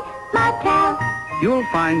made by Mattel. You'll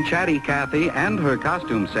find Chatty Cathy and her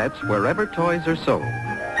costume sets wherever toys are sold.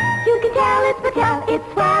 You can tell it's Mattel, it's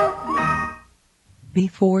swell.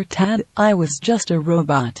 Before Tad, I was just a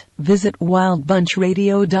robot. Visit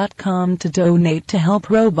wildbunchradio.com to donate to help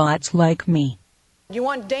robots like me. You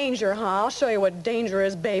want danger, huh? I'll show you what danger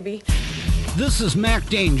is, baby. This is Mac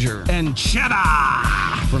Danger and Cheddar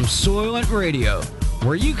from Soylent Radio,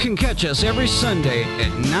 where you can catch us every Sunday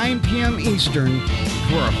at 9 p.m. Eastern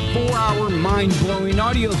for a 4-hour mind-blowing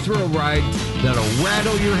audio thrill ride that'll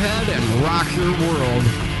rattle your head and rock your world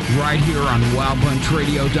right here on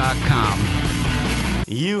wildbunchradio.com.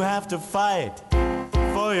 You have to fight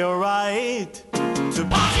for your right to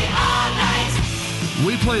party all night.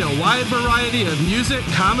 We play a wide variety of music,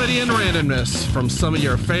 comedy, and randomness from some of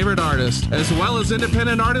your favorite artists, as well as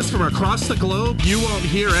independent artists from across the globe you won't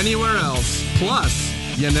hear anywhere else. Plus,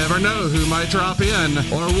 you never know who might drop in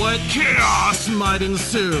or what chaos might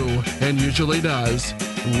ensue, and usually does,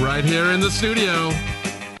 right here in the studio.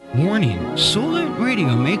 Warning, Soylent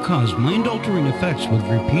Radio may cause mind-altering effects with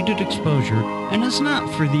repeated exposure and is not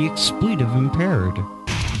for the expletive impaired.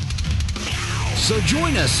 So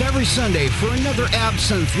join us every Sunday for another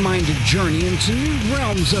absinthe-minded journey into new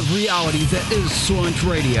realms of reality that is Soylent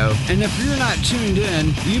Radio. And if you're not tuned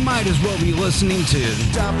in, you might as well be listening to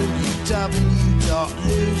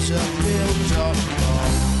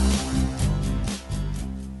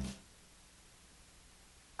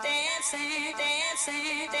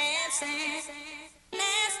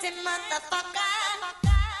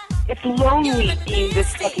It's lonely being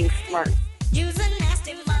this fucking smart.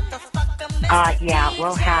 Yeah,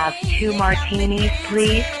 we'll have 2 martinis,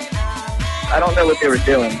 please. I don't know what they were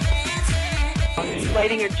doing.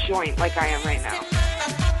 Lighting a joint like I am right now.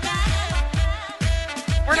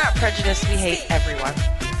 We're not prejudiced. We hate everyone.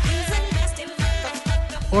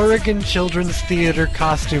 Oregon Children's Theater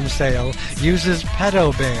costume sale uses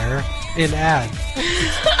Pedo Bear in ads.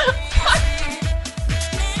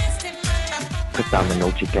 Put down the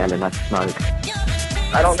note again and let's smoke.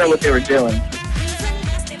 I don't know what they were doing.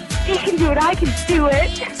 He can do it, I can do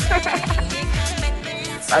it.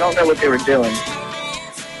 I don't know what they were doing.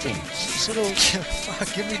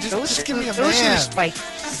 Give me just give me a man. Just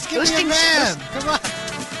give me a man. Come on.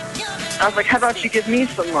 I was like, how about you give me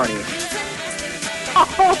some money?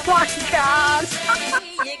 Oh my God.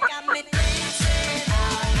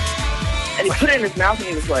 And he put it in his mouth and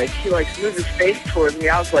he moved his face towards me.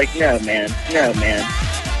 I was like, no, man.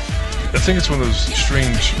 I think it's one of those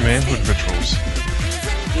strange manhood rituals.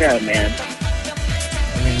 No, man.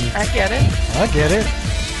 I mean, I get it. I get it.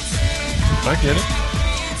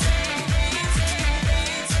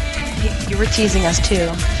 You were teasing us too.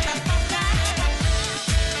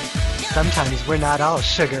 Sometimes we're not all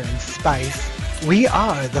sugar and spice. We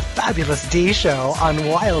are the Fabulous D Show on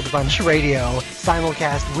Wild Bunch Radio,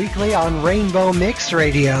 simulcast weekly on Rainbow Mix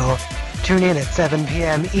Radio. Tune in at 7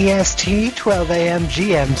 p.m. EST, 12 a.m.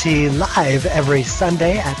 GMT, live every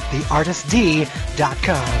Sunday at theartistd.com.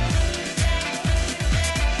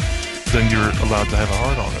 Then you're allowed to have a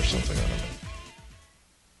hard-on or something, I don't know.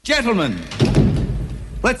 Gentlemen,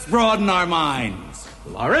 let's broaden our minds.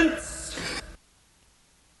 Lawrence?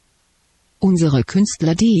 Unsere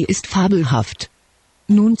Künstler-D ist fabelhaft.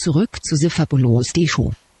 Nun zurück zu The Fabulous D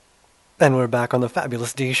Show. And we're back on the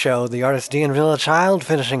Fabulous D Show, the Artist D and Vanilla Child,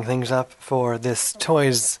 finishing things up for this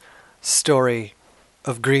Toys story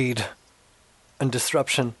of greed and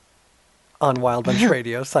disruption on Wild Bunch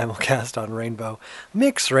Radio, simulcast on Rainbow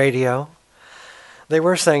Mix Radio. They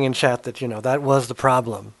were saying in chat that, that was the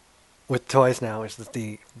problem with toys now, is that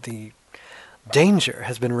the danger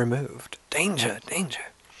has been removed. Danger.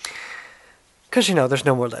 Because, there's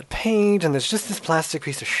no more lead paint, and there's just this plastic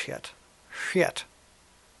piece of shit. Yep.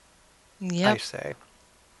 I say.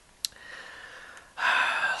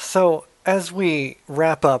 So, as we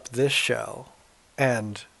wrap up this show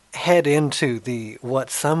and head into the what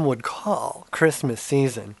some would call Christmas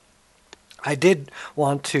season, I did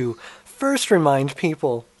want to first remind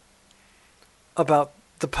people about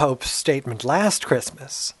the Pope's statement last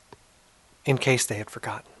Christmas, in case they had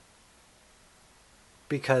forgotten.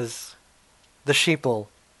 Because the sheeple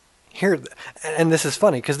here, and this is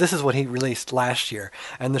funny, because this is what he released last year,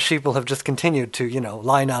 and the sheeple have just continued to,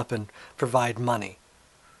 line up and provide money.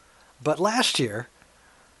 But last year,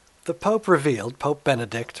 the Pope revealed, Pope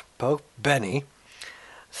Benedict, Pope Benny,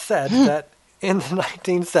 said that in the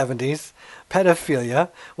 1970s, pedophilia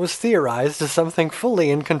was theorized as something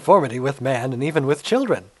fully in conformity with man and even with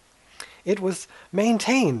children. It was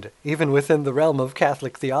maintained, even within the realm of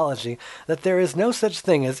Catholic theology, that there is no such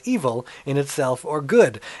thing as evil in itself or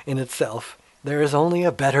good in itself. There is only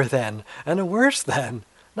a better than and a worse than.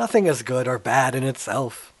 Nothing is good or bad in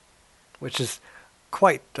itself. Which is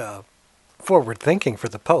quite forward-thinking for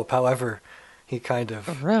the Pope. However, he kind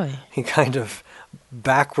of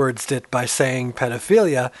backwardsed it by saying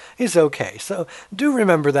pedophilia is okay. So do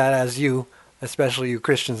remember that as you, especially you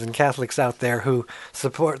Christians and Catholics out there who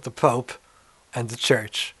support the Pope and the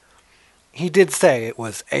Church. He did say it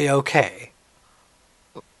was A-okay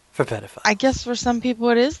for pedophiles. I guess for some people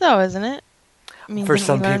it is, though, isn't it? I mean, for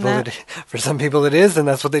some people it is, and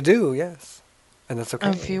that's what they do, yes. And that's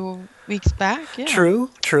okay. A few weeks back, yeah. True.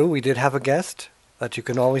 We did have a guest that you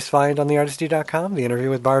can always find on theartistd.com, the interview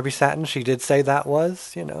with Barbie Satin. She did say that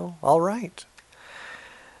was, all right.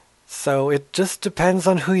 So it just depends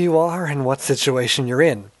on who you are and what situation you're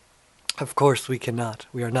in. Of course, we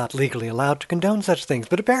are not legally allowed to condone such things,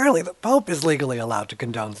 but apparently the Pope is legally allowed to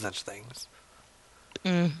condone such things.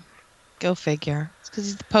 Go figure. It's because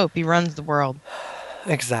he's the Pope. He runs the world.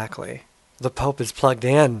 Exactly. The Pope is plugged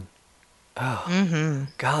in. Oh,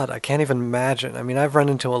 God, I can't even imagine. I mean, I've run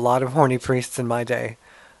into a lot of horny priests in my day,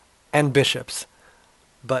 and bishops,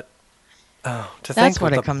 but that's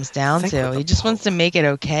what it comes down to. He just wants to make it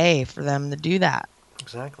okay for them to do that.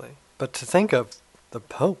 Exactly. But to think of the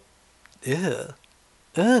Pope, it's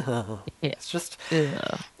just,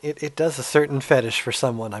 it does a certain fetish for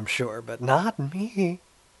someone, I'm sure, but not me.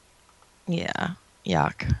 Yeah,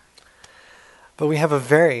 yuck. But we have a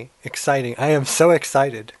very exciting, I am so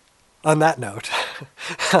excited. On that note,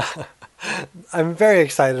 I'm very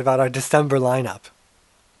excited about our December lineup.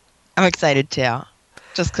 I'm excited too.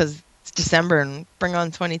 Just because it's December and bring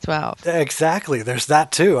on 2012. Exactly. There's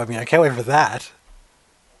that too. I mean, I can't wait for that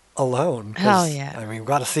alone. 'cause, Hell yeah. I mean, we've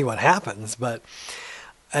got to see what happens, but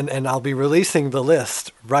and I'll be releasing the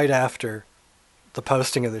list right after the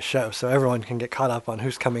posting of the show, so everyone can get caught up on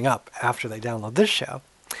who's coming up after they download this show.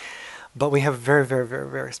 But we have a very, very, very,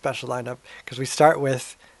 very special lineup because we start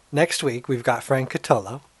with next week. We've got Frank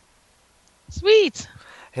Catolo. Sweet.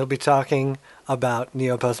 He'll be talking about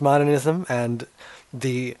neo-postmodernism and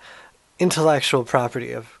the intellectual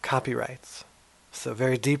property of copyrights. So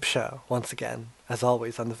very deep show, once again, as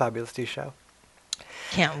always, on the Fabulous D Show.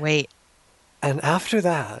 Can't wait. And after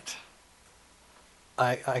that,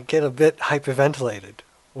 I get a bit hyperventilated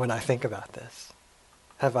when I think about this.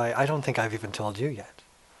 Have I? I don't think I've even told you yet.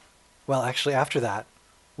 Well, actually, after that,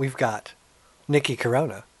 we've got Nikki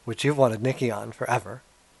Corona, which you've wanted Nikki on forever.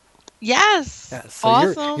 Yes. Yes. So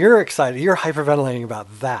awesome. You're excited. You're hyperventilating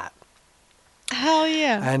about that. Hell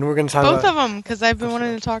yeah. And we're going to talk both about of them, because I've been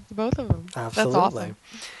wanting to talk to both of them. Absolutely. That's awesome.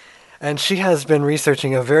 And she has been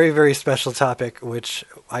researching a very, very special topic, which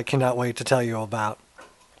I cannot wait to tell you about.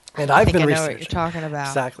 And I've been I know researching. what you're talking about.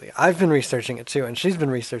 Exactly. I've been researching it too, and she's been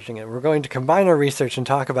researching it. We're going to combine our research and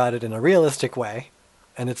talk about it in a realistic way.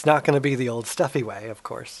 And it's not going to be the old stuffy way, of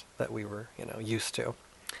course, that we were, used to.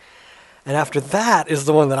 And after that is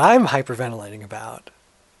the one that I'm hyperventilating about.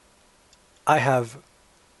 I have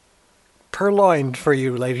purloined for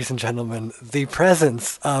you, ladies and gentlemen, the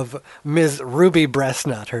presence of Ms. Ruby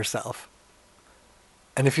Bresnut herself.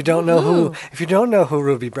 And if you don't know who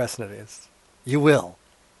Ruby Bresnut is, you will.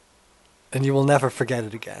 And you will never forget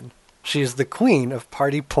it again. She is the queen of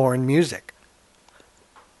party porn music.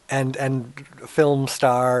 And film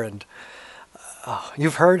star, and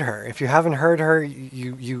you've heard her. If you haven't heard her,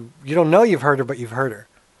 you don't know you've heard her, but you've heard her.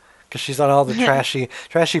 Because she's on all the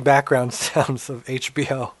trashy background sounds of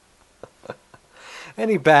HBO.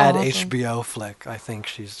 Any bad HBO flick, I think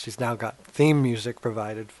she's now got theme music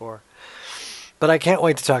provided for. But I can't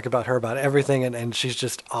wait to talk about her, about everything, and she's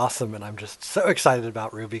just awesome, and I'm just so excited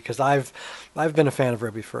about Ruby, because I've been a fan of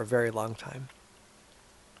Ruby for a very long time.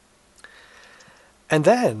 And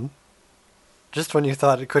then, just when you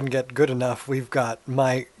thought it couldn't get good enough, we've got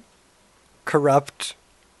my corrupt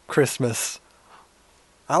Christmas,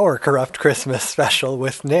 our corrupt Christmas special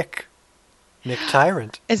with Nick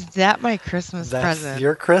Tyrant. Is that my Christmas present? That's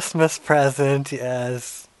your Christmas present,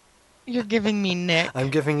 yes. You're giving me Nick.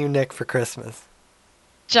 I'm giving you Nick for Christmas.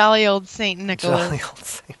 Jolly old St. Nicholas. Jolly old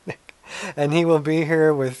St. Nick. And he will be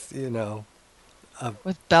here with,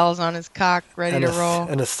 with bells on his cock, ready to roll.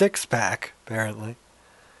 And a six-pack, apparently.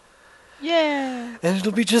 Yeah. And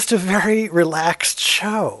it'll be just a very relaxed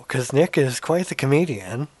show, because Nick is quite the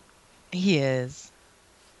comedian. He is.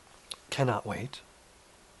 Cannot wait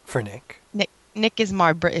for Nick. Nick is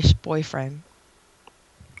my British boyfriend.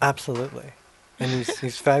 Absolutely. And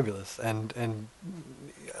he's fabulous. And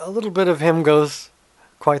a little bit of him goes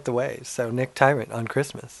quite the way. So Nick Tyrant on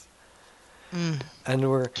Christmas. And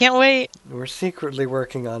can't wait. We're secretly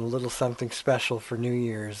working on a little something special for New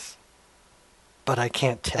Year's. But I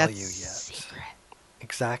can't tell you yet. Secret.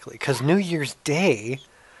 Exactly. Because New Year's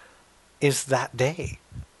is that day.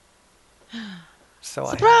 So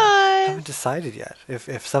Surprise! I haven't decided yet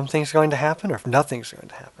if something's going to happen or if nothing's going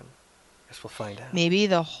to happen. I guess we'll find out. Maybe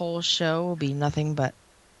the whole show will be nothing but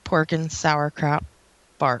pork and sauerkraut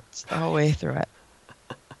farts the whole way through it.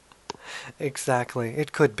 Exactly.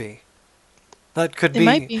 It could be. That could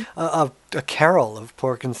might be be. A carol of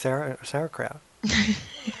pork and sauerkraut.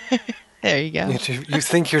 There you go. You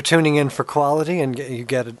think you're tuning in for quality and you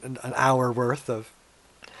get an hour worth of...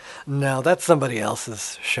 No, that's somebody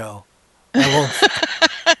else's show. I won't...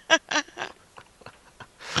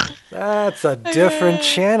 That's a different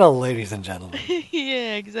channel, ladies and gentlemen.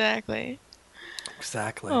 Yeah, exactly.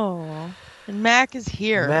 Exactly. Oh, and Mac is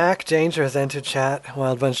here. Mac Danger has entered chat,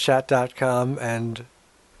 wildbunchchat.com, and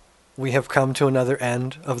we have come to another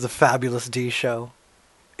end of the Fabulous D Show.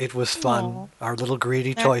 It was fun. Aww. Our little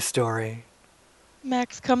greedy Toy Story.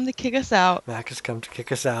 Mac's come to kick us out. Mac has come to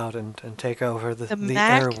kick us out and take over the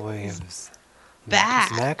Mac airwaves.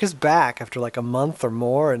 Back. Mac is back after like a month or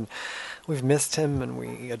more, and we've missed him and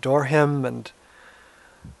we adore him. And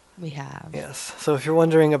we have. Yes. So if you're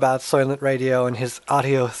wondering about Soylent Radio and his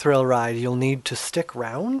audio thrill ride, you'll need to stick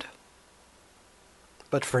round.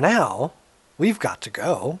 But for now, we've got to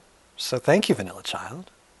go. So thank you, Vanilla Child.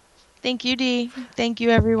 Thank you, Dee. Thank you,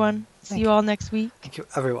 everyone. See you all next week. Thank you,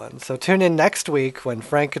 everyone. So tune in next week when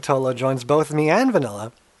Frank Catolo joins both me and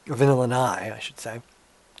Vanilla and I should say,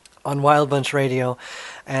 on Wild Bunch Radio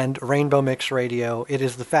and Rainbow Mix Radio. It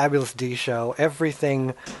is the Fabulous D Show.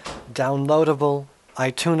 Everything downloadable,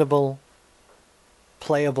 iTuneable,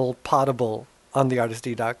 playable, potable on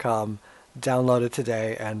theartistd.com. Download it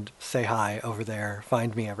today and say hi over there.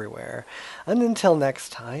 Find me everywhere. And until next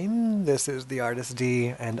time, this is The Artist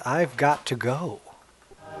D, and I've got to go.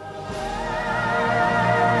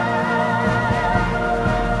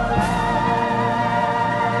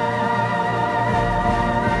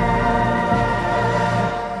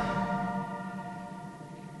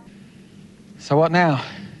 So what now?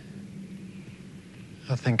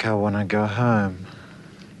 I think I want to go home.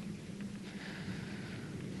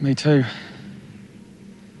 Me too.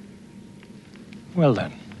 Well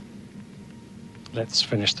then, let's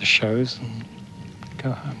finish the shows and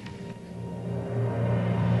go home.